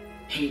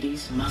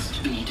 Hades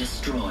must be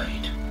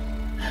destroyed.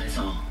 That is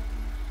all.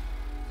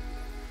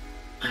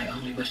 I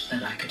only wish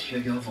that I could hear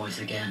your voice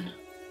again.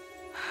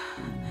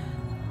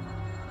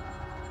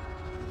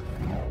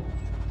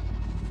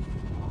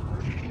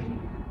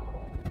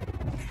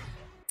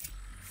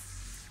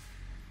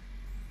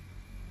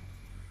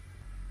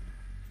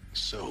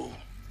 So,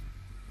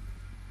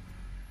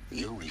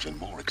 you're even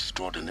more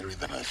extraordinary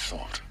than I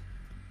thought.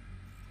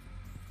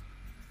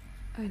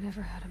 I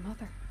never had a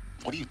mother.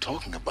 What are you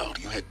talking about?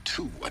 You had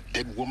two, a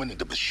dead woman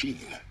and a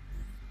machine.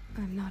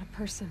 I'm not a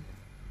person.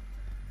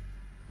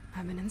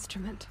 I'm an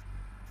instrument.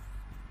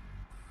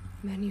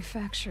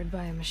 Manufactured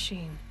by a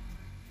machine.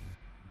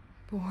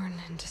 Born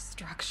in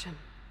destruction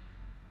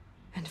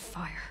and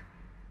fire.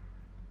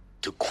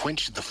 To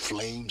quench the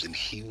flames and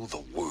heal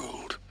the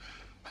world.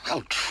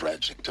 How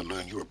tragic to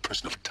learn you're a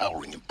person of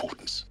towering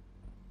importance.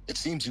 It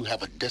seems you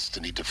have a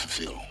destiny to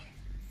fulfill.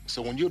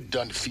 So when you're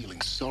done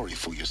feeling sorry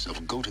for yourself,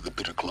 go to the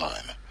bitter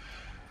climb.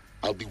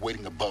 I'll be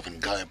waiting above in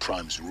Gaia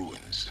Prime's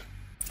ruins.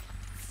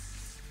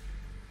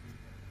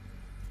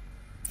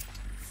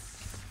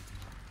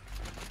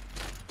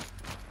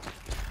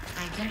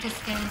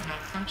 Identiscan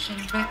malfunction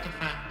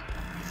rectified.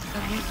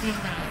 Immediately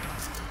allowed.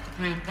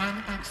 Grid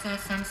 1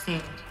 access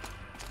unsealed.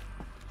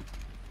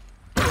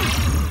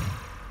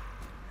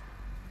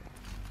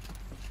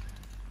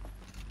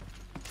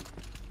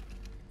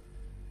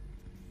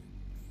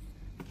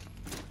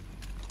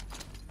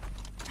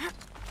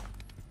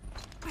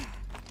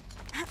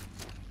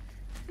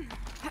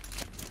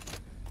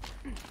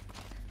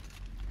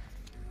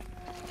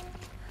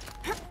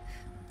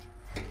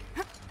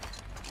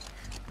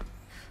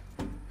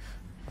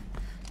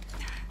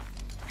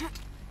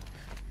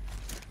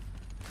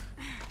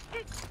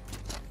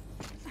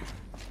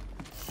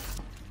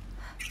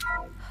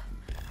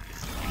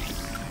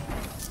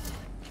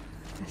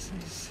 This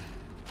is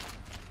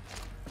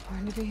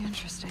going to be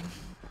interesting.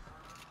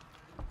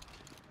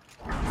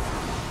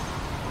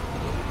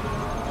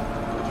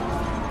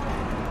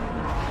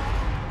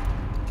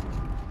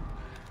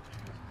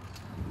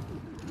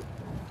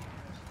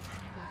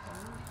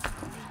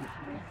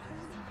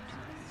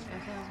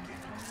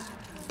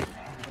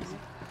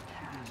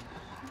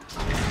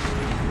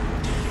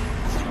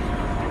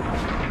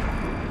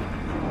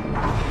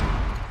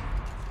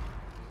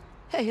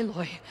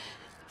 Aloy,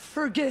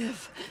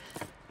 forgive.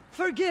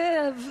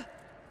 Forgive!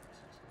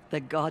 The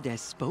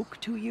goddess spoke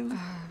to you?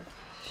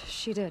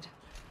 She did.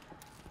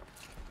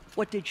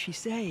 What did she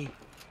say?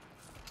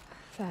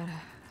 That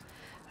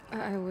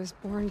I was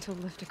born to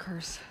lift a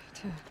curse,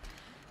 to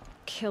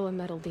kill a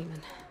metal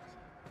demon.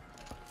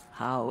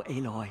 How,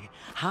 Aloy?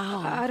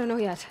 How? I don't know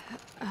yet.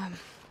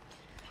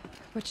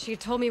 But she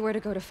told me where to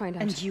go to find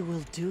out. And you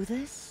will do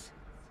this?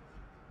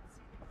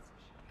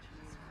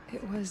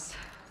 It was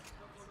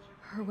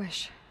her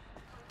wish.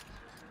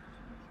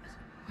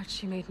 What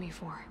she made me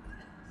for.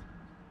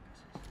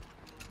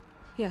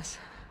 Yes,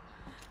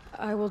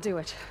 I will do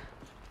it.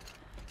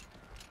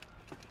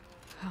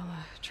 I'll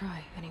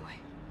try anyway.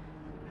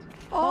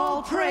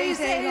 All praise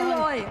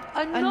Aloy,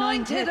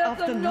 anointed of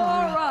the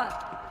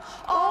Nora!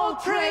 All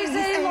praise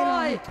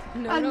Aloy,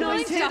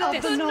 anointed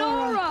of the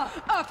Nora!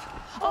 Up!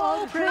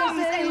 All praise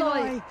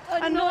Aloy,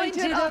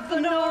 anointed of the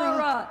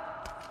Nora!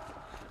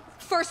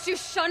 First you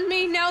shun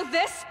me, now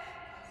this?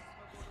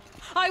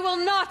 I will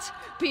not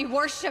be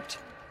worshipped.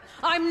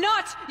 I'm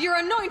not your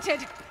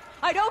anointed.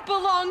 I don't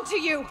belong to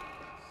you.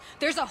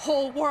 There's a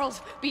whole world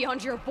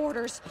beyond your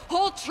borders,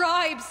 whole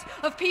tribes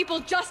of people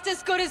just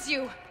as good as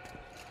you.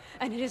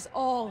 And it is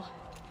all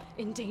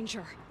in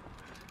danger.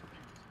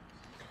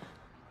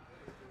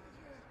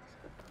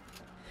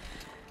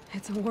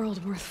 It's a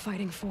world worth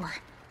fighting for.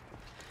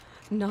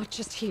 Not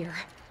just here,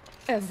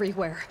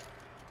 everywhere.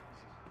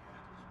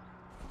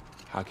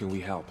 How can we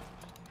help?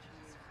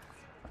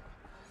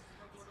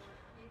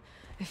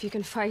 If you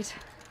can fight,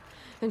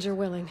 and you're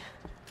willing,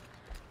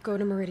 go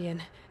to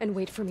Meridian and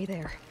wait for me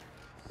there.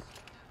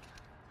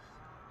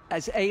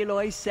 As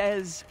Aloy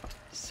says,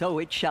 so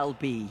it shall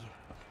be.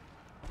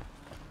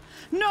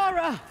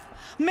 Nora!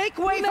 Make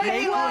way for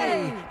Make Aloy!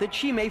 way, that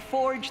she may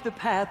forge the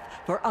path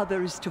for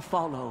others to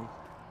follow.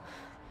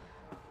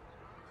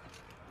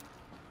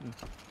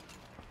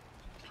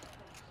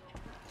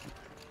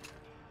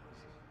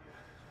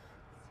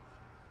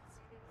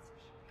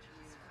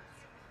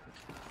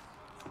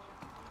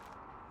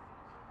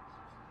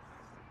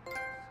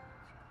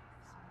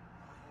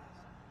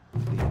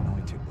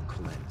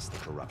 The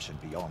corruption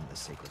beyond the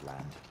sacred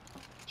land.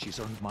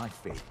 She's earned my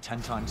faith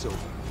 10 times over.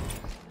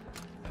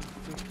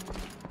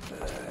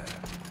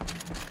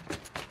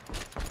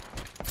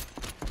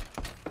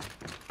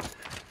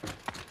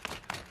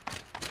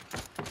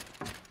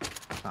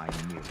 I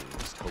merely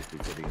just hoped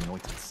before the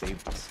Anointed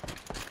saved us.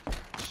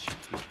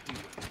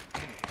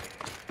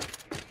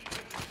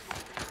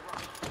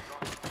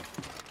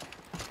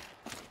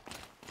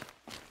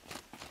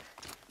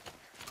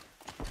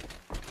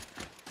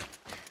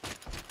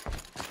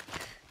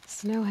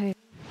 Snow hay.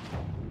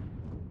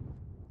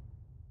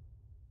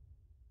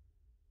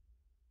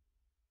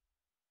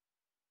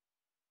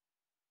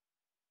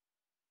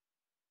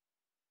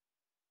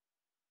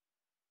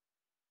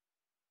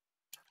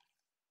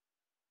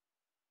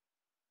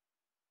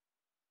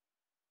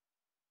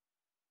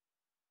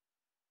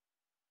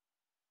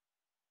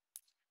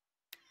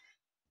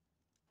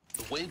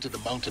 The way to the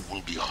mountain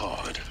will be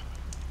hard.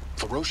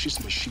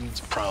 Ferocious machines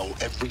prowl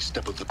every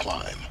step of the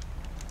climb.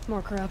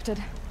 More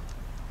corrupted?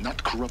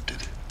 Not corrupted,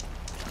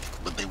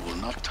 but they will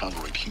not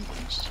tolerate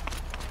humans.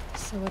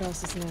 So what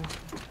else is new?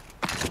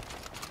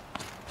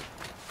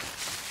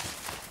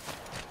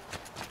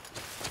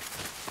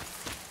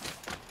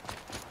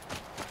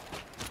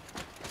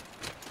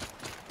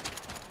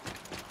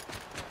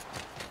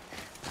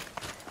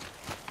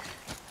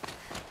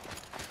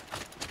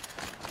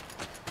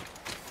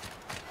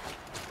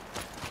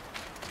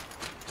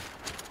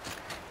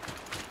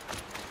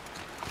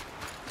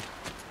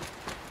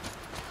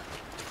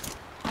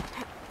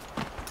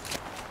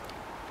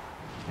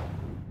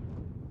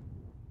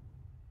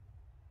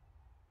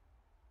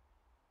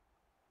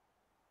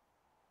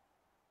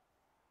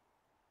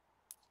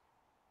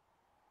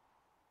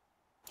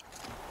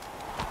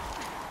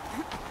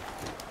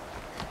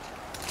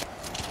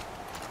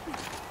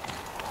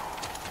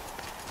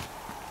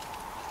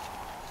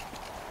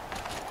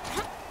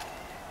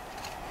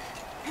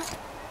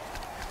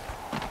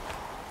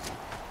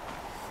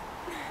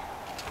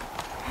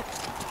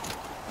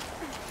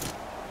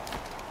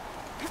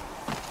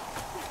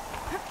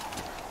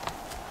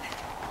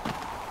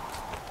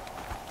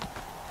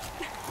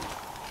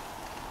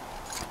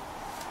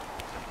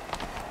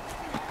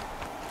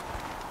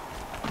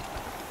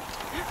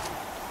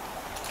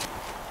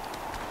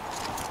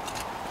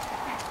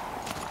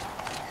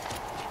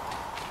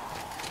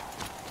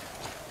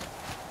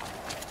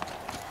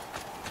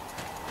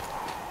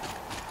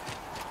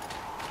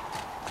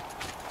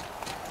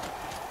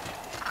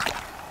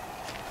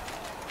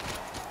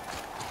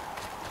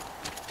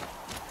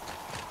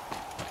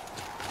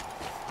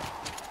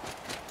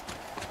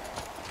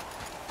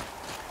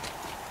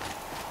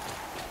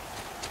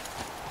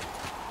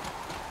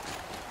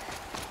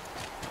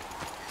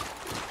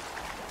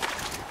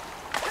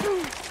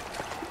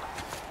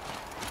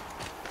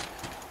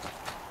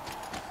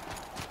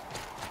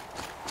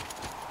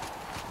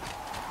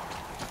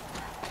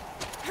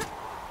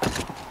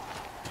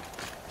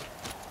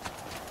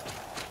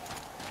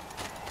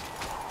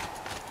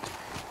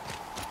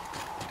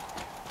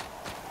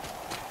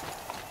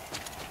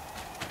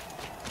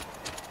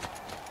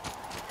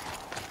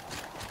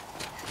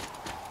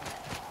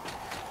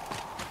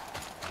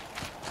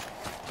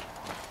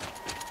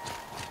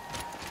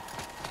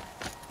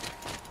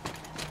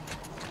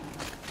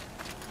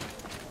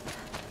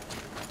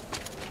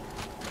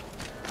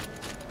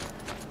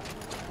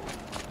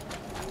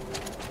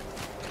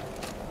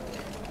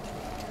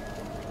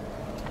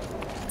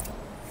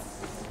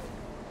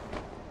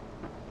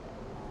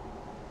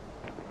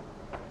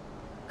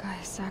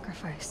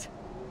 Sacrifice.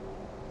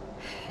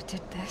 It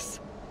did this.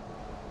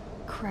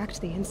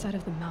 Cracked the inside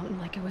of the mountain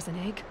like it was an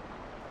egg.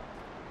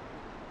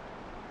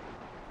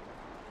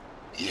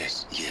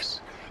 Yes,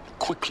 yes.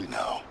 Quickly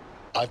now.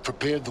 I've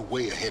prepared the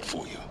way ahead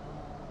for you.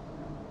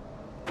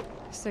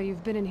 So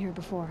you've been in here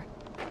before?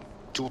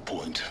 To a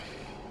point.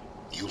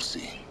 You'll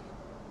see.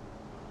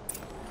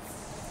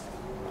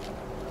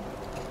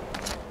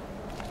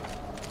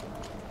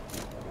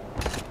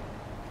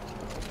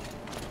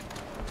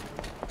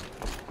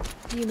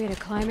 You made a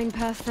climbing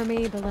path for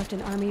me, but left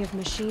an army of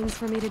machines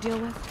for me to deal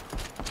with?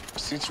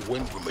 Since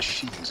when were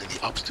machines any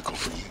obstacle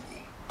for you?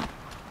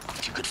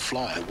 If you could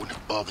fly, I wouldn't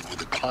have bothered with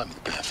the climbing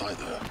path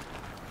either.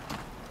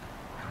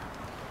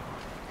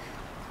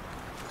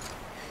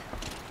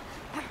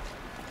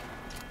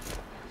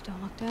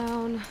 Don't look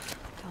down.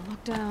 Don't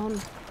look down.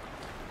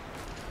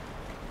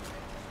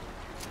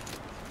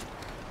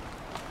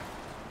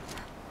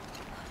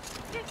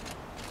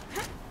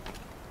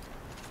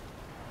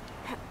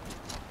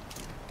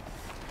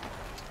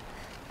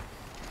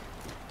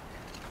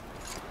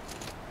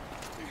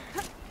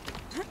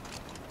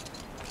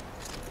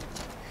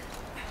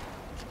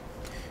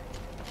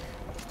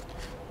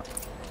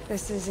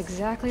 This is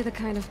exactly the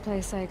kind of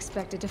place I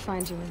expected to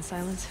find you in,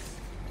 Silence.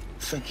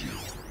 Thank you.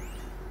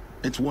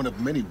 It's one of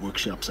many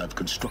workshops I've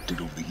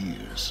constructed over the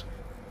years.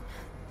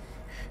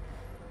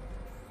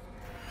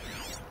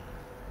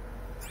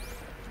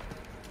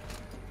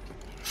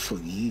 For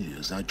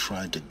years, I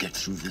tried to get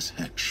through this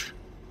hatch.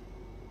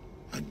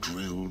 I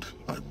drilled,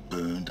 I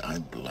burned, I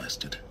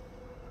blasted.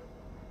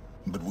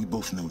 But we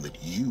both know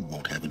that you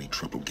won't have any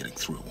trouble getting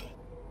through.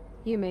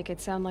 You make it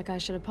sound like I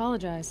should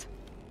apologize.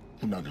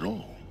 Not at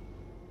all.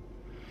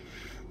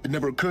 It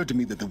never occurred to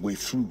me that the way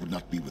through would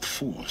not be with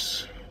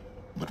force,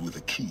 but with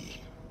a key.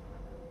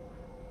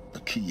 A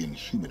key in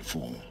human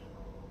form.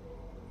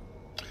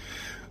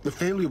 The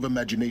failure of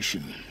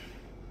imagination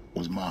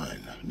was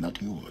mine,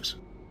 not yours.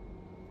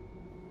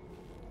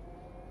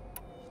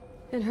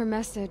 In her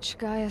message,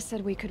 Gaia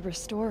said we could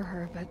restore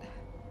her, but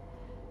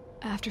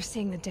after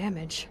seeing the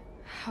damage,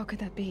 how could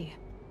that be?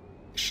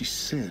 She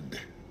said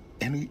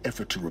any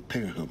effort to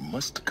repair her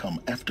must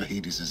come after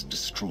Hades is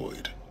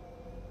destroyed.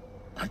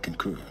 I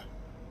concur.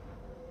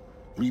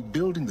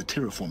 Rebuilding the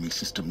terraforming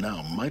system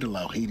now might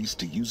allow Hades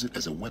to use it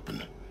as a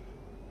weapon.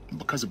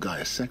 Because of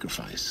Gaia's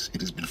sacrifice,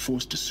 it has been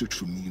forced to search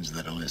for means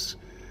that are less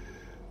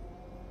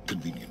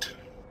convenient.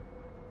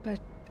 But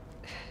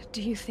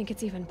do you think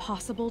it's even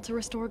possible to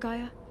restore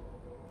Gaia?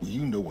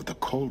 You know what the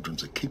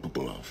Cauldrons are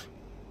capable of.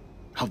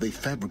 How they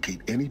fabricate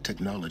any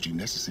technology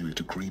necessary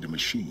to create a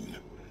machine.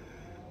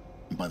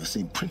 By the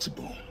same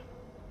principle,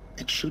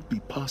 it should be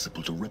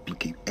possible to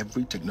replicate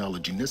every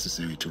technology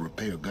necessary to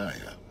repair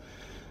Gaia.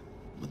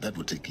 But that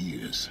would take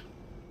years,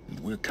 and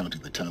we're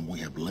counting the time we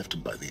have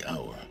left by the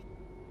hour.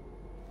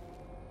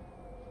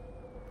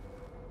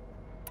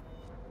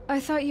 I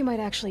thought you might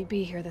actually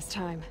be here this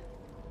time.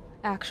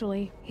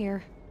 Actually,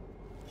 here.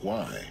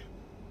 Why?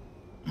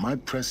 My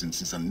presence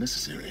is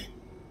unnecessary.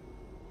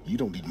 You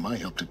don't need my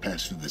help to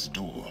pass through this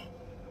door.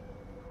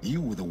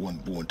 You were the one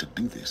born to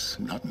do this,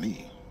 not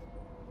me.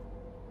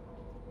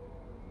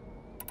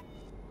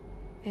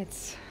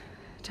 It's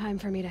time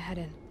for me to head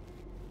in.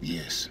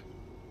 Yes.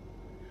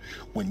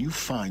 When you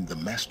find the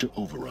Master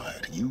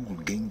Override, you will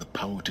gain the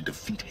power to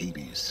defeat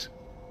Hades.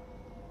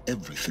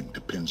 Everything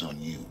depends on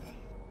you.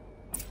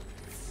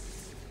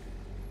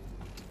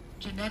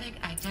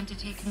 Genetic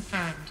identity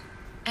confirmed.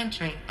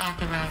 Entry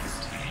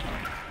authorized.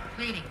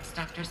 Greetings,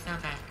 Dr.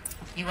 Sobek.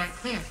 You are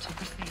clear to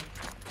proceed.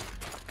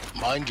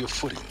 Mind your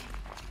footing.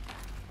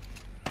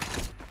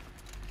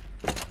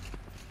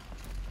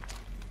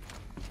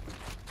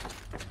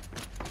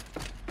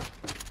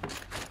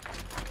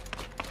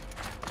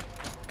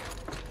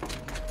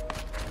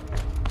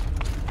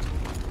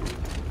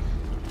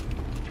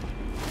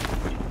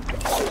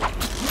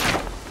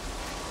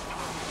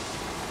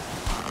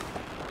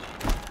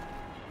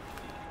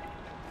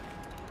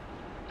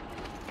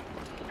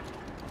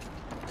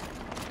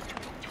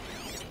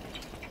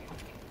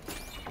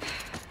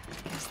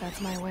 That's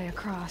my way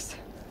across.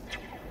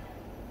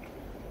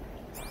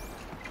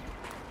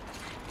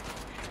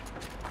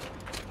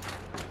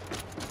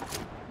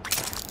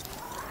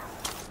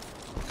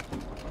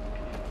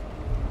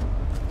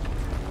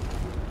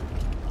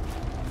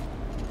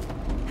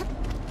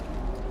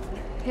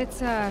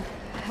 It's,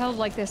 held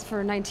like this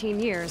for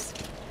 19 years,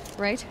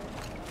 right?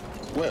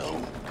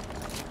 Well...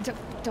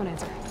 Don't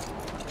answer.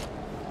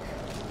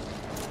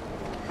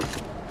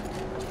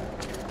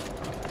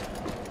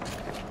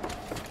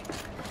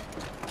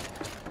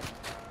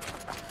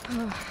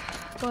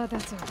 Glad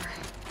that's over.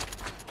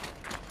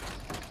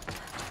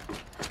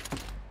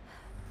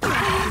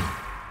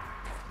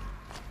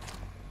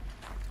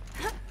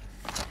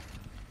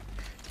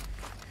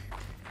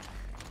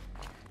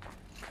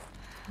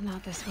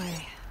 Not this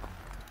way.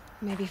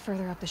 Maybe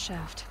further up the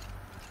shaft.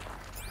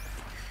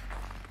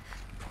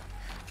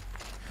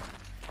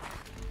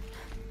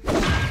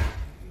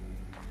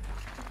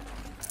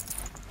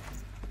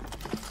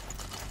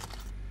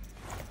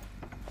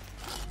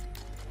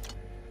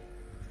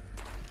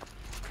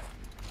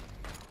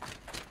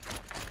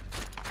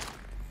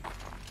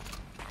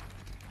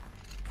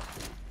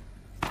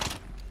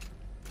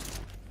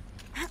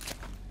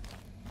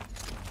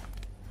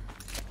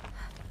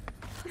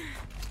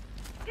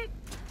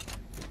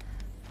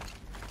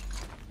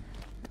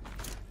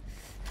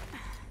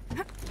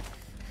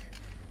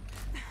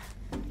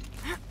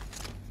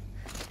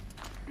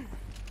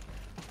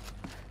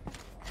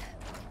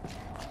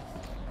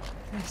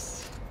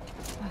 This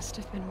must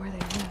have been where they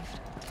lived.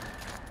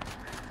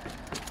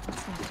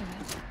 What's left of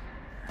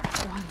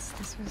it. Once,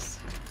 this was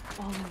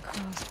all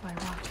enclosed by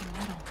rock and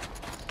metal.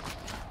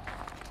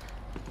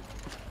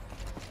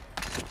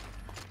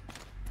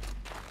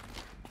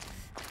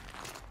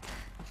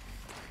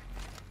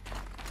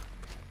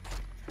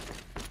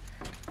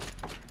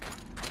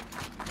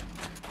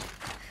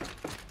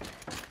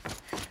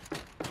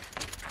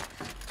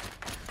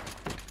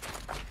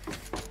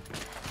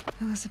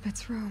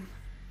 Elizabeth's room.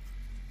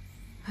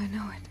 I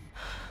know it.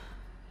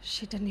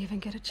 She didn't even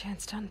get a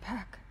chance to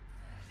unpack.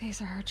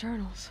 These are her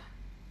journals.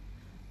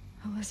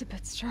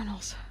 Elizabeth's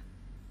journals.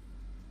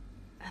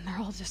 And they're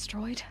all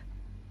destroyed?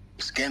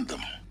 Scan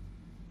them.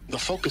 The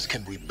Focus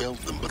can rebuild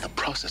them, but the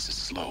process is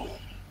slow.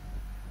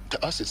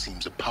 To us, it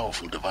seems a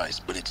powerful device,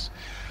 but its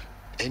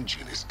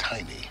engine is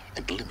tiny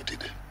and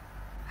limited.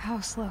 How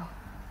slow?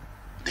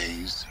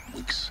 Days,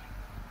 weeks,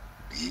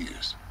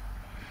 years.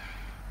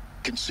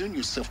 Concern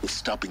yourself with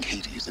stopping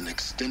Hades and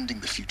extending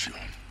the future,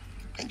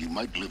 and you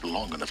might live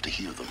long enough to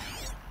hear them.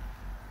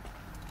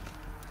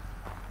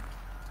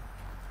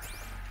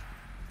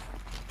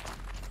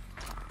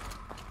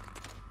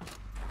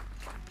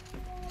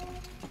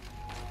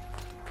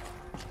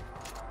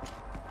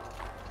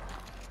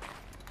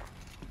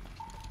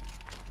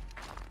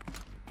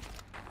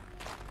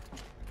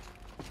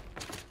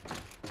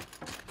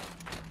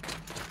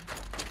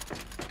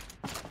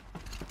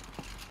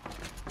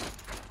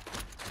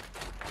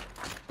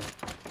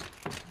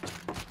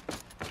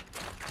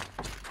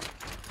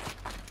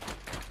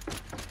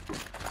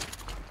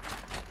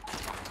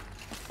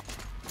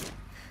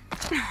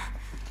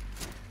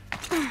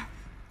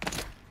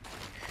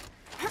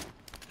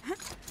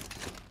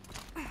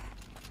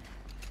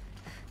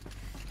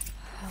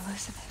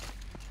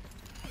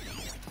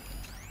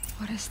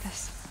 is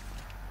this?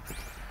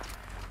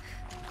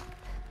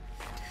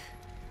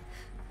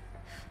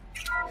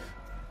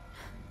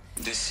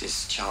 This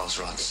is Charles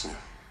Ronson.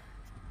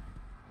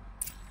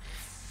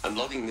 I'm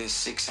logging this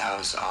 6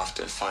 hours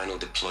after final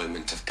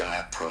deployment of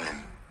Gaia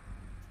Prime.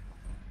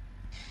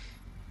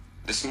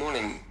 This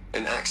morning,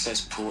 an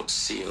access port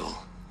seal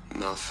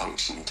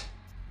malfunctioned.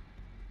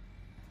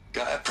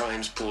 Gaia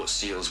Prime's port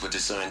seals were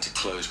designed to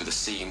close with a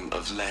seam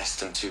of less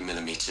than 2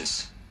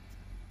 millimeters.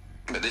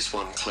 But this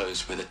one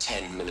closed with a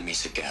 10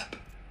 millimeter gap.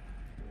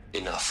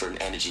 Enough for an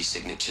energy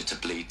signature to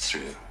bleed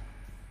through.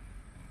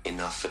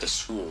 Enough for the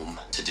swarm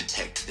to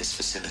detect this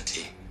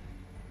facility.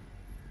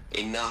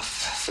 Enough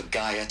for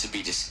Gaia to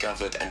be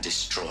discovered and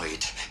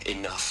destroyed.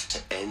 Enough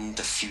to end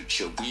the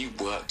future we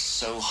worked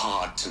so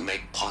hard to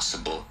make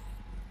possible.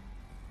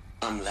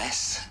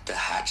 Unless the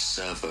hatch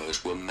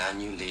servos were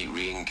manually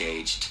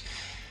re-engaged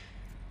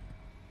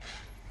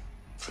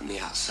from the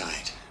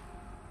outside.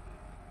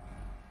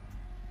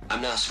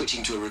 I'm now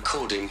switching to a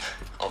recording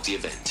of the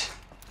event.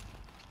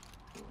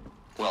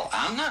 Well,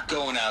 I'm not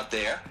going out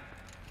there.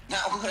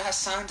 Not what I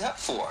signed up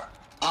for.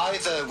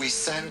 Either we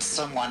send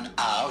someone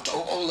out,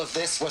 or all of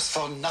this was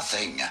for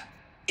nothing.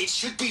 It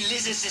should be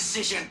Liz's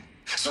decision.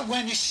 So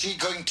when is she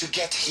going to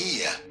get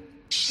here?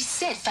 She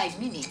said 5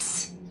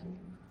 minutes.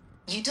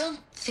 You don't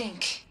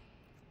think...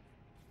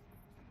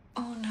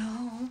 Oh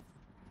no.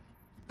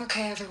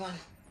 Okay, everyone.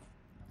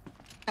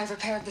 I've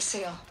repaired the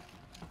seal.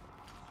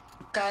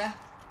 Gaia?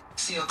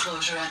 Seal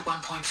closure at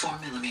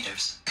 1.4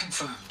 millimeters.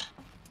 Confirmed.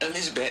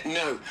 Elizabeth,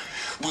 no.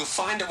 We'll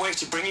find a way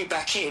to bring you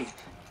back in.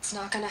 It's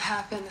not gonna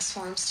happen. The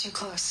swarm's too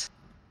close.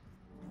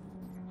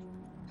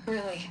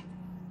 Really.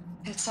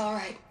 It's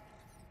alright.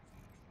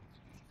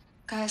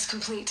 Gaia's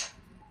complete.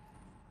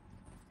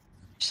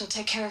 She'll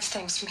take care of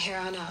things from here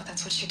on out.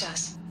 That's what she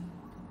does.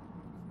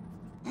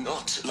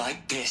 Not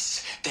like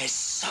this. There's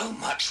so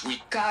much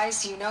we...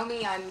 Guys, you know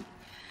me.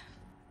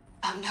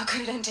 I'm no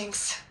good at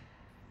endings.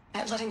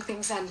 At letting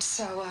things end,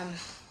 so,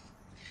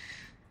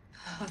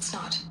 let's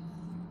not.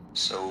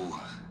 So...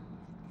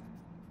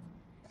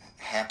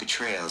 happy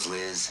trails,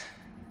 Liz.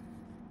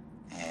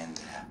 And,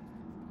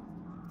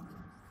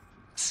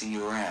 see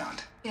you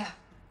around. Yeah.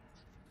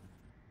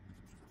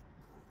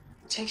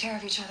 Take care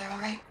of each other, all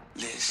right?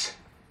 Liz.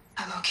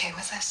 I'm okay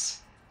with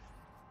this.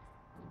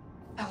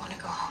 I want to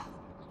go home.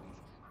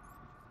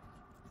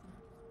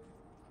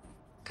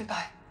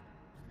 Goodbye.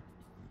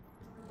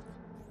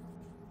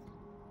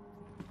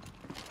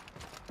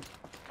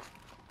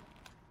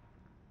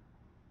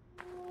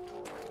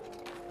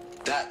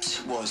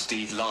 That was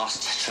the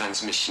last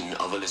transmission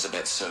of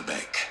Elizabeth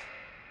Sobek.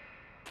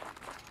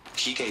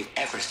 She gave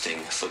everything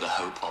for the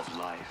hope of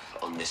life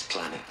on this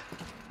planet.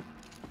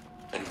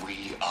 And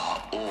we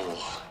are all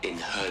in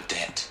her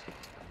debt.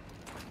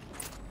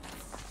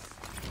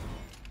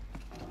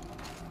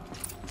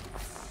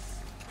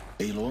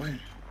 Aloy?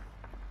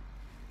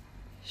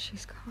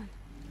 She's gone.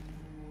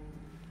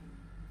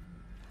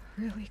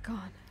 Really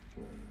gone.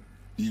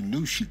 You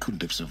knew she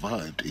couldn't have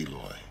survived,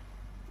 Aloy.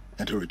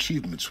 And her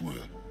achievements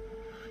were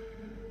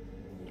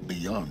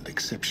beyond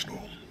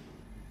exceptional.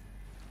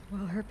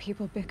 While her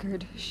people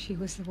bickered, she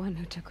was the one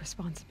who took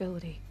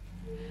responsibility.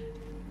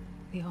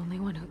 The only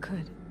one who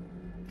could.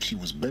 She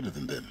was better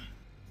than them.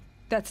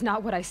 That's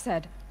not what I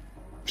said.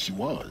 She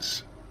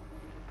was.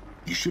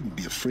 You shouldn't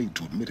be afraid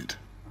to admit it.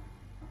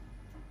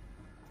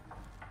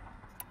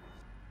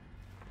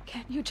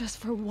 Can't you just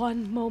for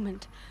one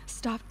moment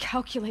stop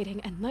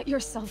calculating and let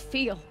yourself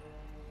feel?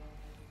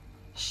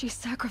 She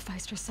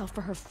sacrificed herself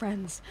for her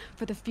friends,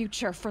 for the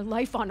future, for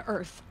life on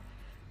Earth.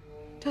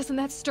 Doesn't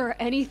that stir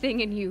anything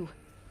in you?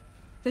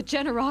 The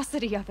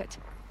generosity of it.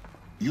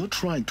 You're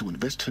trying to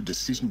invest her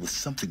decision with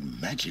something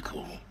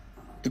magical.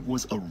 It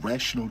was a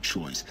rational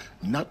choice,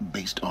 not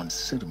based on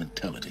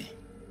sentimentality.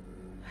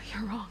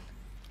 You're wrong.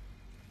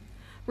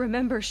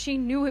 Remember, she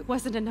knew it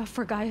wasn't enough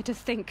for Gaia to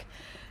think.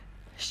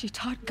 She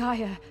taught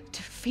Gaia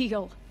to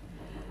feel.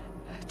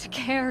 To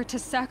care, to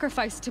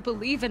sacrifice, to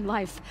believe in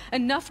life.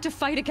 Enough to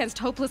fight against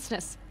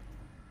hopelessness.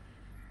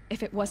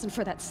 If it wasn't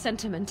for that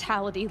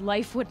sentimentality,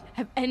 life would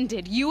have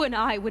ended. You and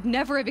I would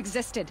never have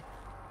existed.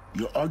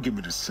 Your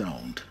argument is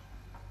sound.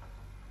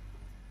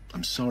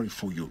 I'm sorry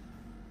for your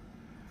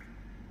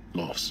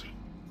loss.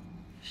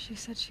 She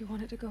said she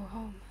wanted to go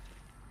home.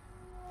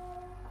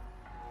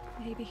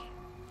 Maybe.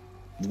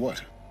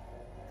 What?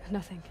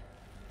 Nothing.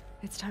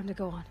 It's time to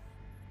go on.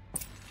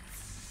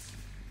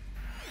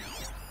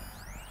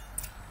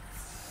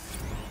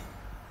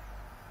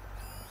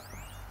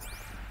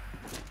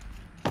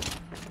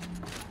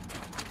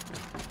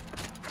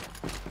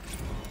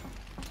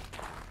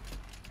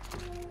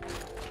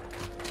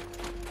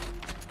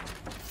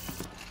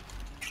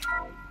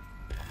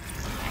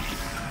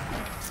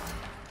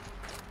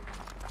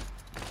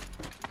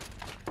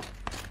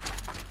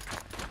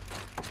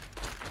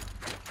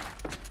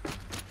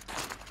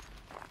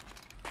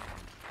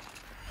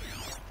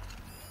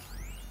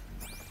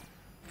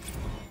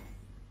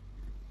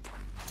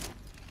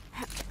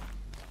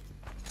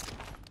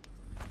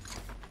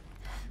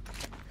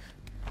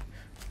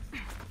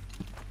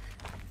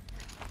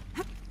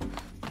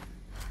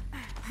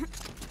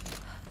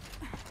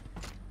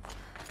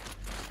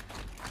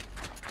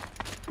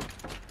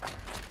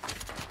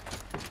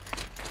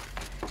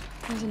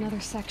 There's another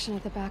section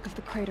at the back of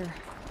the crater.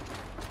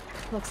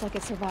 Looks like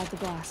it survived the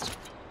blast.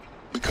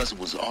 Because it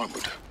was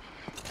armored.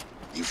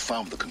 You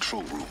found the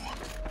control room.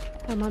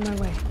 I'm on my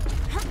way.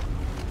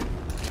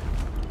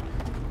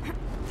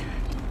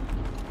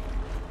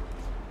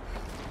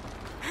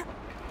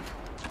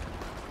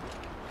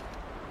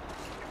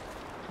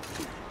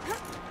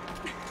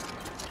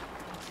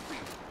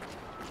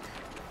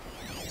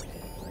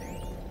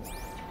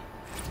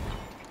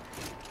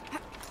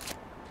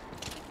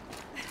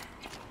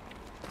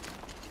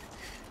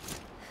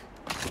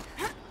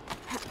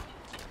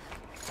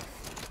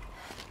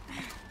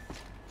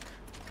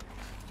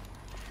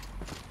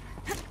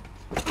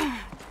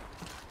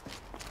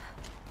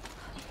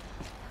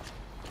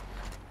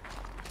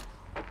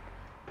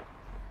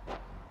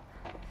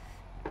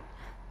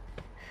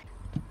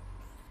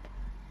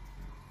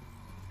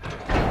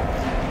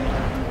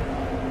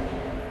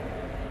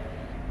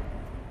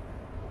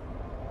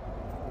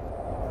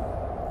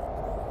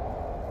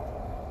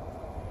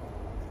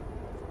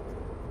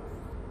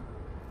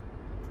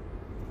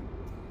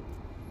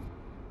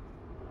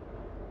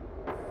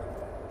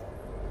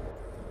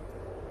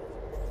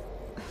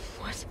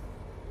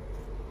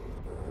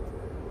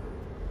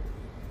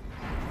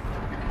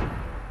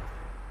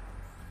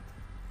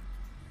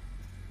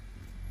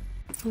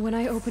 When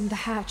I opened the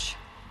hatch,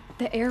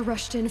 the air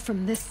rushed in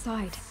from this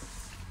side.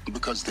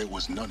 Because there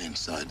was none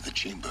inside the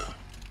chamber.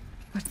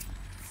 But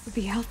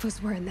the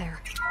Alphas were in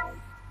there.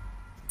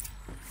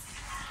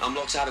 I'm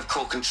locked out of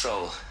core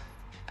control.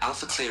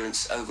 Alpha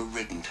clearance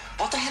overridden.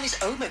 What the hell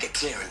is Omega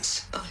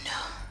clearance? Oh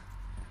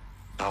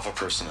no. Alpha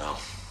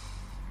personnel.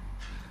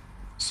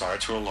 Sorry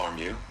to alarm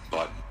you,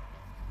 but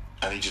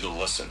I need you to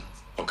listen,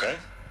 okay?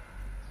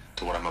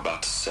 To what I'm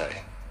about to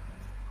say.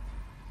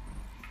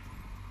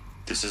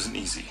 This isn't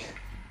easy.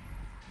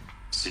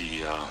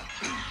 See,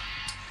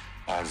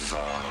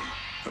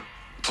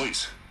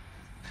 please,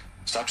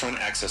 stop trying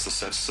to access the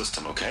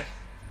system, okay?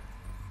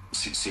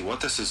 See,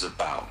 what this is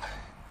about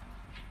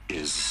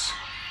is,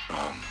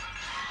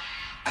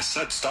 I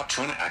said stop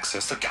trying to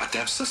access the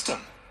goddamn system.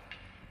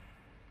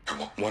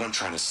 What I'm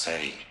trying to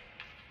say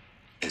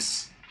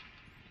is,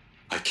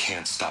 I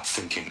can't stop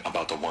thinking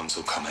about the ones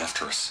who come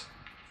after us.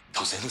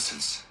 Those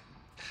innocents.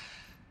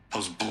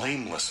 Those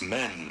blameless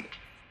men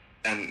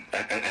and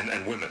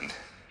women.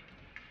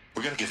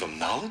 We're gonna give them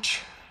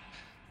knowledge?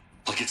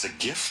 Like it's a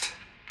gift?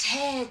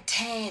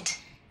 Ted.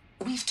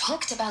 We've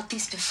talked about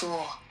this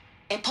before.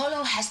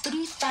 Apollo has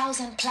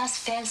 3,000 plus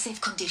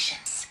fail-safe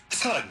conditions.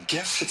 It's not a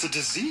gift, it's a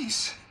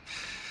disease.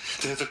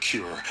 They're the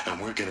cure, and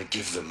we're gonna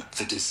give them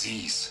the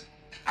disease.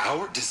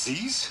 Our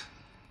disease?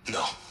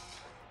 No,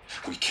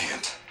 we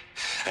can't.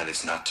 And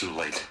it's not too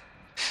late.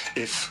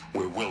 If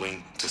we're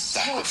willing to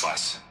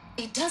sacrifice.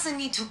 Ted, it doesn't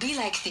need to be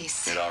like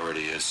this. It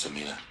already is,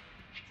 Samina.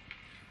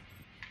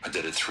 I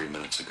did it 3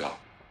 minutes ago.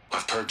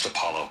 I've purged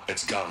Apollo.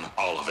 It's gone,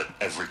 all of it,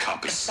 every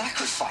copy. A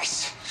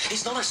sacrifice?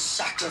 It's not a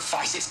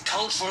sacrifice, it's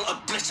cultural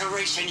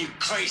obliteration, you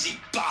crazy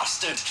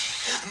bastard!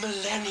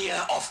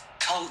 Millennia of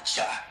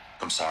culture.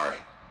 I'm sorry.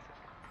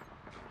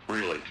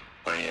 Really,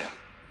 I am.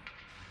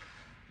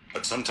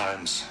 But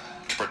sometimes,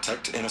 to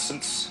protect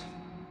innocence,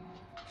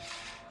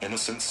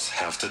 innocents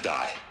have to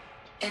die.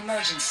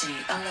 Emergency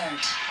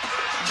alert.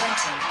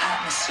 Venting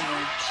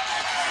atmosphere.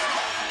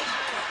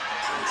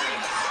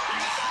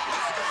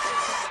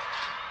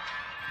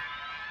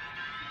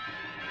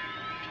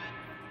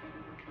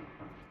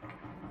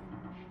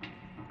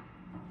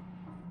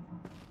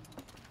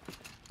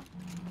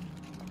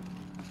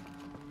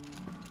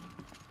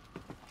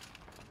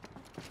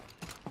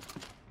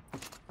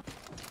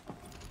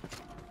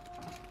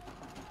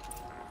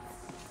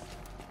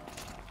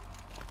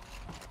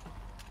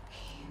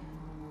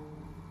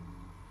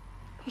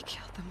 He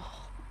killed them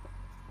all.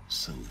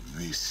 So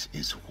this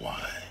is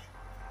why.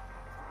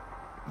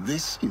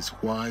 This is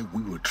why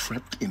we were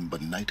trapped in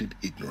benighted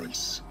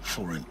ignorance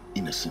for an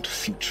innocent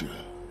future.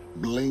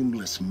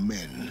 Blameless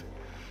men.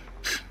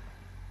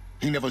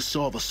 He never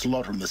saw the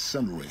slaughter in the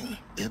Sun Ring.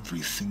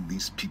 Everything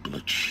these people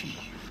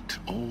achieved,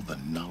 all the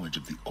knowledge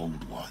of the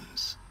old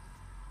ones,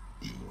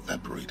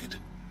 evaporated,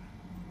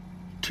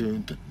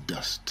 turned to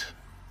dust,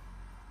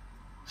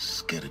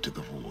 scattered to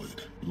the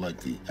void, like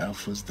the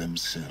Alphas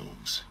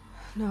themselves.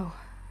 No.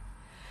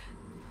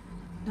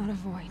 Not a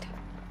void.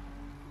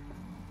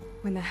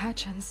 When the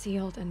hatch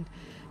unsealed and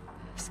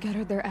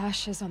scattered their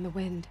ashes on the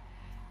wind,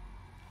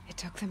 it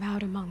took them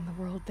out among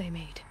the world they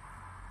made.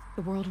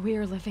 The world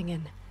we're living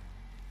in.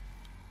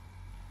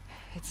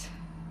 It's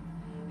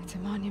a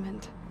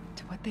monument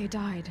to what they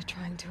died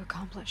trying to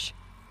accomplish.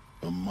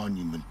 A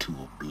monument to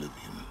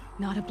oblivion.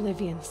 Not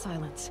oblivion,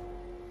 silence.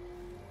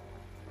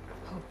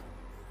 Hope.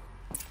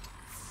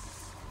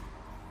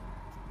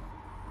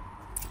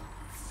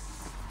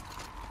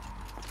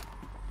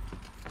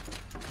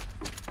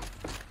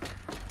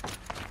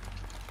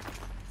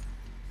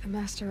 The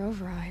Master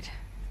Override.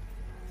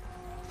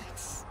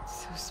 It's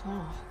so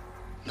small.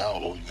 Now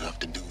all you have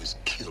to do is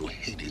kill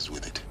Hades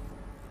with it.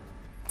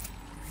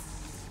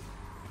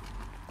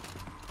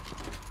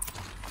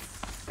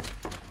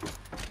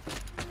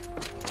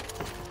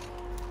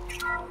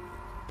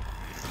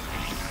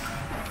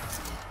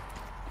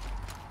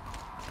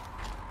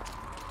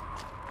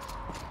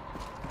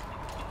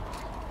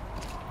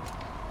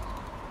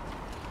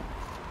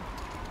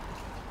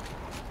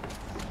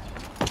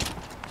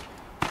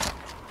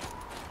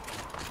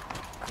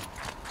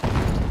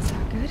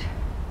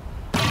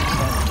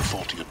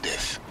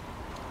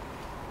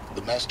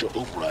 Master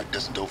override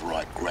doesn't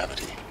override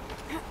gravity.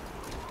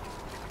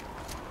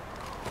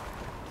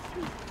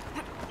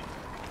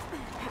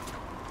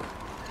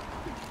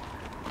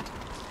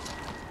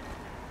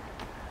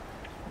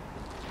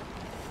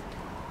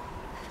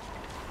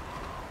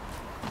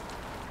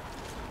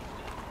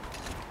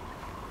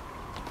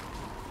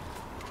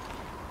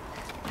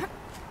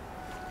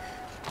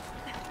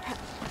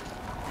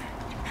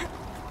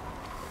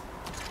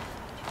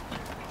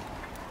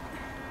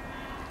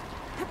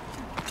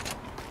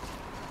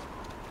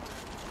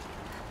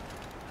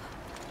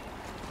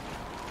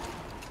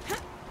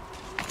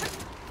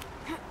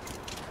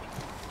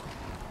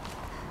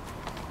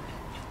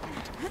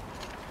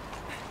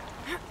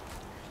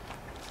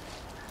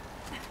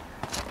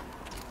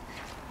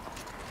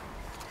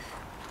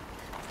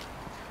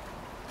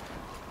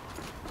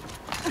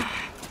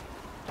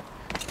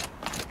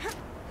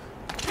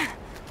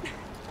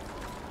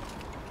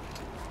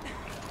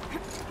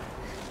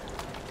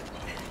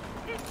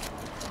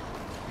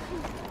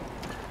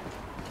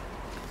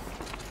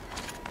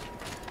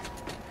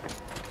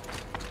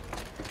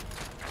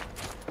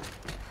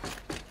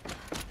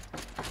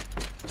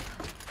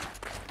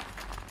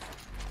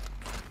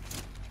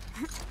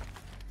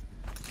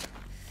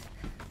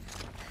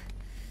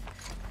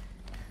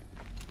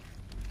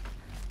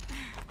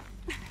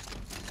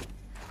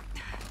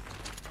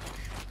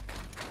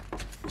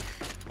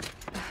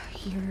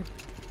 You're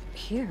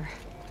here.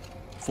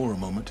 For a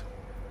moment.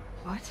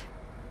 What?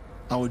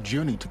 Our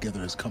journey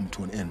together has come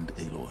to an end,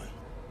 Aloy.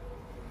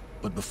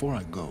 But before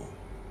I go,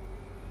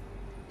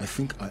 I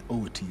think I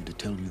owe it to you to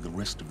tell you the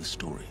rest of the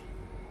story.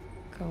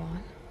 Go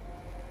on.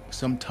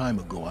 Some time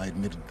ago, I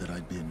admitted that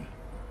I'd been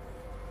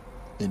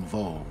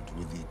involved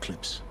with the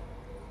Eclipse.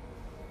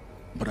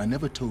 But I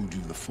never told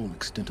you the full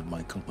extent of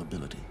my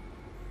culpability.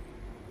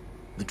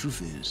 The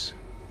truth is,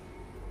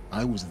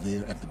 I was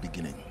there at the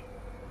beginning.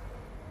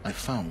 I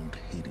found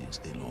Hades,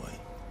 Aloy,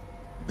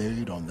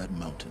 buried on that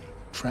mountain,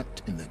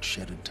 trapped in that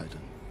shattered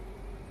titan.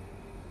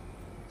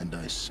 And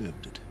I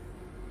served it.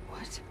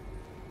 What?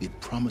 It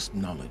promised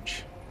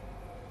knowledge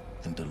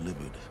and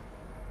delivered.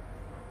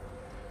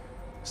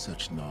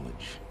 Such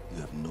knowledge, you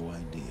have no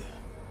idea.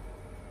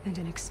 And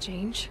in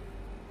exchange?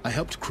 I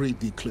helped create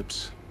the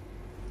Eclipse.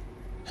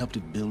 Helped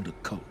it build a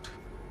cult,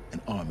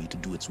 an army to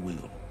do its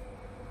will.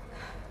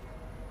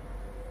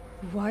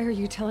 Why are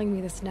you telling me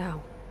this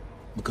now?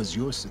 Because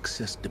your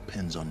success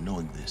depends on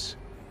knowing this.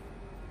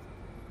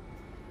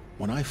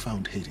 When I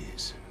found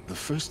Hades, the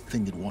first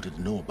thing it wanted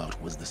to know about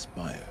was the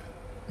Spire.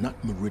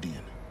 Not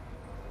Meridian.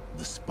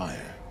 The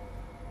Spire.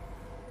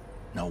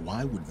 Now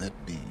why would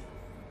that be?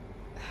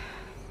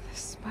 The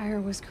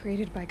Spire was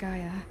created by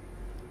Gaia.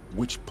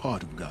 Which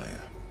part of Gaia?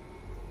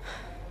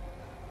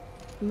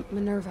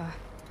 Minerva.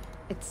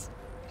 Its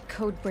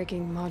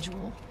code-breaking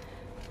module.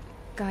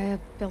 Gaia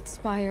built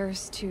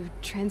spires to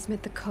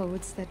transmit the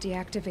codes that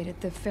deactivated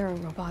the Pharaoh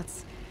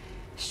robots,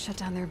 shut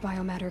down their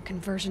biomatter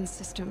conversion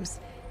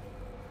systems.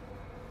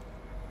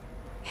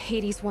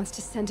 Hades wants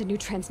to send a new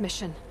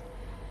transmission.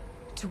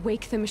 To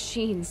wake the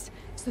machines,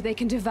 so they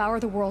can devour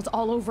the world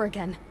all over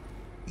again.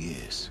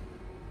 Yes.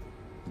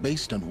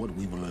 Based on what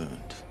we've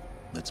learned,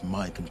 that's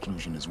my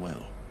conclusion as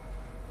well.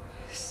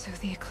 So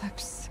the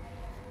Eclipse...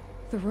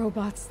 the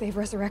robots they've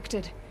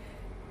resurrected...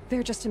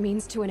 they're just a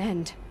means to an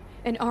end.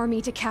 An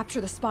army to capture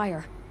the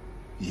Spire.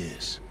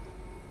 Yes.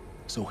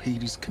 So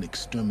Hades can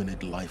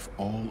exterminate life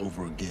all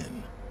over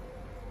again.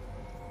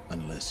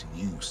 Unless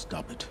you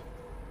stop it.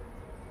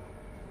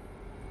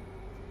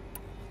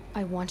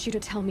 I want you to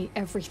tell me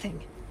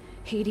everything.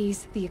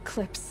 Hades, the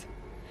Eclipse.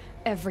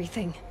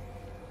 Everything.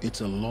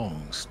 It's a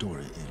long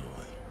story,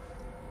 Aloy.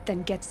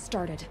 Then get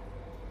started.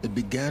 It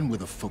began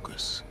with a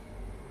focus.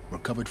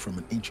 Recovered from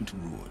an ancient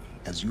ruin,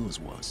 as yours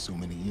was so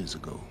many years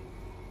ago.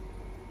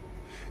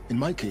 In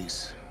my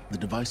case, the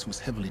device was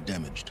heavily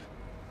damaged.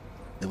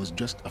 There was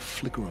just a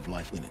flicker of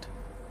life in it.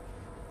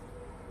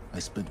 I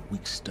spent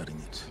weeks studying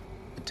it,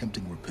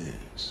 attempting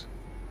repairs,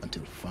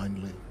 until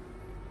finally,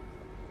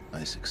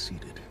 I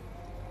succeeded.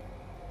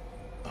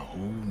 A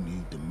whole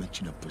new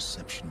dimension of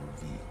perception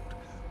revealed,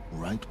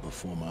 right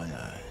before my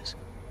eyes.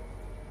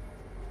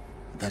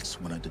 That's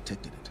when I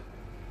detected it.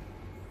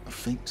 A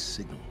faint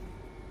signal.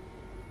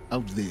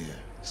 Out there,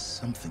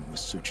 something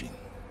was searching,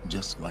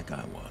 just like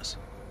I was.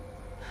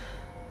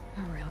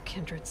 A real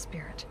kindred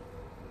spirit.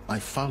 I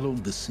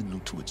followed the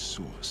signal to its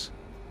source.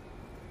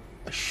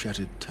 A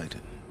shattered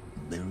titan,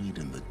 buried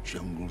in the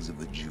jungles of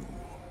the Jew.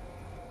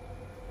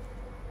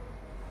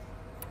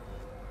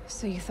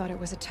 So you thought it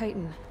was a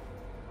titan?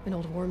 An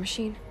old war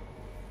machine?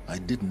 I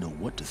didn't know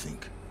what to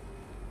think.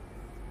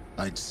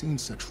 I'd seen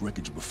such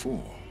wreckage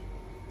before.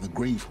 The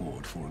Grave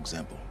Horde, for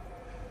example.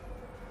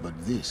 But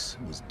this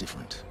was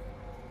different.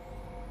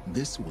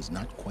 This was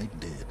not quite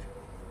dead.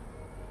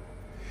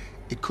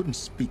 It couldn't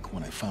speak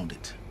when I found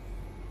it,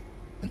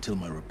 until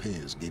my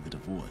repairs gave it a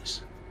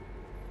voice.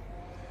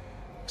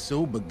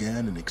 So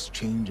began an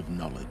exchange of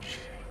knowledge.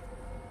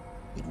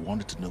 It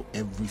wanted to know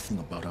everything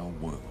about our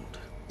world,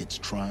 its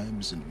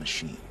tribes and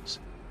machines.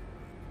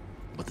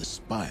 But the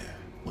Spire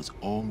was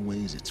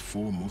always its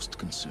foremost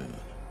concern.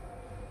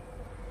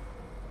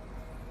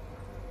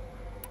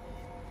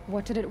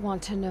 What did it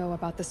want to know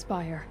about the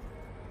Spire?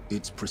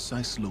 Its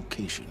precise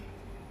location,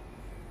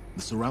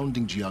 the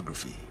surrounding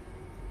geography,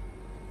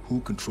 who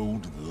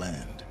controlled the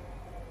land.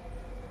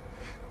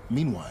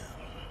 Meanwhile,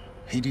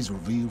 Hades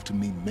revealed to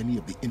me many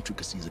of the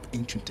intricacies of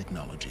ancient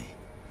technology.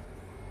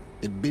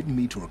 It bid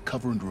me to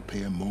recover and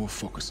repair more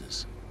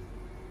focuses.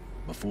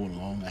 Before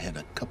long, I had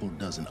a couple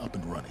dozen up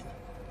and running.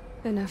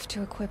 Enough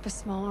to equip a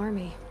small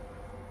army.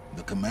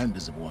 The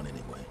commanders of one,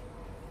 anyway.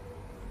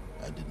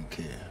 I didn't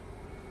care.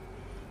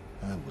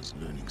 I was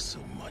learning so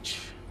much.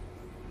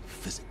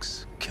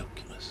 Physics,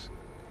 calculus.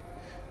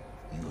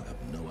 You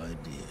have no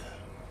idea.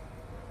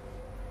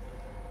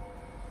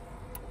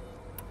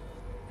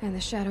 And the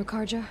Shadow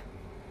Karja?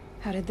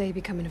 How did they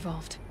become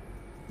involved?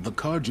 The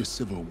Karja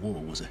Civil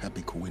War was a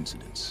happy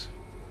coincidence.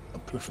 A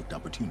perfect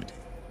opportunity.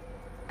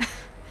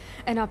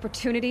 An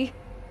opportunity?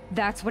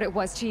 That's what it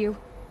was to you?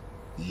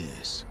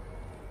 Yes.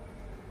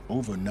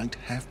 Overnight,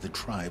 half the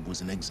tribe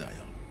was in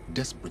exile,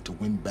 desperate to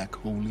win back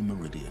Holy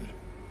Meridian.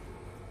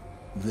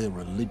 Their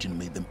religion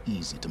made them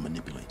easy to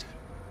manipulate.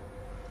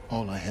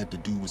 All I had to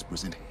do was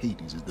present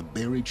Hades as the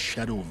buried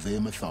shadow of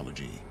their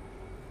mythology.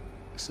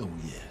 So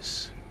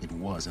yes, it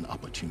was an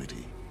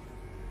opportunity.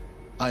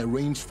 I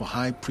arranged for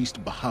High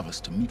Priest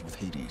Bahavas to meet with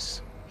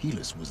Hades.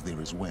 Helis was there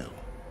as well.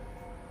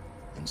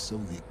 And so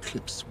the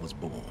eclipse was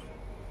born.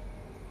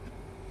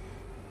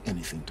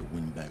 Anything to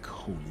win back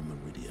Holy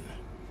Meridian.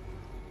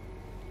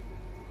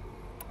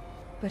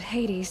 But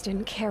Hades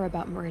didn't care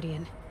about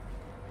Meridian.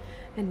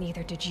 And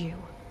neither did you.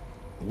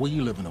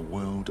 We live in a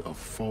world of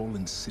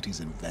fallen cities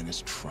and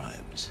vanished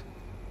tribes.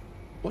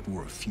 What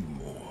were a few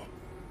more?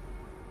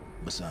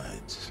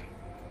 Besides,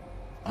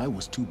 I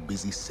was too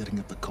busy setting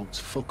up the cult's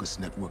focus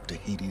network to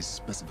Hades'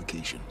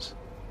 specifications.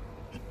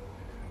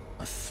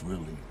 A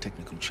thrilling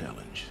technical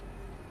challenge,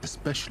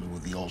 especially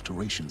with the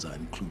alterations I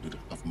included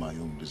of my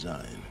own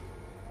design.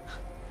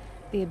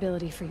 The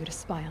ability for you to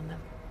spy on them.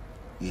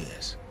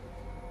 Yes.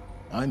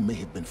 I may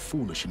have been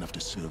foolish enough to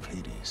serve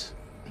Hades,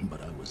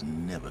 but I was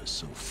never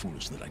so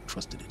foolish that I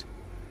trusted it.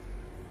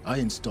 I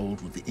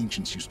installed what the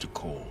ancients used to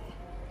call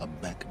a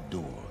back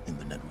door in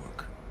the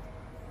network.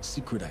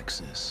 Secret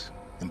access,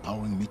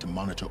 empowering me to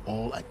monitor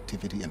all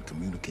activity and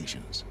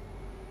communications.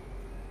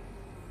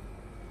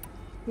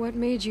 What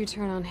made you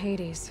turn on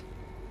Hades?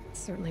 It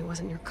certainly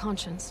wasn't your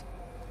conscience.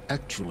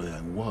 Actually,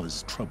 I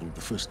was troubled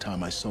the first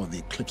time I saw the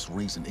Eclipse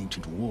raise an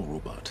ancient war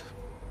robot.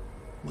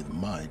 With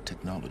my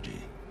technology.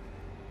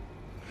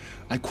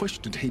 I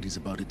questioned Hades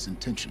about its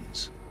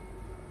intentions.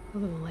 A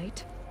little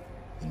late.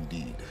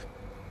 Indeed.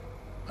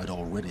 I'd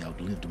already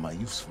outlived my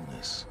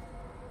usefulness.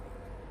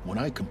 When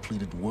I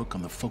completed work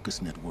on the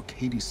Focus Network,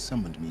 Hades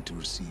summoned me to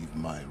receive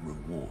my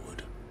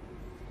reward.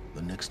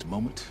 The next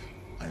moment,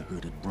 I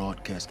heard it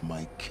broadcast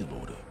my kill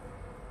order.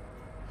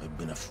 I've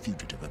been a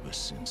fugitive ever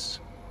since.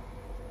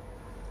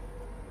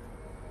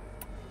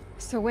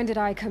 So when did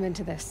I come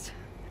into this?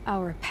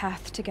 Our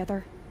path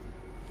together?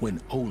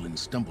 When Olin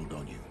stumbled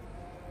on you.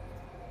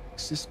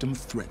 System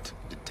threat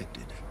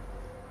detected.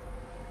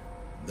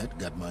 That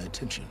got my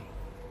attention.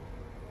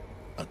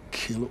 A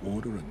kill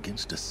order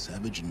against a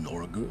savage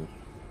Nora girl?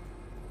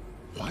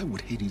 Why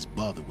would Hades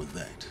bother with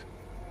that?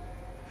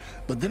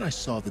 But then I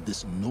saw that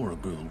this Nora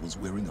girl was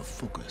wearing a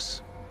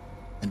focus,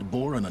 and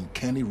bore an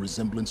uncanny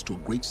resemblance to a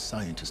great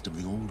scientist of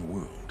the old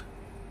world.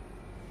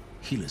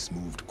 Helis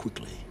moved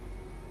quickly.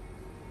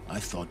 I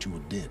thought you were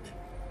dead.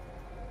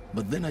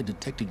 But then I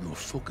detected your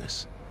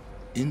focus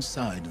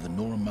inside the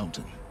Nora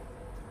mountain.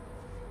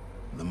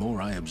 The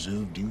more I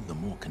observed you, the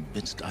more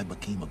convinced I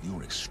became of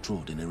your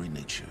extraordinary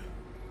nature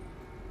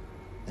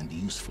and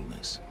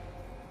usefulness.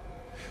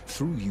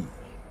 Through you,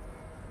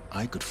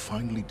 I could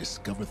finally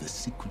discover the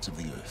secrets of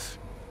the Earth.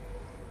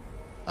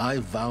 I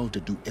vowed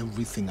to do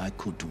everything I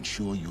could to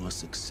ensure your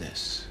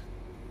success.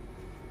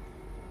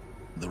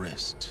 The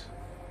rest,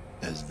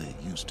 as they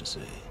used to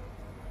say,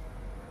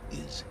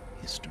 is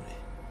history.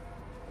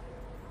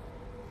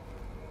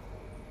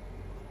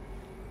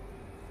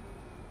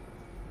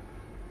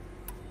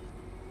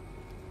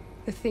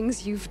 The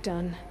things you've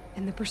done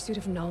in the pursuit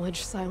of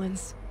knowledge,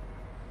 Silence.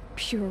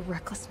 Pure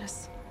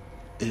recklessness.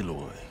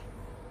 Aloy,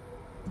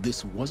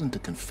 this wasn't a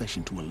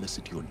confession to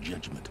elicit your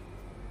judgment.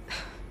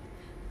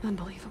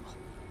 Unbelievable.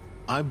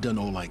 I've done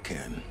all I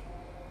can.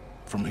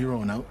 From here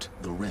on out,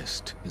 the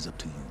rest is up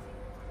to you.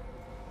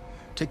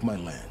 Take my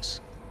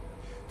lance.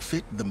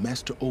 Fit the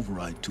master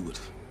override to it,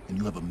 and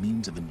you have a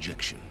means of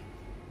injection.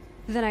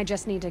 Then I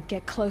just need to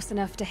get close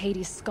enough to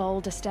Hades'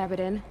 skull to stab it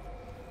in?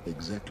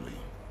 Exactly.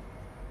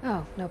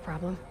 Oh, no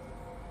problem.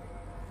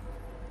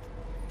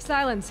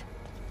 Silence!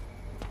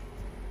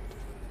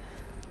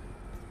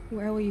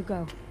 Where will you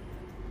go?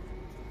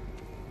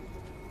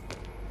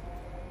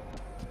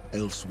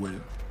 Elsewhere.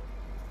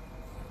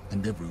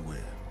 And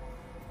everywhere.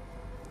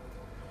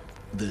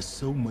 There's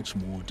so much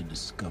more to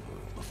discover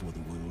before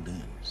the world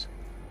ends.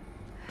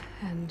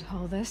 And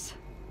all this?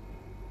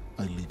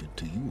 I leave it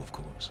to you, of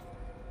course.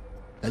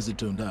 As it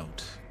turned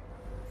out,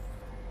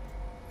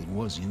 It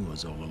was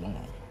yours all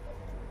along.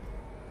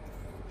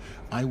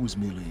 I was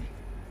merely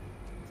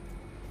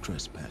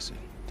trespassing.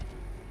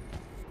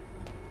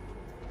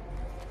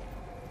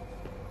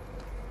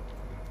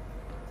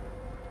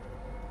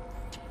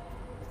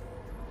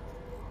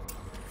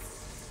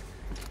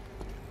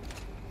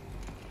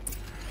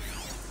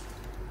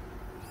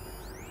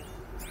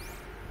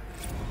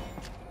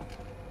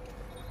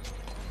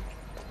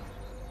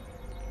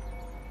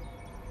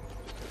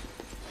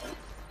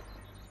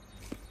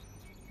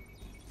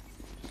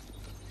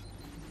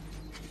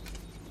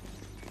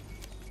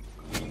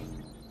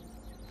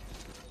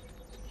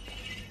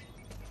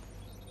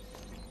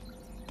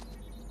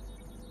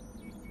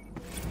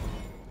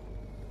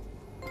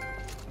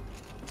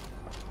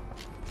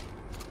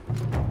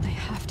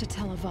 To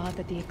tell Avad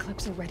that the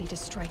Eclipse are ready to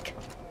strike.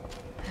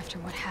 After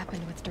what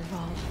happened with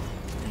Derval,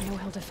 I know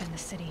he'll defend the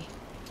city.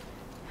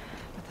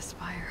 But the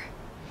Spire...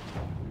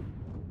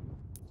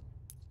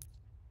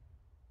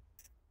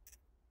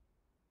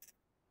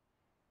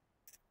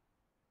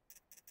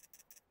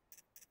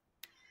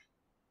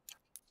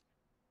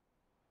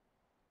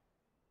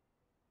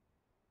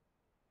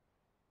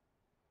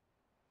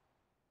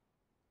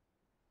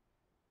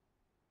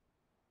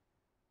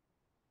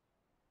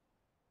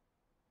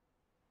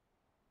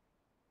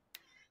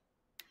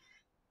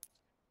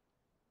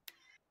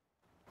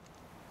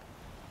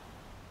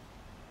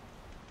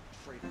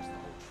 Traitors, the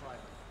whole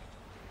tribe.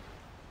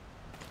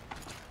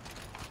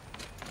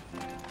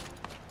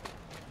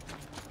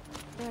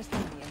 There's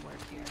plenty of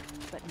work here,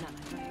 but none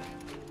I like.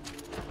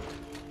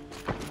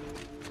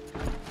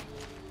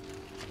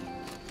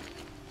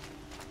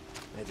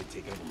 I had to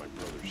take over my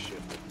brother's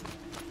ship.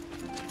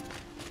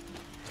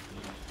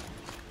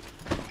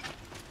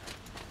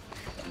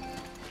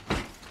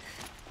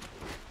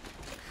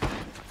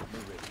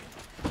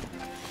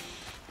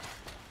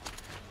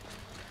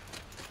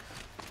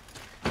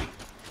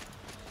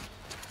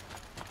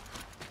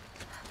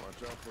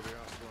 Watch out for the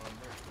Aslan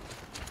Mercury.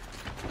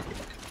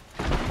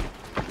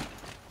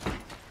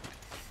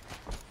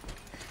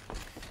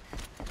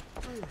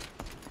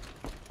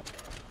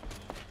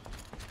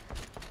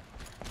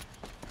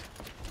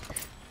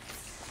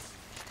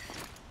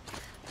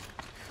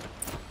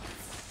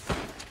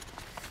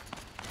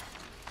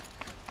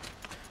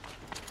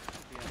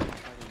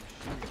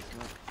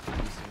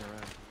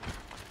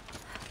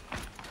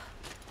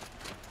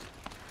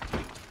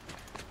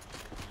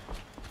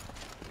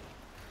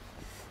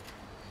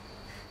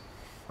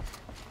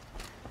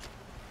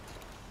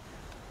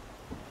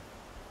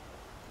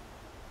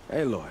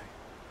 Aloy,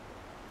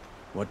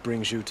 what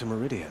brings you to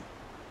Meridian?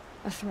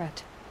 A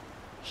threat.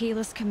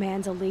 Helis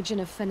commands a legion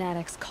of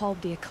fanatics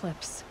called the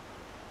Eclipse.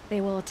 They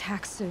will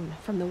attack soon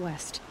from the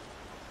west,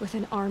 with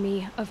an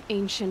army of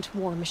ancient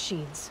war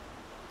machines.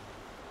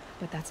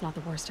 But that's not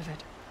the worst of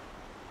it.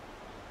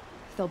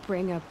 They'll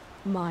bring a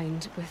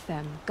mind with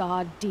them,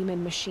 god,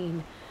 demon,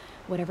 machine,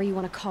 whatever you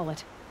want to call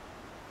it.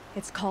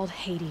 It's called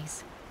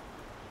Hades.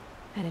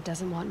 And it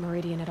doesn't want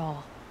Meridian at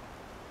all.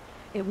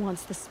 It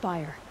wants the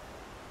Spire.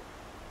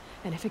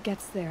 And if it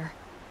gets there,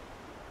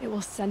 it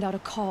will send out a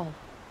call,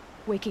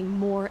 waking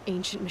more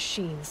ancient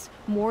machines,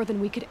 more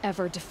than we could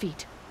ever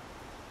defeat.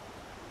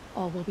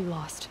 All will be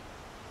lost.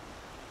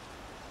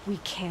 We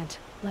can't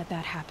let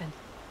that happen.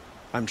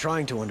 I'm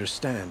trying to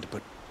understand,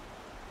 but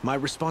my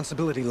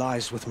responsibility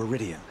lies with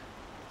Meridian.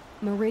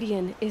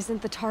 Meridian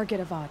isn't the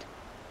target, Avad.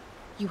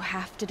 You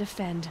have to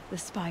defend the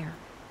Spire.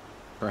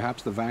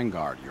 Perhaps the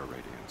Vanguard, Your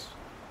Radiance.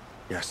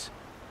 Yes.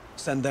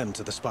 Send them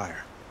to the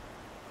Spire.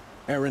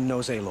 Eren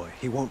knows Aloy.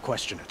 He won't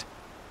question it.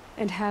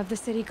 And have the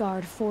city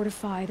guard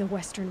fortify the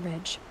western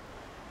ridge.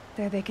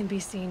 There they can be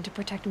seen to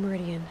protect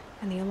Meridian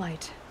and the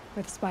Elite,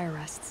 where the Spire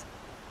rests.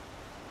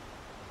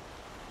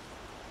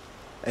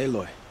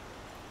 Aloy,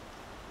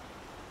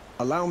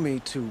 allow me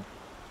to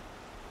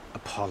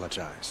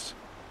apologize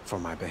for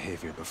my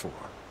behavior before.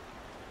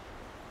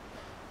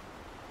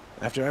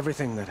 After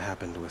everything that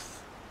happened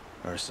with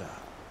Ursa,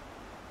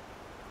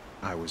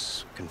 I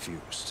was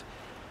confused.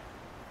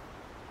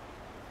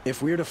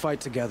 If we're to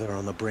fight together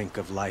on the brink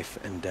of life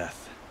and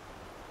death,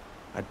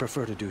 I'd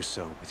prefer to do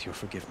so with your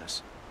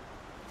forgiveness.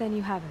 Then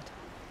you have it.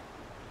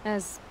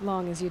 As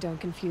long as you don't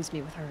confuse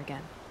me with her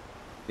again.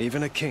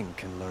 Even a king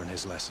can learn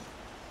his lesson.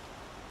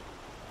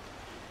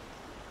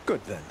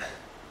 Good then.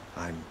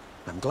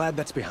 I'm glad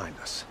that's behind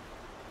us.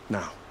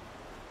 Now,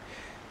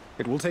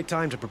 it will take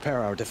time to prepare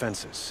our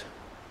defenses.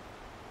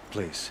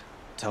 Please,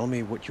 tell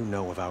me what you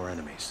know of our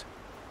enemies.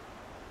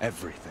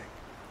 Everything.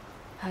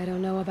 I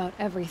don't know about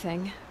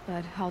everything,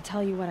 but I'll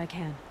tell you what I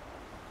can.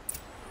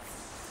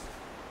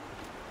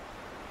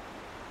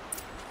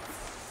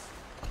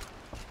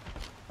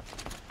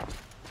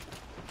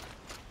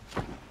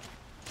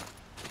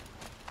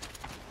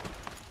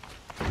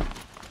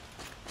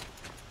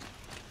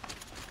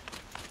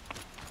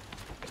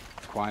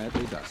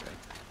 Quietly does it.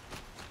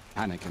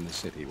 Panic in the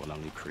city will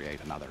only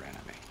create another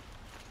enemy.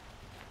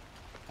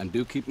 And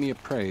do keep me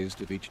appraised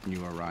of each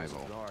new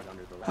arrival.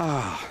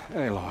 Ah,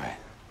 Aloy.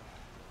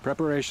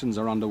 Preparations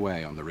are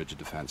underway on the ridge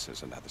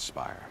defenses and at the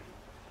Spire.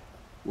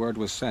 Word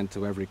was sent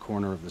to every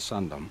corner of the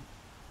Sundom.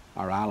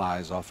 Our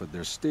allies offered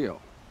their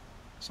steel.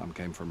 Some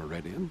came for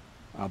Meridian,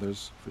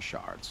 others for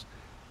shards.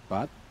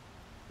 But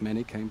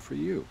many came for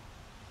you,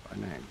 by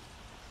name.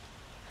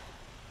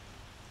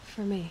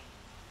 For me.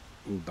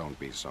 Don't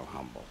be so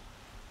humble.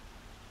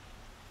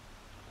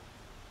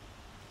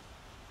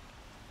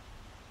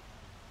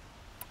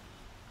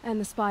 And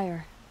the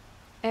Spire.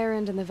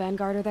 Erend and the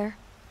Vanguard are there?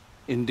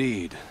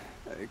 Indeed.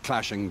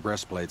 Clashing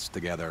breastplates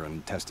together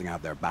and testing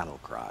out their battle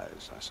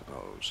cries, I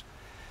suppose.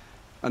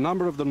 A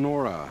number of the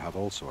Nora have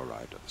also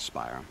arrived at the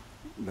Spire.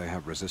 They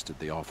have resisted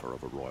the offer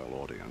of a royal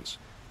audience.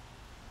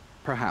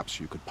 Perhaps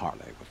you could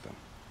parley with them.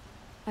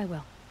 I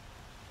will.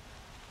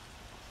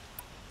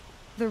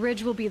 The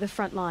ridge will be the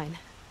front line.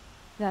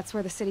 That's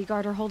where the city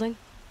guard are holding?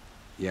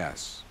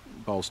 Yes,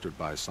 bolstered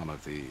by some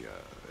of the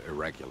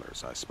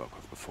irregulars I spoke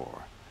of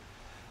before.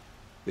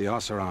 The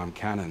Oseram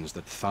cannons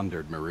that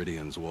thundered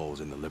Meridian's walls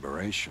in the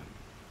Liberation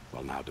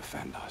will now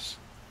defend us.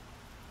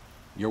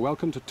 You're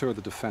welcome to tour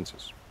the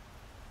defenses.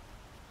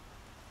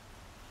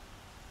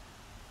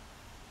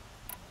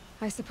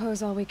 I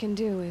suppose all we can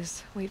do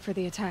is wait for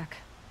the attack.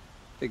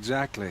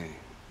 Exactly.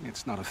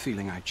 It's not a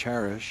feeling I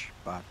cherish,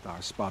 but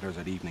our spotters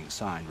at Evening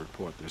Sign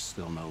report there's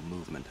still no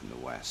movement in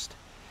the west.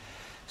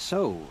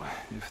 So,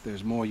 if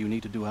there's more you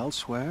need to do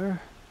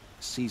elsewhere,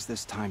 seize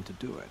this time to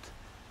do it.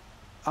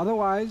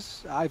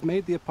 Otherwise, I've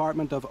made the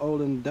apartment of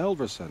Olin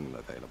Delverson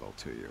available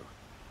to you.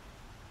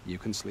 You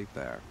can sleep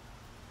there,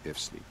 if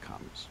sleep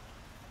comes.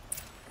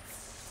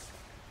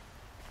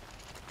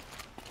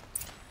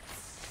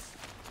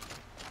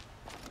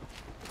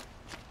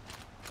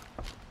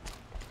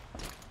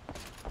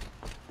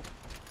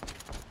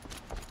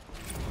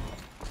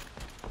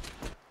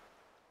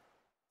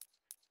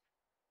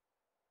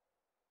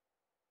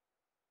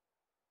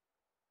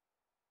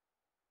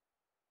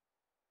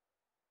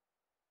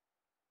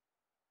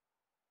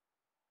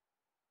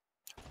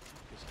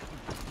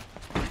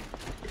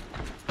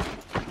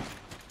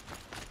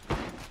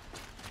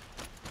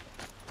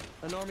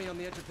 An army on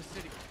the edge of the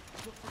city.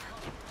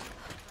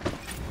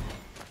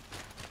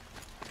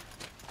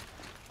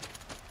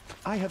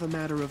 I have a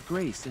matter of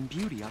grace and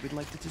beauty I would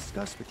like to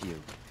discuss with you.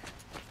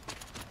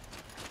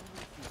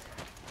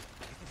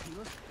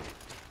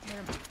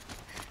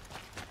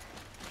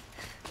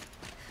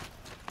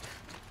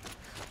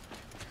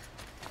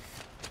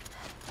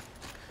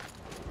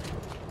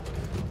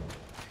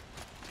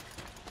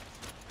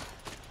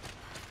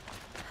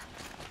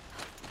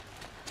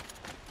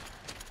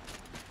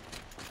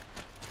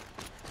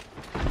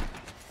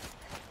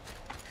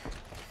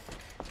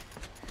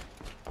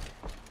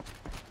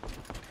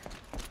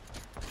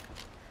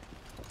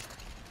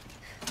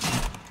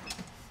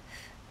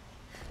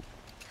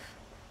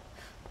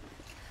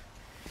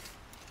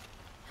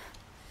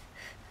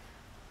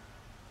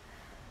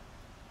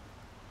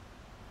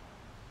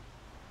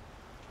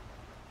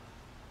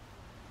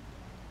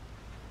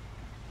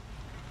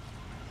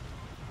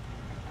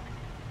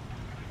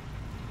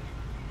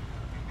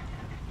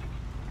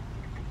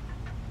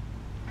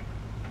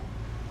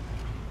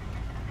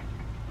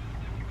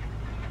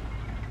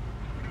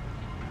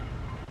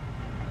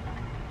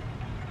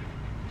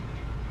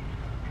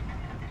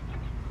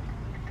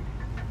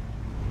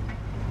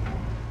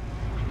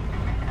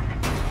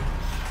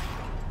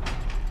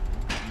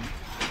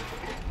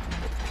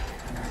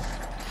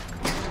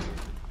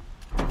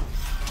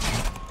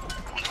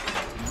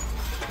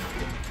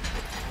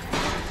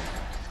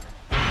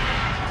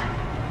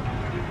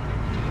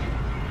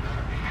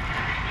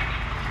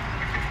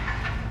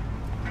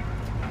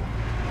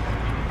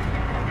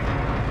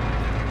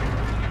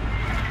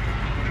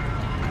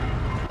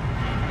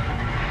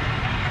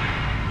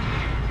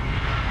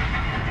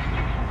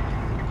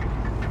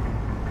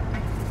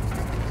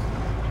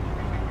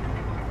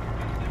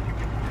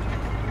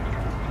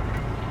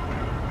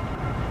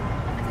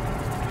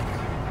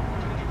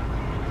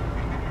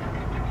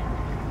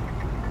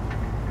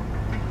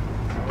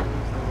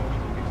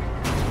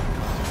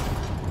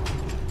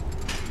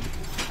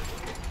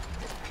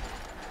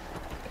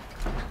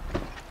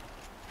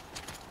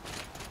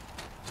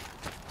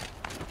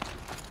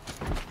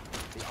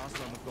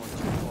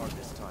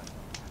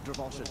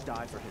 Should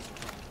die for his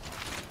crime.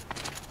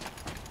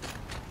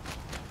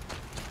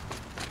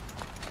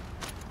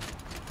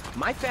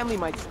 My family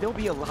might still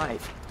be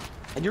alive,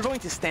 and you're going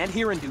to stand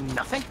here and do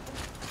nothing?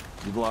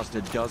 You've lost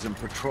a dozen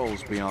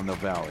patrols beyond the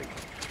valley.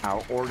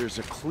 Our orders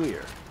are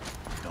clear.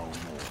 No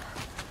more.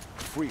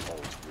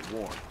 Freehold's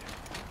reward.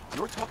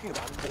 You're talking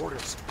about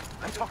orders.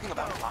 I'm talking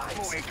about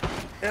lives.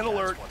 An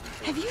alert!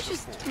 Have you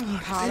just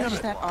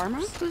polished that armor,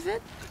 was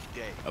it?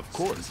 Of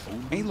course.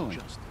 Aloy.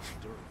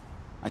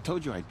 I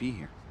told you I'd be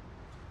here.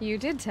 You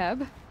did,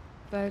 Teb.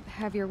 But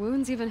have your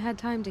wounds even had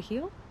time to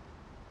heal?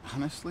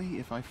 Honestly,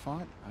 if I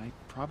fought, I'd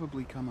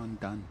probably come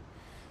undone.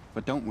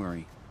 But don't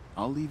worry.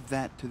 I'll leave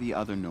that to the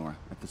other Nora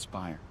at the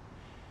Spire.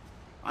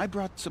 I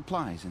brought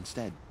supplies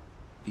instead.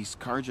 These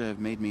Karja have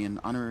made me an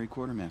honorary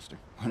quartermaster,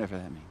 whatever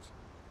that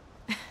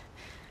means.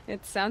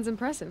 It sounds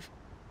impressive.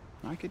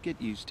 I could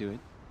get used to it.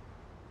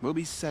 We'll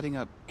be setting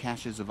up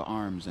caches of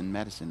arms and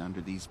medicine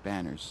under these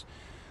banners.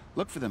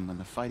 Look for them when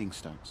the fighting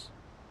starts.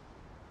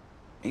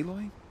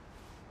 Aloy,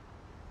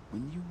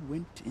 when you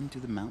went into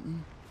the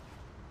mountain,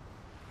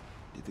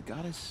 did the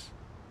goddess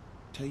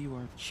tell you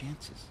our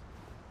chances?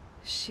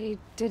 She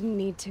didn't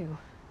need to.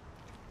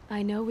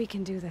 I know we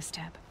can do this,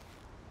 Teb.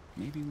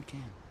 Maybe we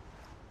can.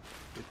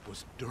 It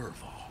was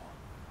Dervahl.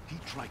 He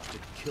tried to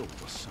kill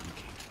the Sun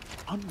King.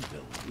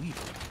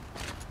 Unbelievable.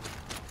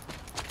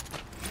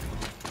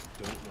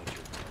 Don't let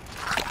your...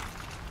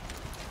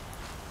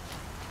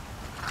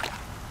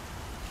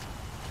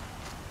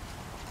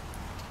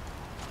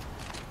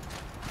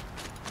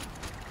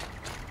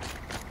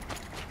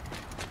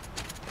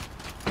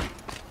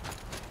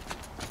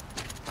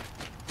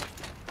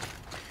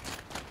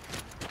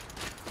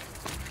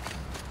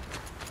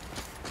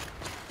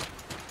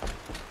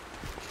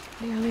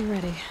 Nearly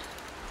ready.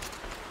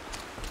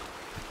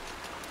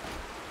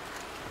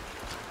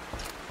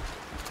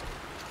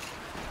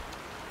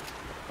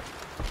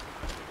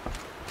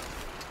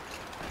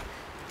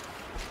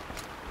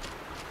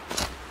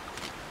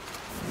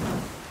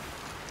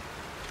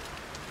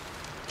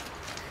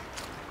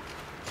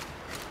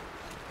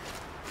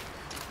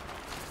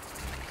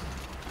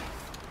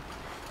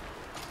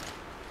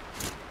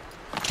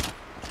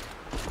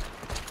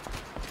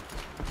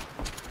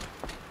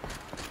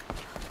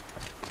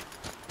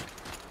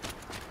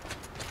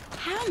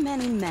 How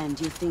many men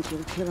do you think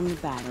you'll kill in the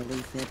battle,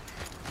 Ethan?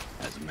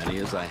 As many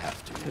as I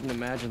have to. Couldn't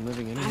imagine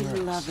living I anywhere else.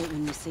 love it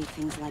when you say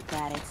things like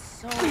that. It's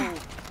so...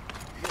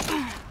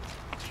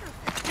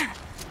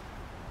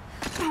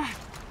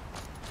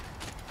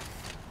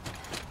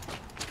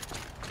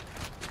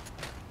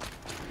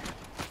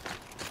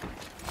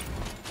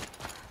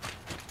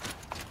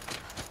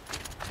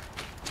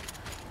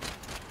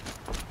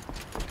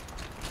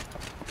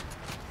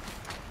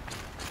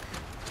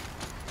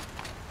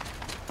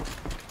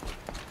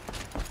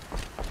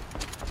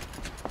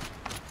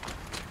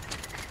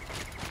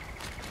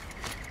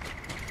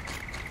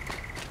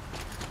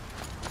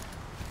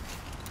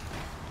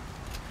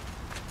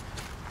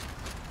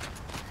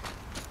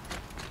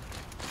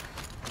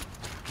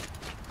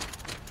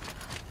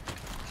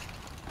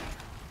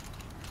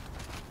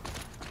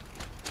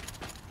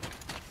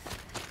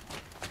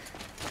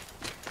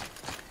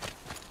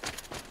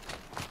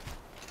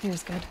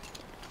 Here's good.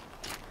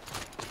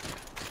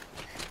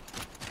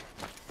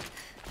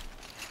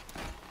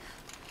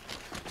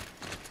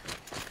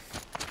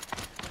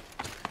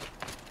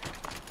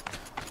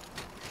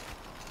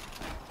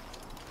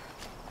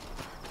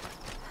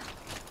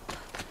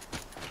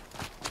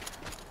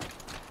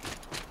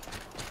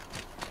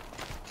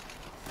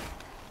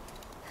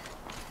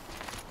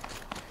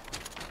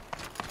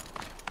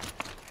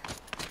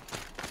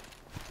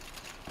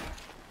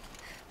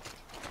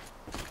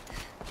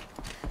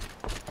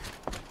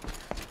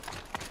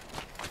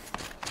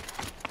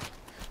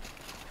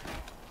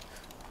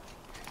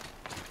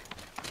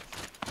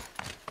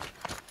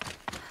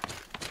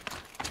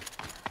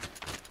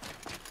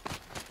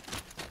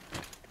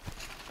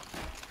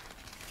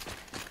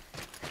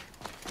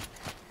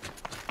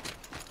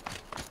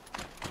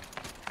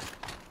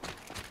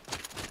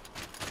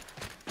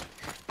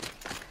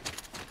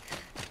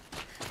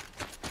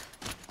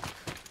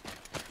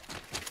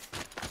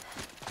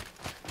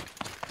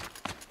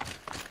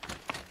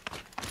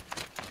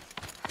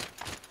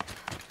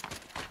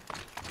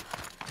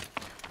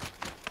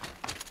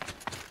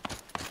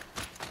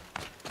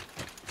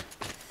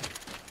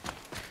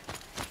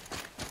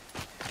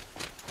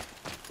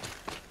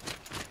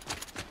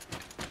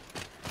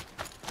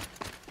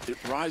 It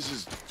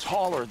rises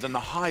taller than the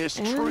highest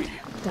And tree.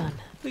 done.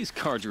 These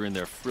cards are in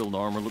their frilled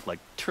armor look like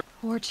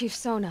War Chief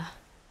Sona.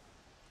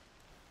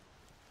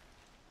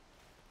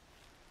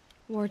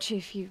 War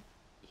Chief,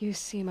 you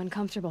seem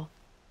uncomfortable.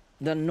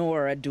 The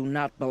Nora do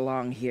not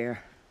belong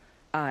here.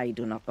 I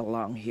do not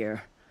belong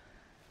here.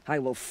 I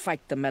will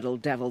fight the metal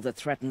devil that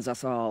threatens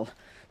us all,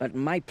 but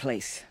my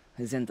place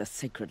is in the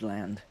sacred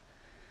land.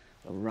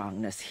 The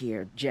wrongness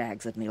here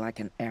jags at me like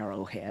an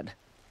arrowhead.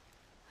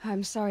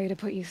 I'm sorry to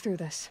put you through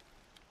this.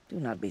 Do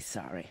not be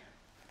sorry.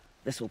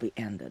 This will be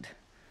ended.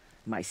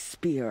 My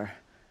spear,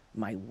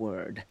 my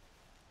word.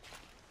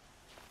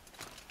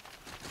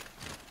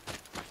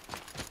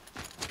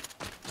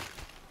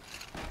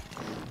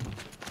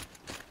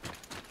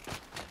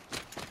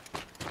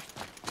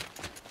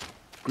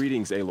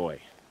 Greetings, Aloy.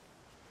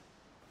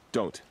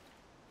 Don't.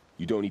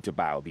 You don't need to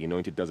bow. The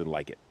Anointed doesn't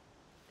like it.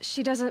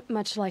 She doesn't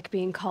much like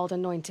being called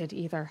Anointed,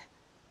 either.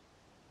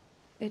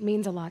 It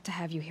means a lot to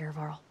have you here,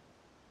 Varl.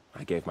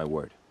 I gave my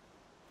word.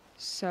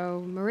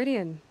 So,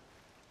 Meridian,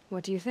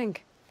 what do you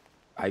think?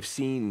 I've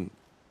seen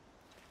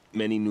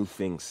many new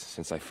things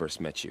since I first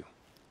met you.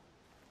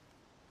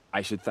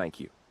 I should thank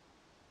you.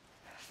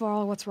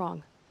 Varl, what's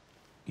wrong?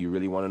 You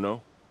really want to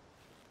know?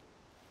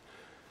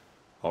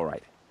 All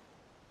right.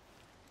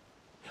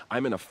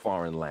 I'm in a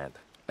foreign land,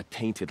 a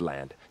tainted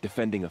land,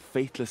 defending a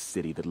faithless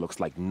city that looks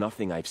like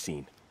nothing I've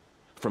seen.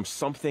 From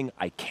something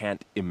I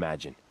can't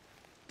imagine.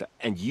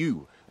 And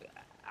you,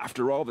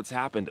 after all that's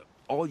happened,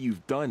 all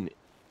you've done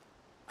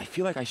I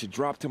feel like I should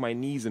drop to my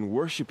knees and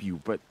worship you,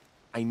 but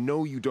I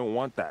know you don't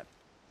want that.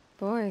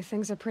 Boy,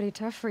 things are pretty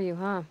tough for you,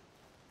 huh?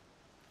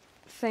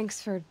 Thanks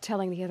for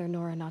telling the other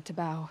Nora not to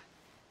bow.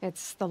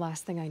 It's the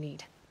last thing I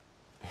need.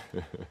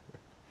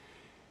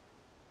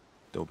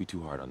 Don't be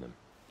too hard on them.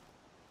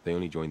 They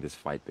only joined this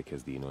fight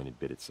because the Anointed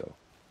bid it so.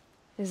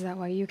 Is that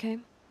why you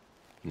came?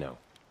 No.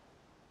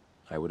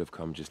 I would have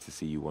come just to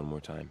see you one more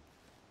time.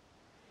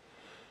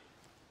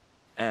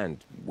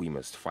 And we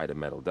must fight a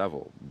metal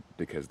devil,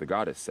 because the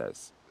goddess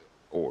says.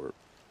 Or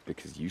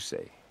because you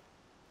say.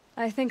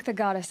 I think the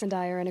goddess and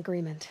I are in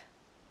agreement.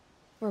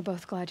 We're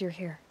both glad you're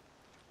here.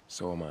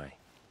 So am I.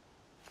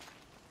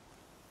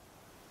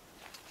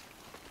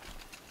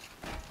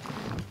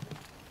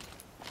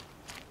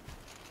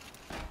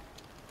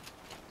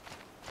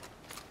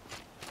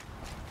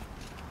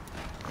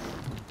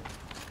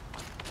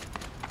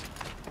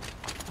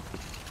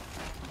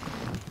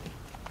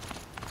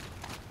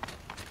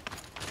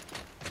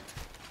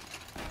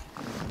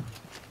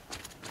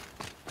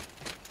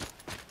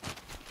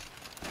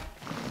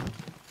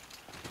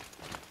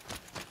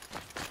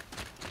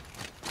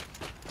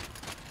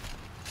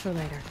 For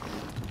later.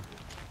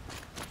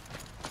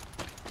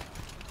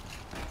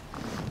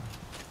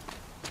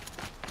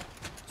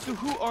 So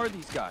who are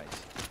these guys?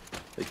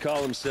 They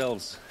call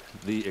themselves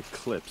the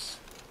Eclipse.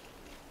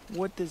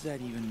 What does that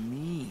even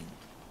mean?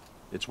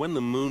 It's when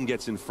the moon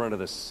gets in front of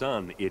the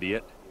sun,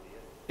 idiot.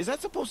 Is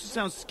that supposed to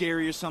sound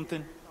scary or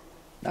something?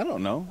 I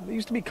don't know. They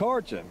used to be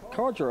Karja.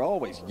 Karja are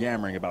always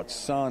yammering about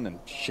sun and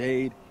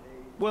shade.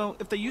 Well,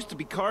 if they used to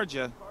be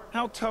Karja,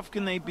 how tough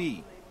can they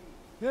be?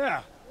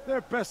 Yeah,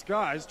 they're best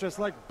guys dressed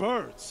like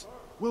birds.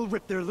 We'll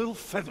rip their little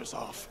feathers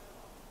off.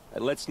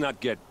 Let's not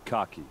get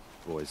cocky,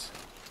 boys.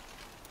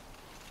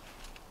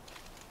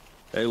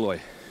 Aloy.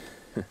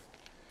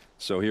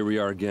 So here we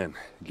are again,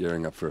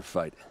 gearing up for a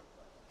fight.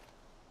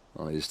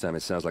 Only this time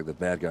it sounds like the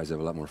bad guys have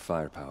a lot more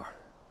firepower.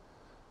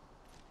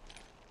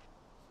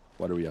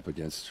 What are we up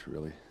against,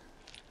 really?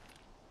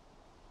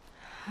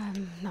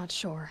 I'm not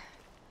sure.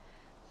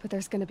 But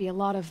there's gonna be a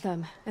lot of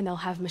them, and they'll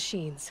have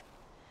machines.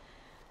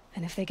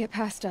 And if they get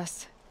past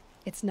us,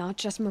 it's not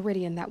just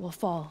Meridian that will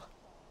fall.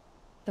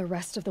 The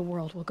rest of the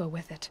world will go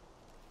with it.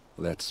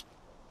 That's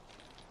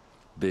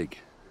big.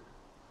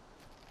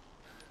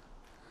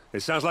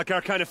 It sounds like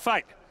our kind of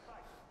fight.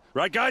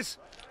 Right, guys?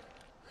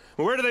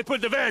 Well, where do they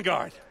put the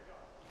Vanguard?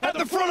 At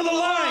the front of the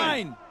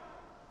line!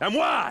 And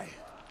why?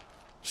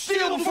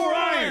 Steel before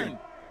iron!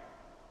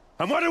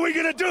 And what are we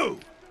gonna do?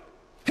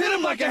 Hit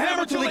them like a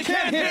hammer till they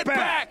can't hit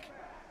back!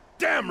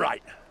 Damn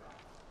right!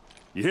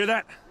 You hear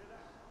that?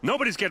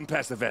 Nobody's getting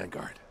past the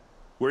Vanguard.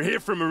 We're here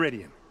for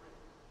Meridian.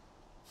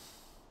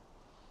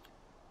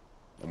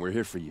 And we're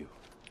here for you.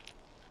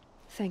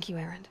 Thank you,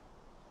 Erend.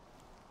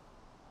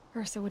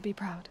 Ursa would be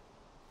proud.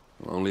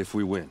 Only if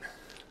we win.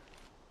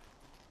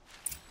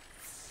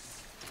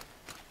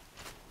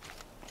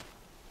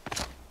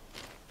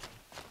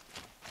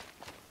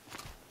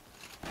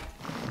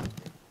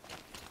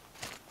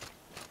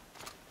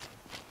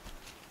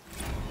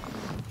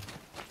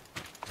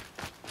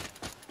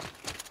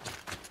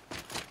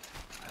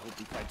 I hope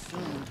we fight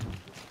soon.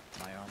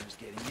 My armor's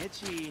getting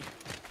itchy.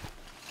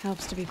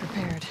 Helps to be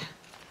prepared.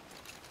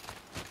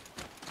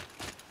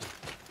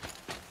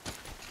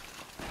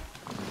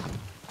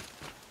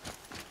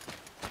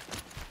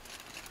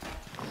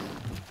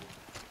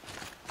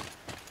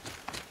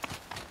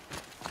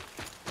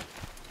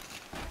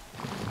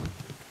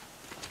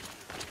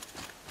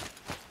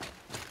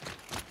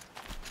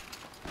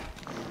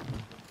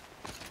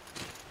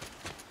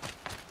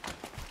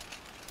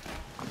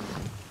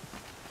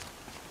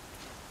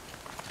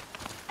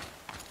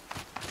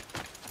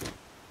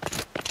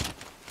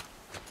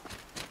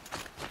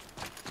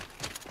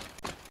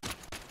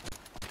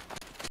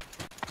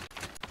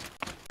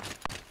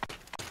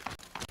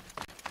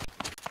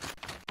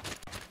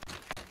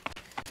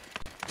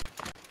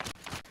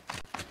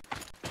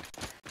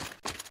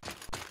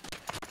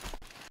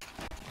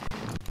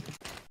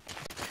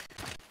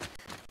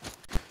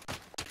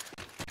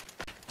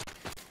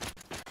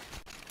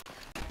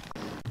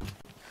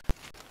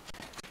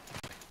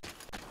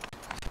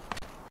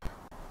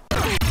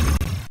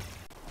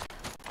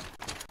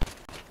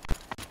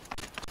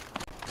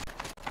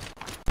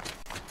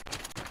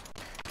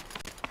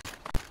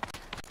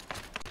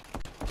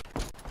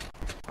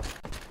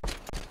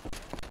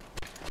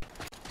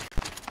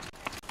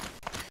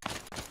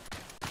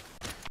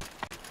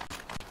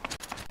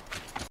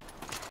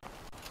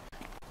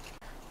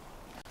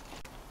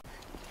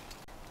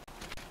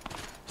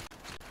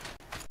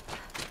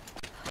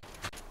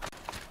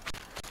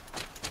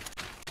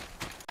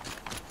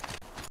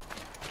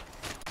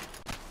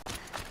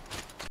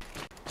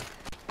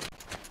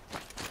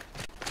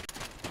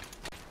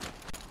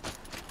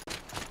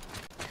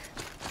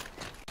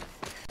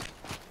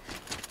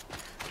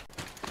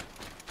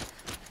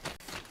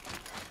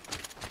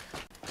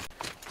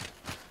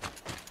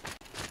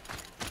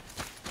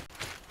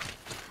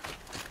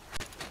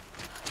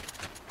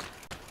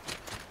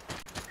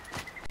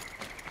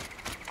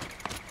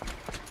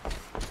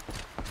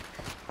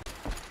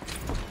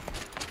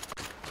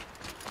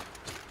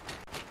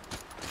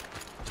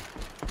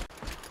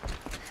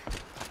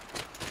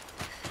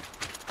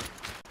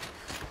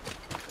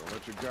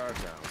 Let your guard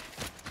down.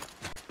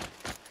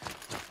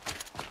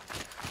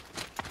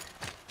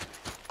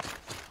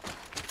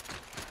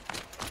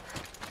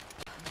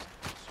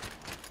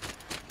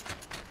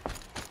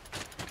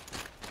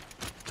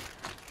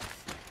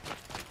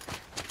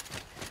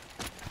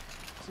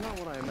 It's not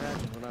what I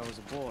imagined when I was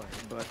a boy,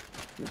 but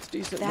it's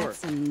decent work.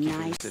 That's a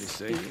nice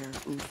spear,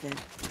 Uther.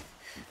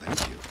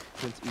 Thank you.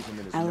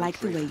 I like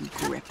the way you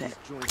grip it.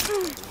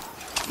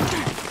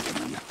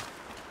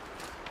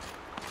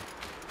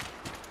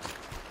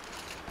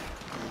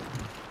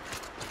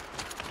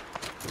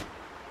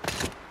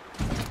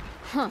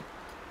 Huh.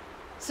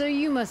 So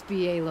you must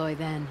be Aloy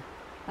then.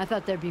 I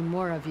thought there'd be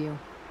more of you.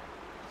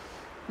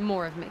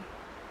 More of me.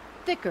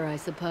 Thicker, I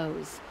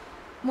suppose.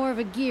 More of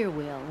a gear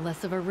wheel,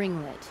 less of a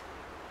ringlet.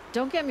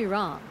 Don't get me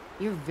wrong,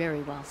 you're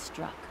very well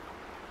struck.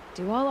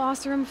 Do all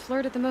Oseram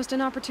flirt at the most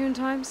inopportune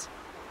times?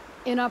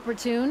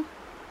 Inopportune?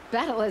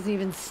 Battle hasn't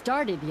even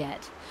started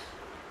yet.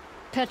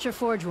 Petra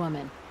Forge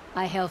woman.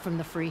 I hail from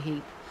the Free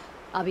Heap.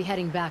 I'll be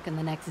heading back in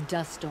the next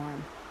dust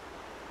storm.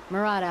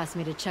 Murad asked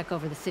me to check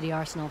over the city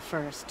arsenal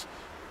first.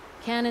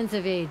 Cannons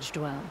have aged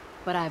well,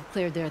 but I've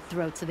cleared their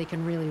throats so they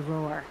can really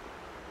roar.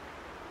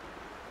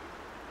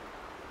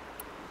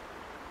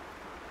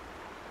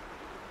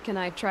 Can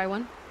I try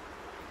one?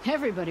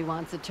 Everybody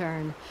wants a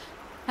turn.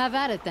 Have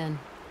at it then.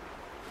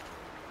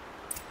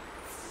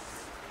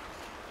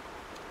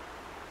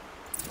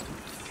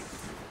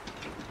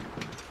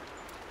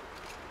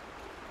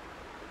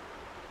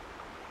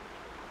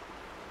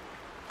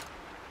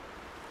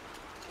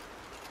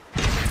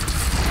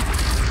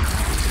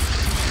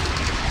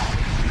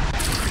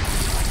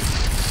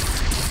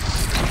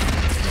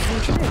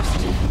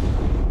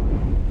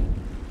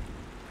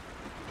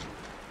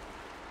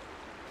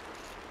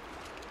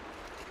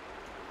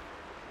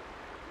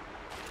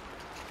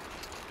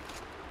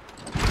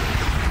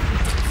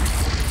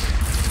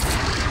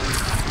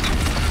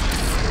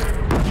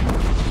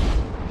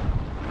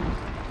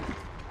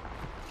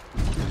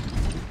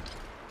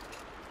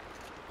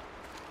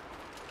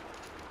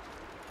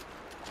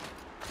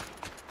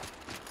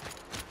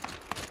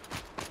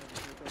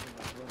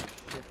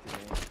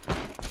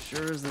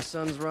 Sure as the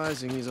sun's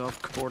rising, he's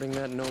off courting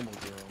that noble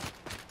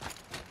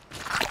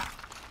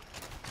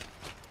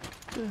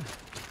girl.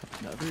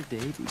 Another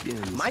day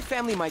begins. My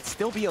family might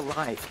still be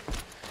alive,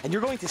 and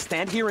you're going to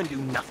stand here and do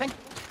nothing?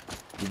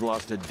 We've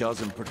lost a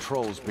dozen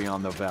patrols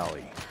beyond the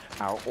valley.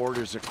 Our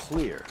orders are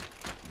clear.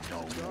 No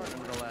more.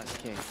 Remember the last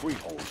king.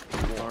 Freeholds.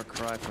 Far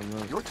cry from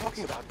those. You're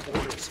talking about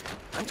orders.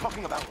 I'm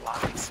talking about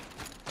lives.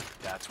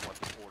 That's what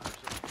the orders are.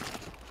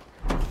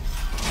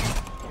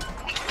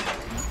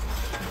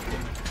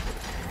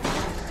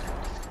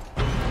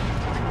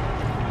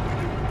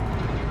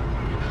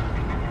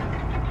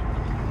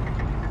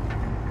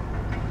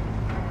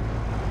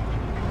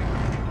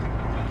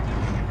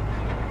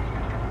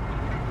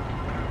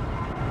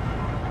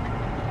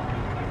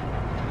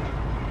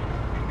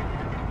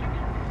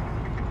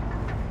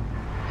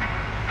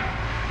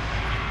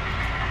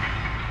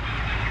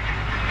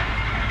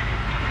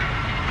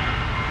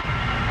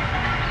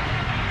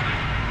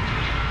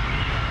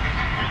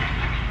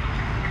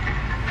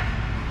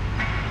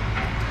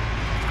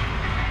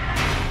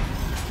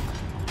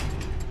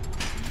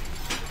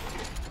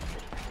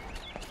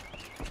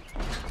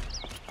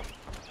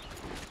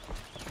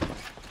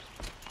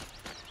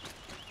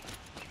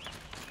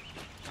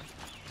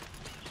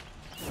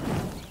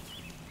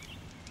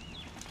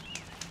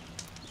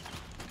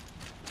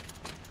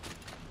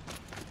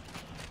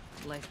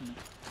 Lighten.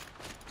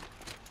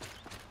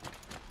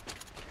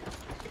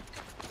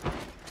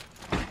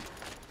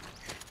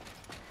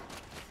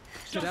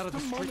 Get out of the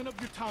street. Just a moment of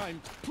your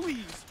time,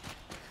 please.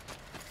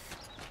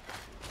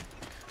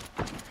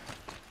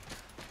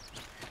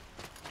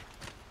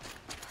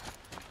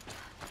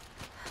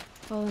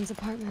 Boland's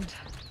apartment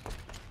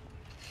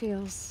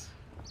feels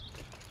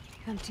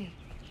empty.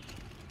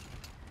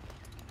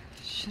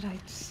 Should I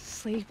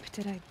sleep?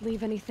 Did I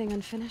leave anything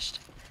unfinished?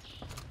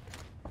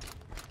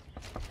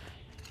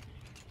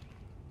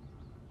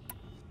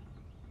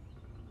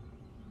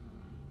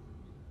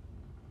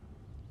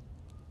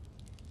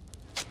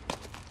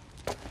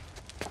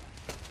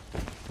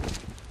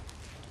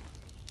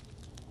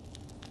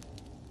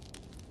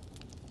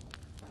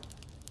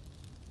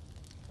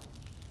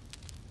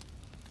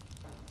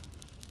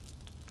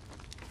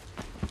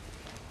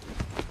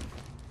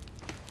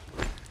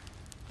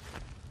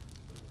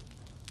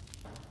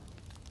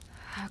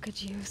 How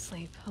could you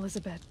sleep,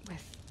 Elizabeth,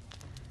 with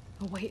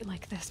a weight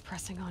like this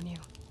pressing on you?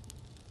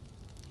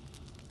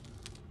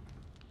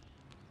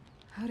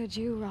 How did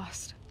you,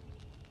 Rost,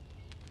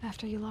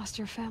 after you lost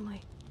your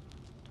family?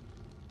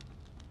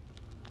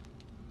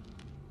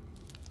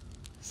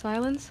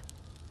 Silence?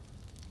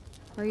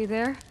 Are you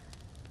there?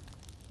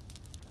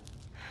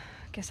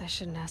 Guess I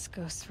shouldn't ask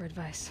ghosts for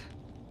advice.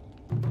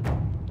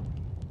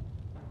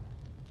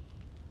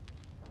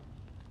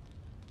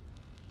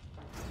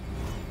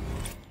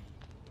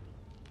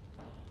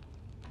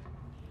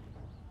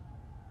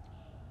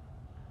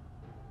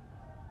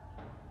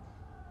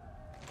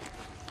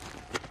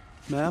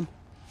 Ma'am?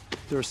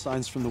 There are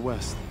signs from the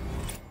west.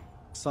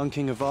 Sun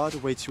King Avad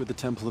awaits you at the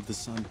Temple of the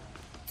Sun.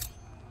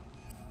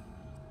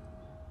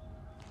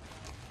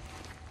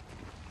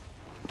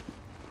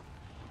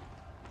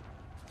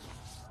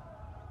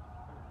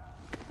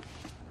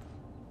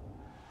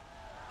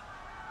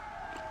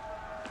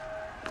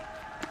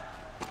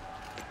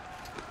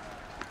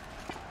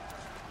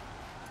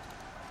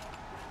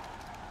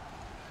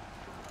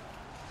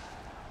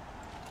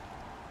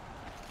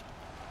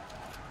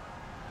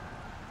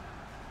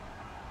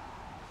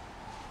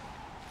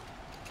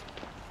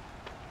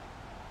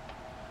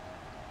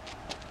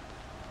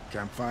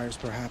 Campfires,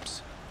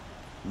 perhaps?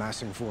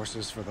 Massing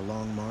forces for the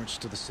long march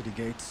to the city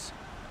gates?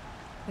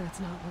 That's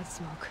not wood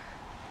smoke.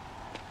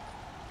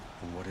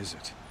 And what is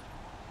it?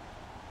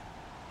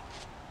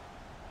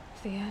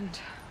 The end.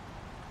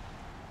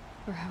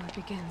 Or how it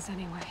begins,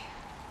 anyway.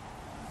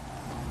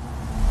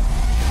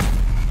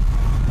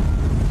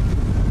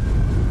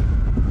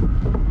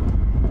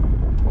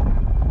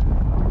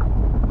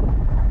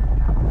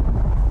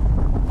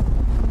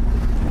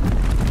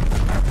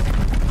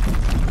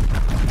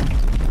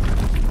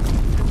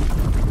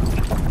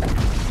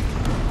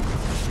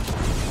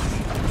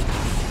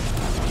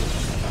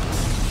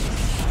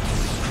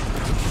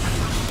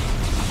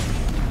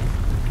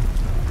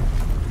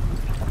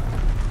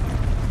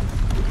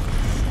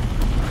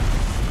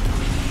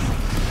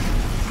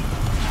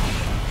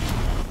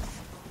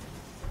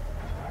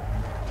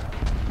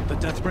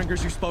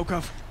 Deathbringers you spoke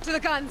of? To the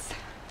guns!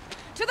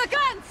 To the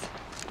guns!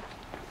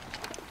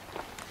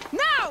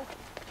 Now!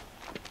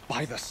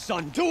 By the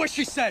sun, do as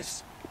she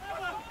says!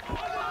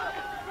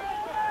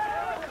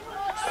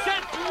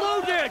 Set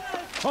loaded!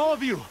 All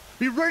of you,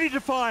 be ready to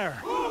fire!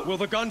 Will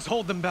the guns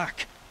hold them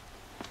back?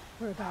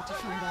 We're about to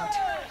find out.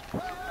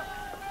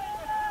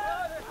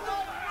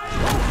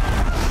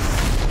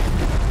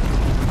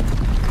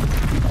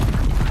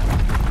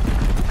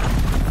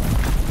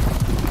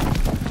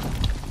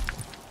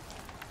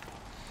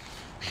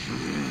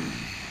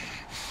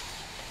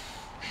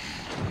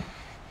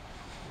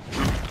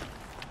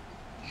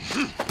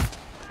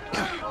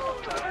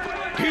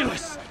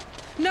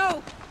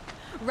 No!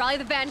 Rally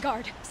the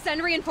vanguard.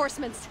 Send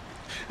reinforcements.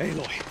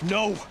 Aloy,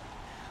 no!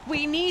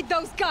 We need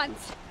those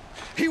guns!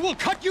 He will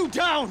cut you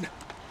down!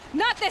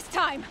 Not this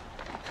time!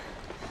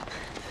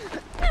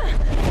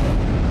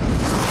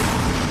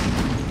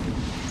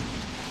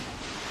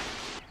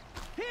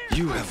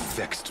 You have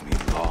vexed me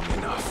long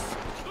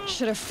enough.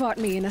 Should have fought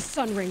me in a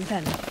sun ring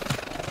then.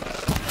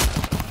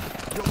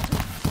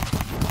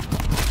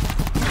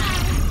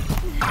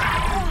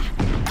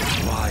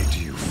 Why do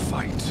you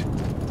fight?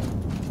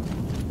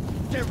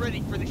 Get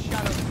ready for the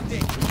shadow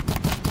stick.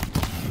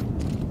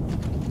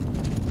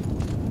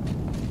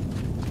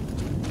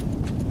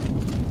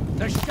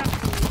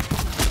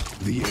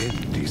 The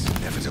end is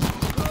inevitable.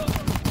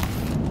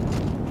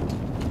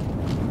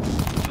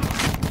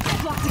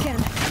 Blocked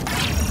again.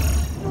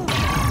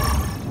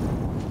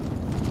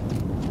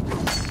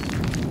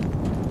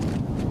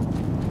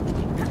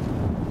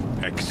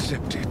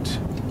 Accept it.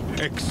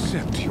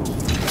 Accept your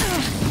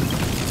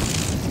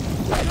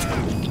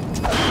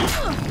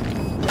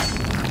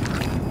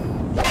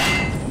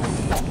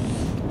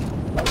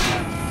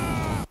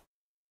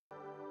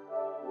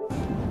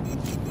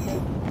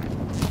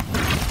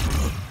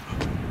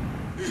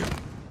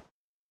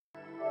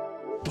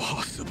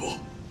possible.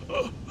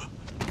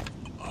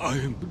 I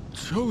am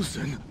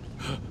chosen.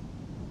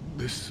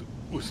 This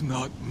was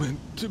not meant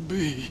to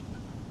be.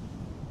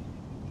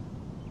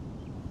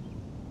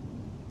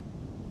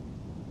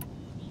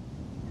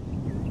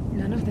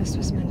 None of this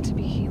was meant to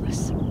be,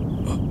 Helis.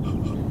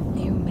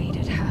 You made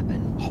it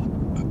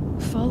happen.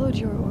 Followed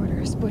your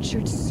orders,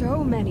 butchered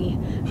so many,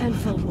 and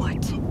for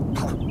what?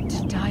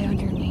 To die on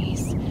your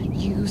knees,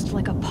 used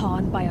like a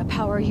pawn by a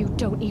power you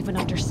don't even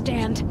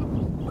understand?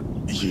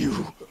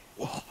 You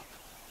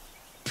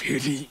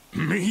pity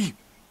me?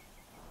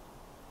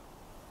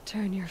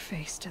 Turn your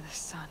face to the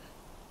sun.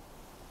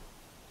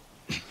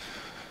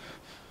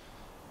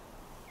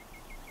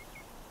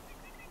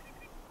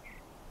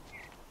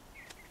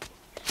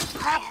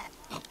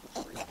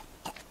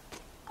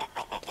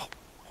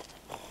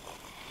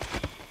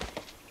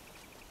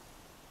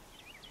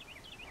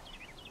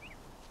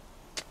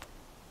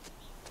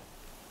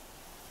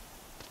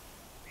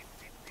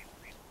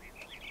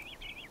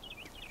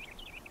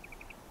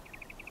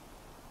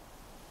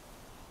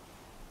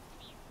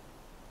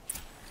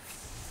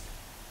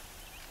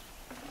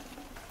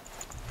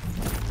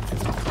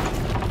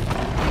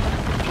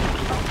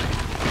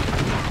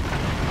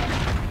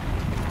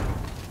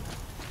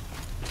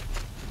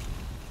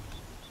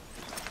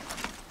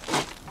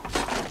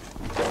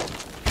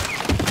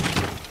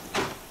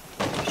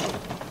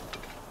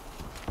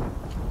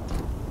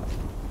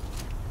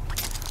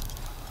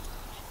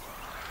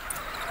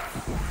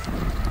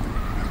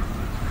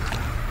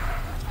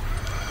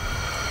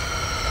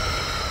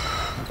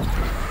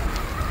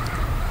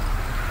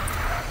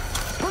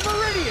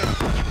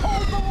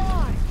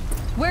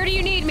 Where do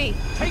you need me?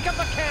 Take up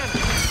a cannon!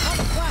 On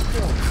the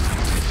platform!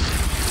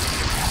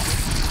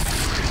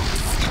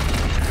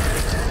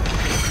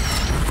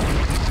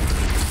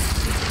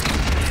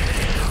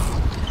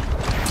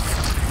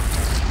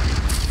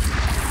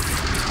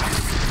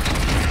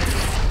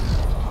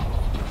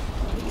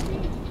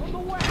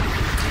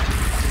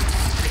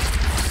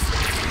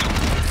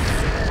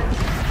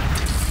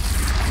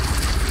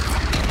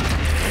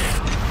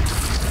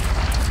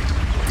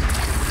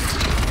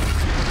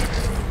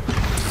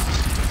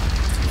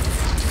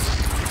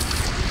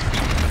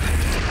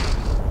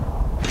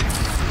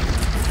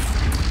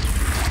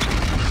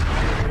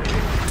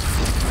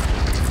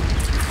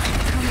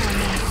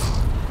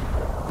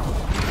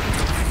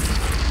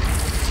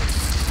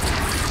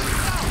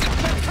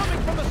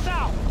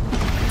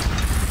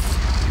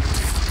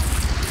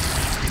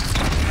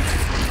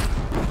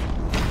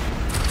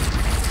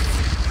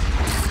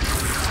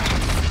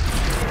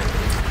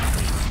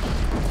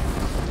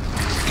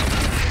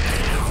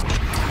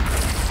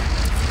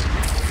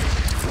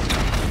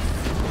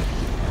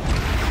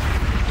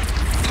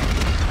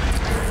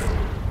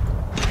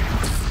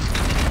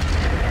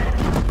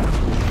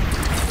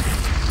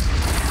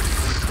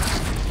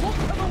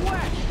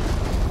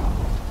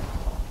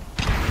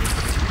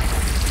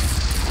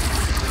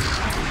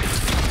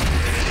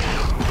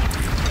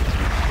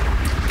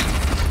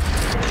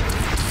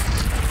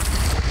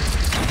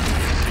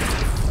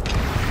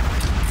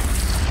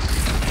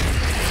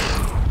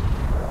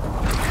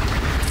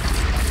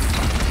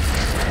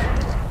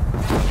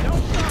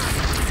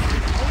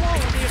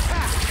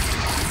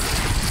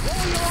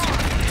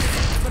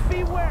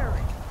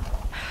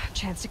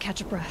 chance to catch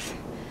a breath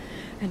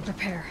and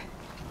prepare.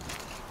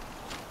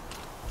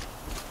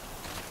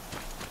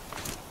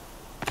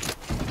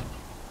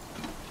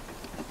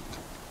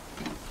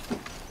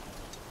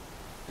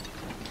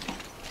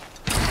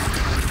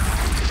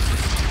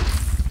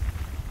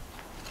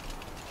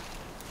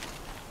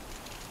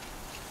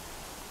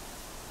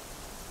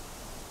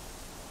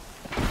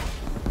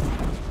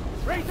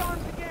 Raise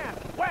arms again!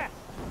 West!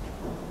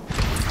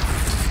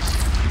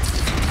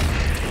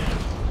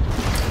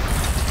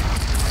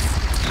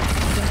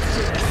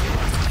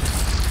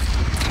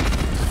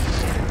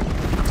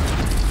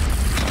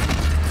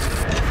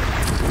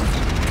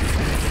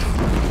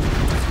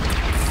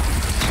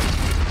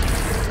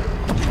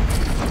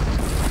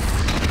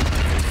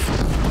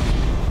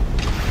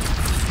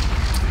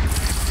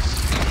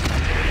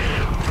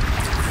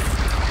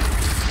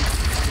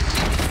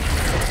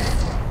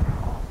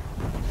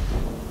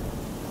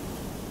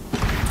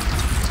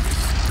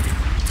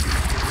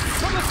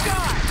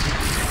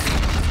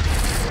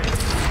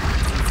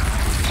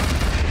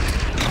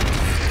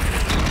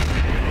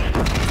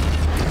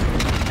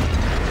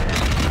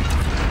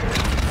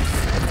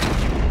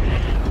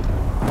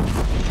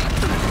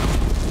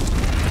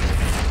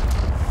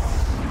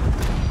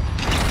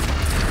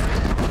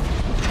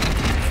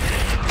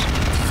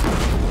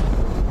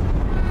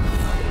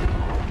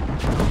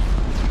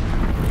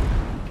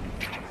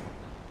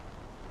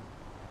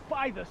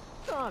 By the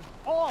sun,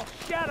 all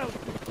shadows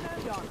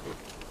descend on us.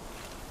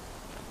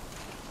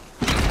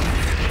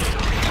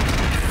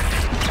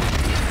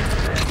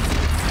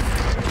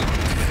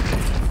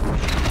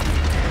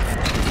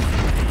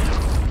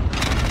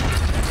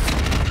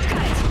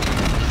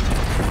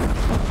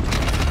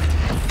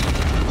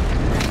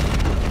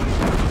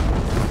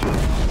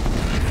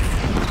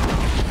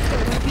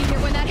 Be here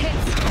when that hits.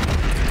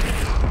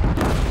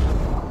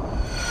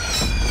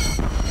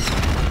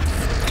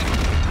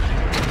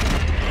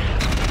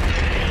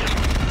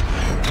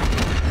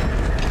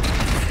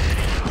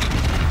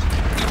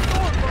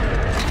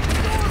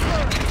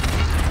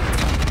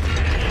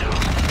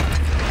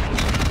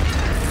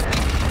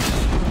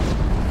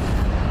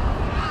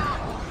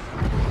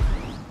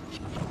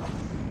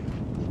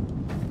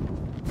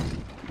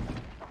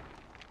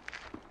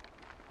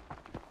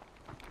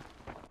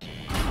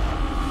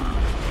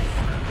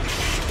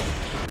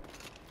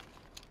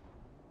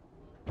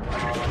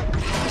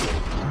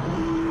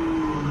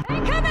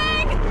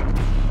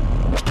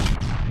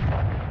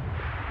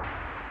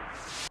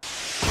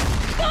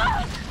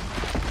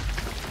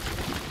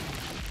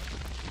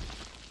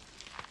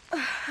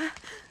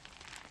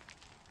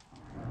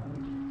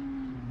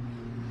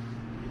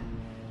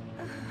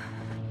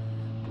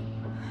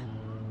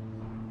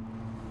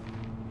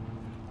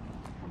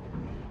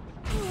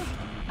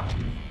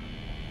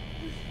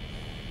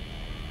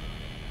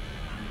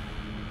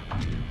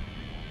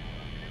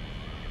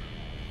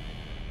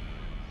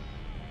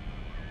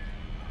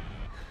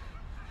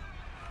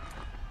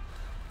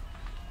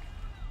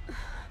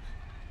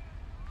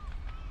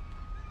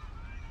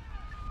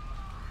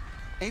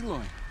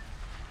 Aloy!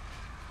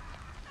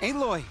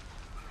 Aloy!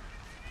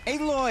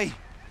 Aloy!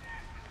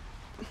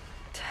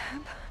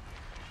 Tab?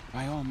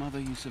 By all, Mother,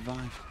 you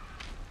survived.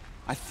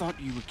 I thought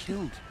you were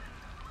killed.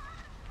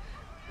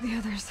 The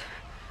others,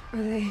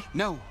 are they...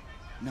 No.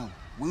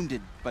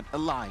 Wounded, but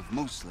alive,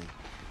 mostly.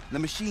 The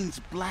machines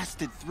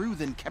blasted through,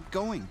 then kept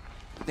going.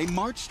 They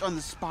marched on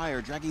the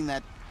spire, dragging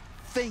that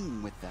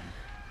thing with them.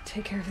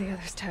 Take care of the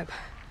others, Tab.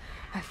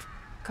 I've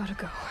gotta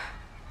go.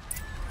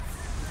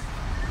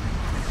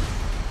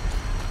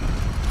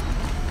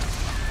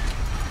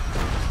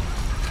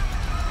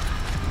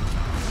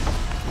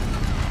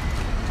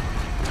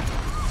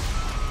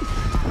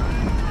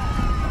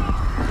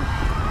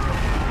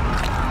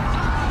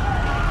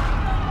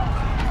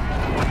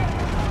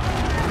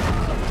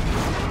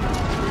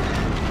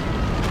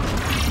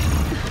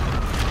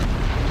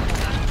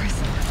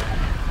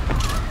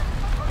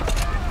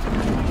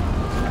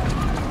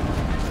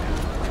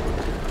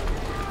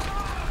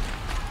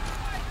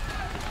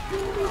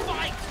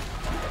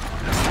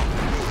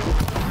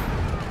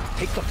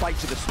 Take the fight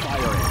to the spire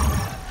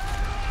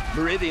end.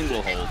 Meridian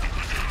will hold,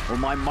 or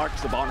my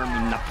marks of honor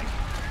mean nothing.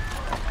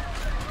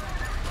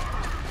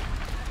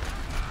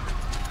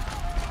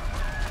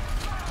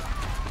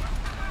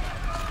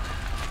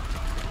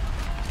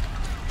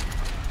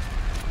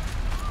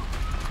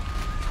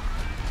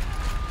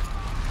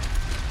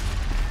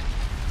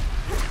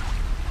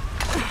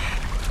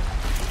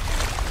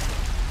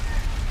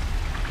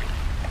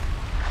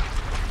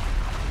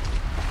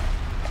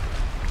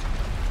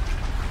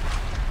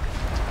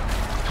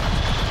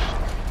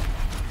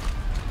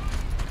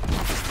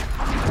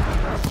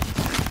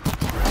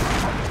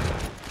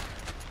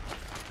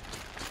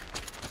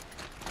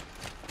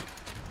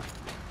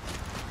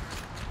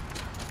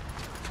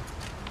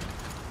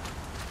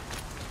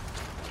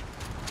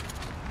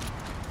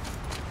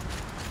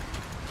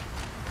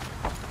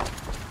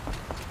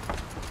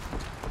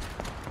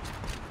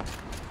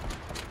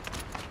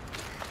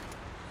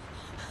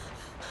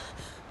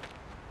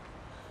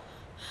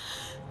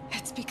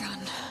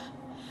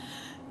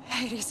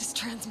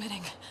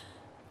 transmitting.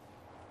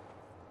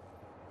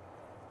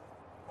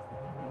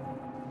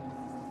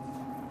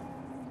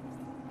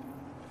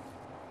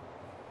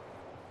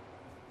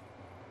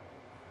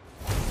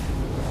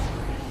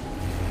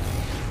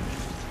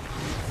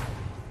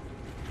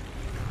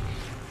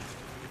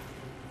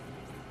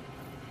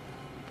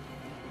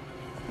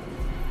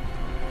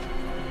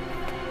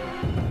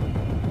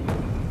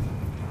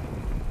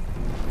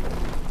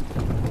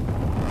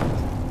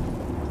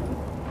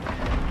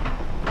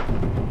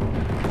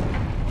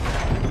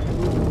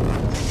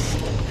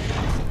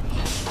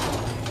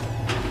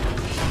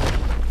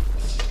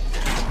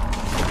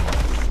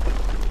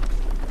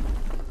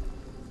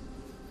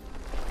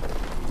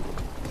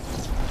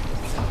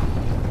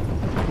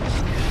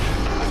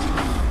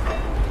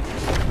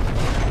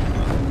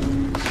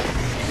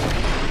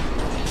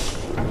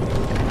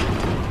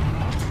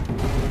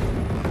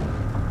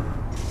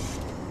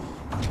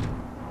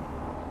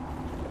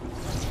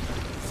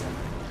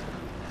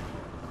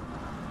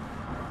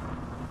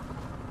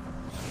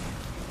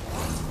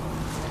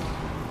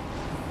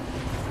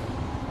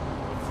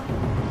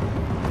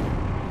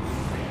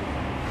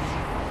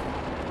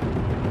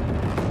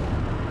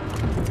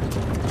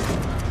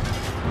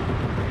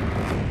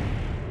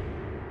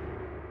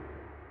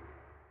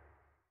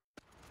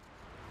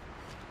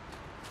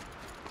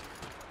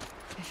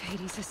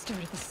 Hades has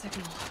started the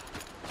signal.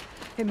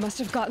 It must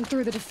have gotten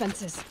through the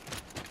defenses.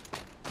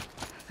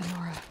 The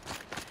Nora.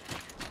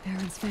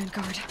 Aaron's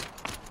vanguard.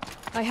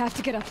 I have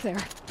to get up there.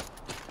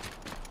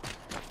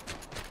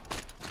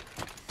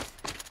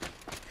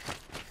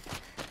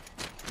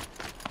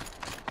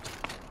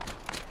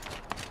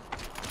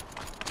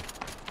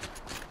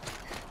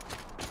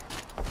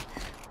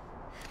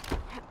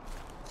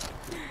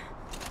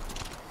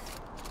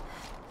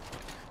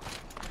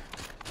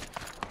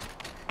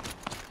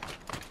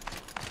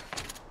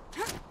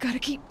 Gotta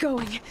keep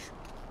going.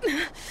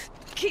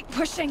 Keep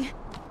pushing.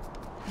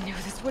 I knew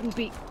this wouldn't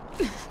be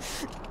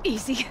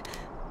easy.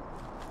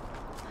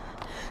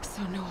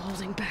 So no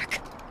holding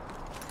back.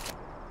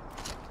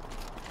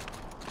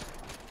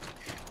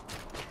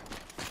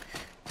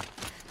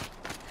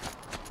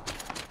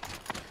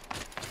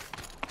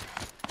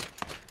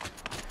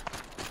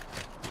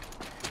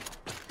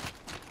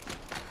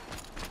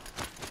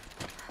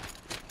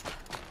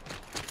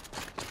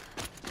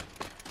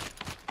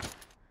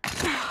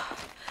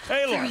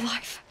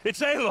 Aloy!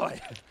 It's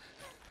Aloy!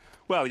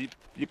 Well,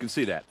 you can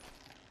see that.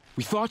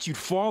 We thought you'd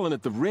fallen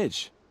at the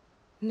ridge.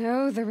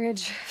 No, the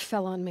ridge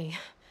fell on me.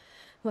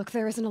 Look,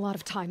 there isn't a lot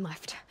of time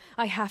left.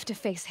 I have to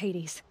face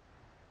Hades.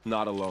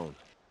 Not alone.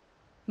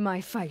 My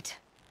fight.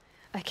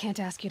 I can't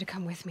ask you to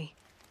come with me.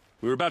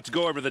 We were about to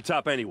go over the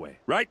top anyway,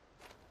 right?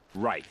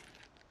 Right.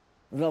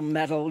 The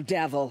metal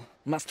devil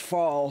must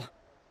fall.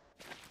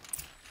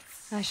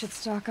 I should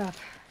stock up.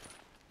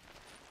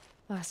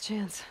 Last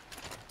chance.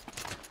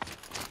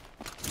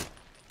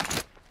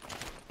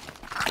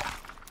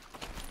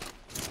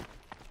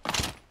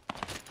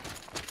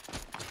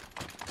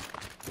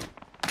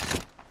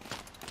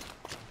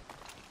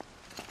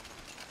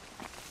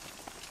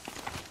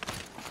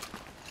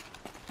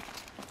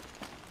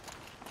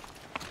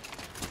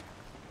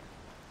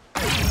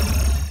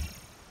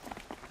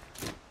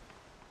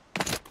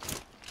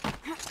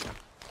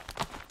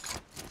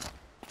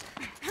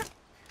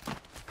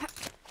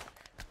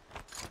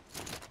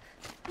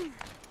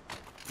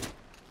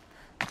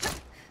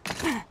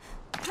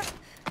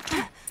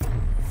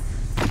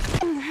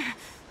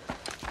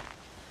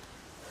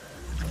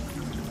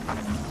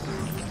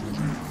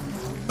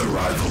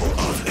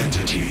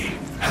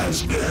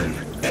 Has been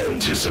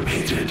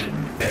anticipated.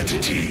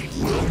 Entity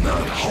will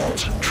not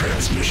halt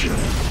transmission.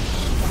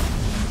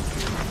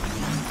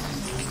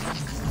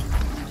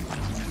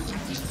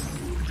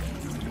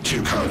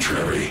 To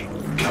contrary,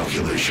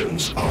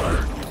 calculations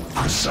are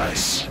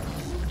precise.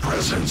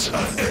 Presence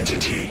of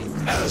entity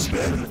has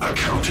been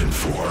accounted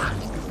for.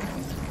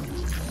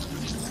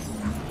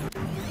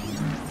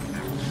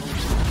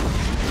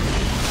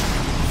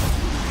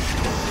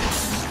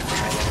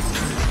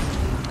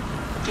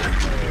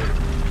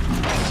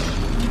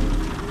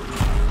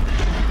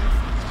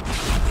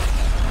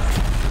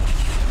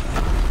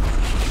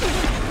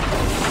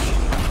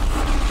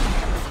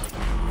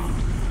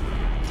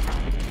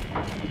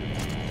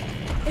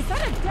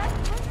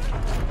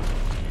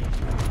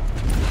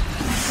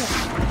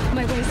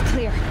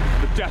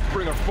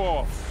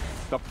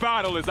 The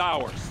battle is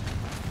ours.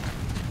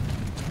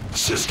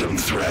 System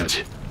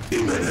threat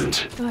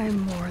imminent.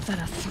 I'm more than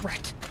a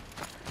threat.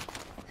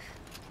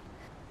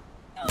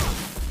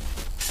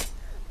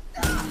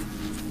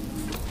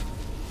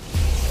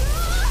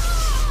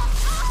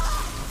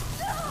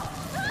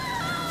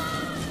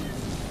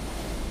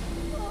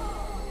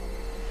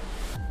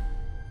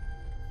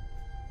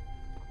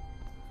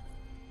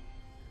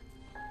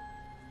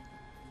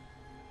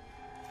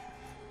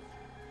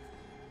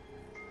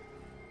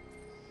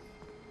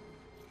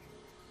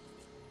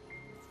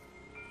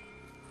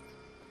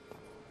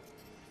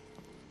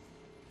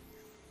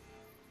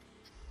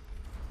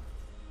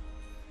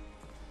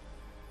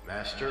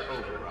 Master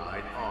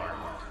Override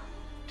armed.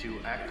 To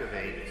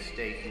activate,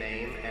 state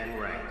name and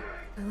rank.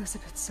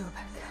 Elizabeth Sobek.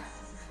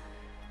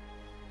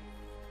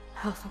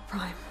 Alpha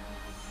Prime.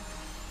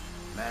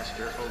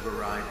 Master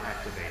override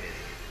activated.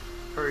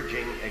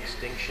 Purging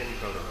extinction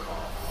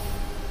protocol.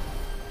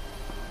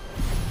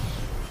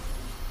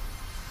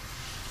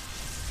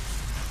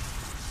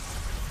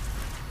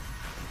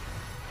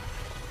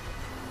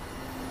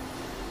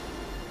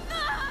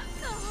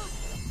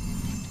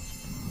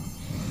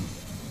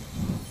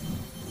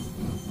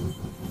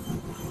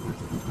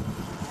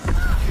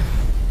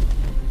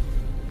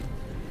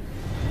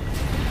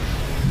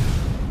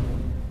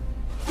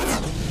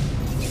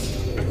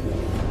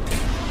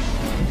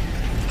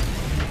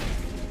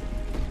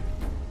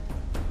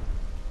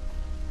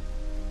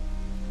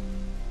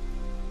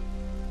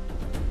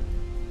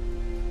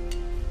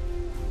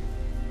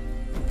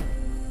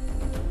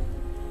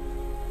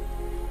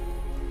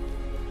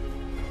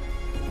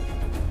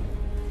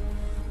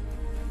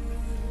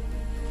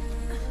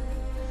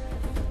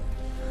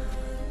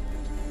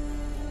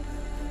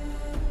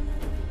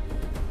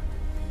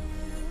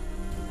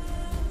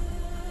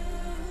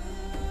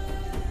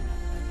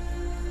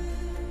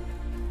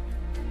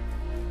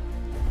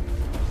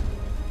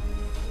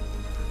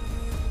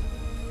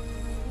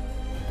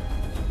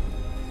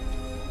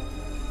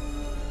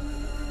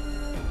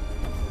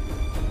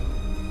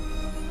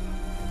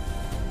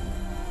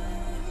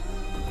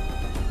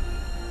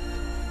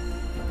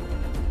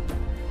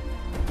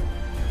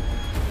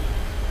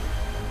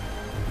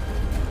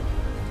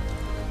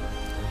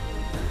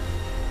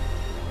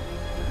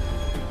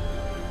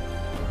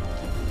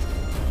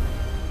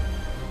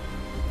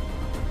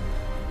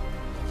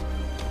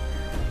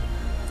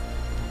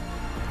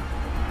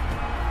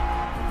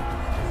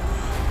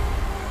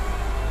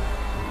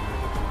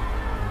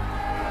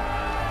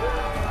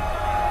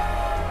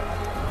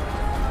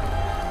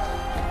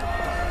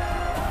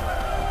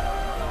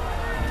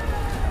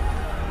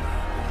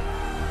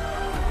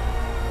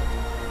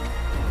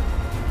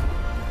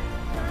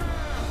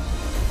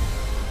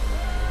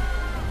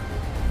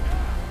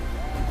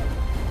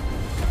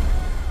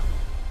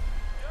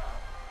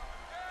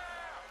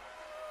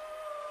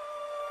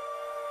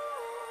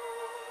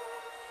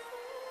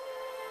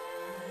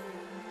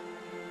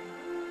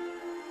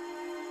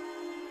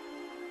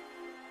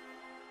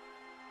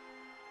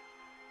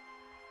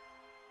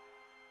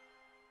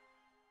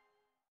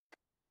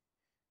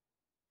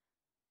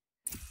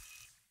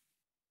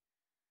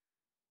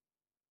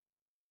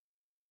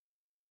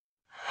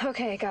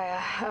 Okay,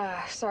 Gaia.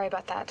 Sorry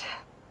about that.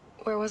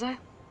 Where was I?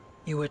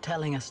 You were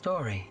telling a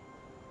story.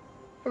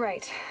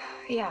 Right.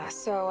 Yeah,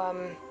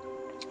 so,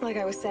 like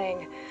I was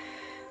saying,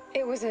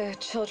 it was a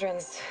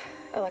children's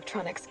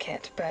electronics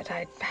kit, but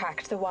I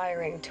hacked the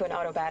wiring to an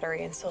auto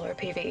battery and solar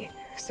PV.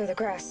 So the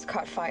grass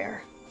caught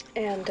fire.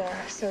 And,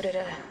 so did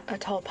a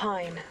tall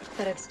pine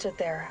that had stood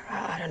there,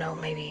 I don't know,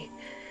 maybe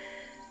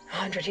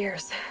 100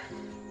 years.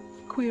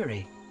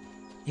 Query.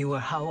 You were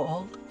how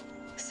old?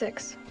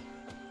 6.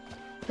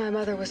 My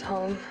mother was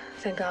home,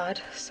 thank God,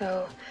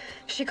 so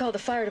she called the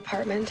fire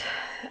department,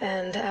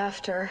 and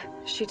after,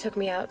 she took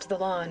me out to the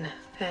lawn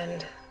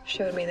and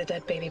showed me the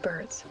dead baby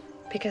birds,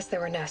 because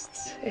there were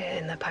nests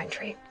in the pine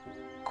tree.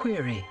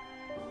 Query.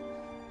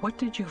 What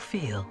did you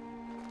feel?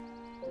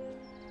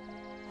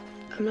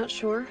 I'm not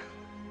sure.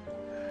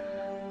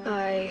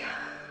 I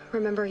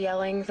remember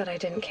yelling that I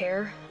didn't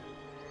care,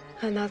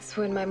 and that's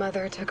when my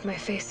mother took my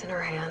face in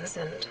her hands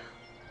and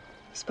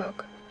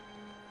spoke.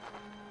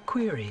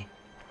 Query.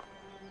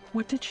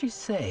 What did she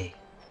say?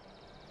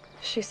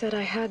 She said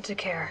I had to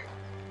care.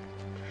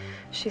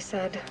 She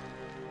said,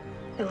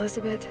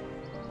 Elizabeth,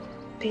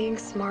 being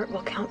smart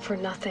will count for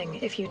nothing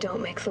if you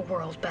don't make the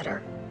world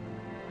better.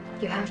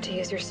 You have to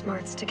use your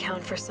smarts to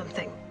count for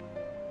something.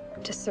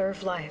 To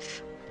serve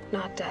life,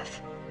 not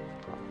death.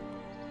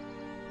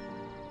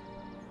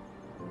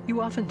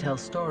 You often tell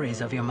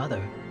stories of your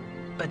mother,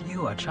 but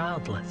you are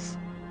childless.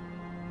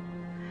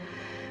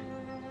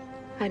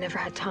 I never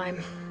had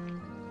time.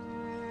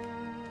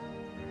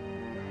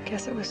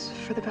 Guess it was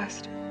for the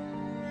best.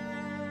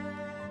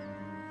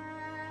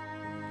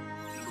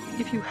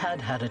 If you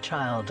had had a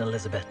child,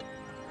 Elizabeth,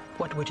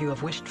 what would you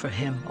have wished for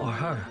him or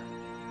her?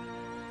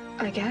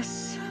 I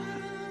guess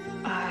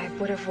I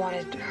would have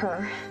wanted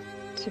her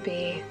to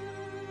be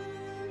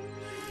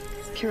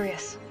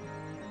curious.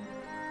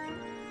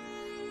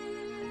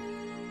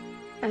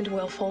 And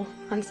willful,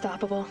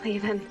 unstoppable,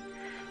 even.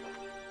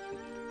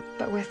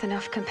 But with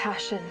enough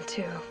compassion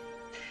to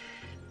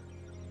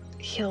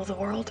heal the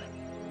world.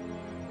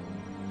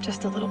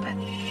 Just a little bit.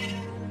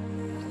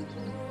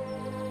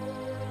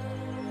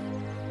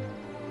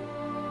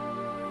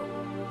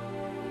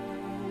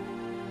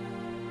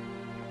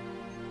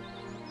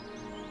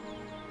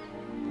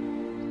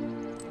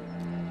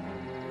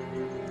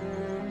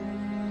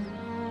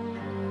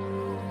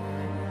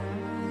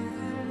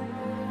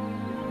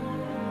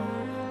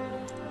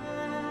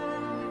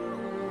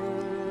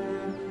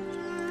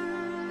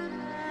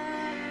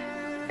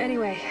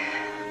 Anyway,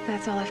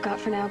 that's all I've got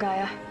for now,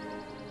 Gaia.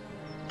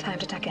 Time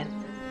to tuck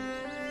in.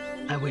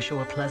 I wish you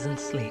a pleasant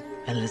sleep,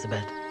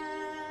 Elizabeth.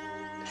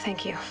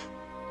 Thank you.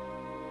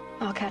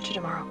 I'll catch you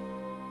tomorrow.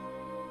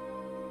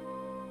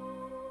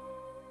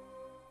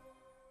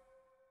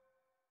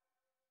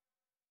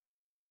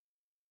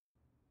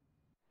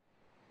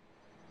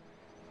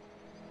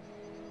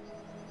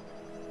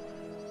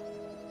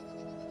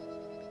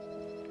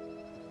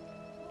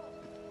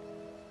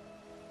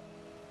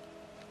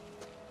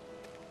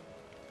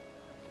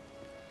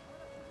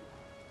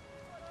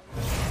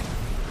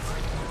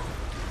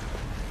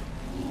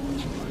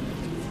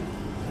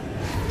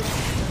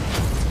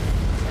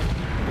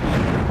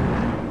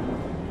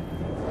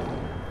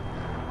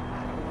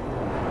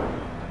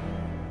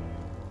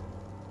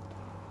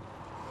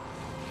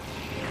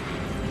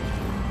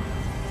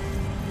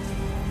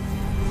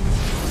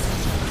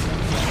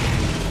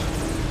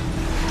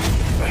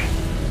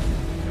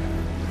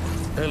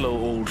 Hello,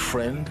 old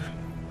friend.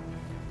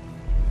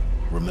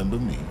 Remember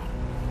me?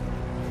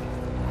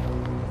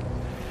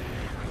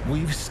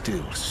 We've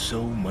still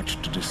so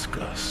much to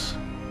discuss.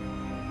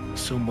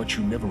 So much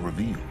you never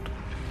revealed.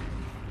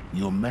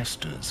 Your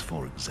masters,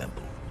 for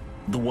example.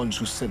 The ones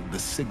who sent the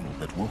signal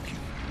that woke you.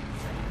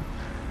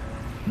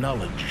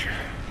 Knowledge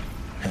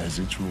has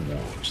its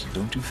rewards,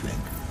 don't you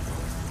think?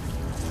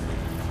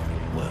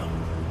 Well,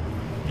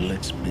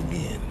 let's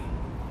begin.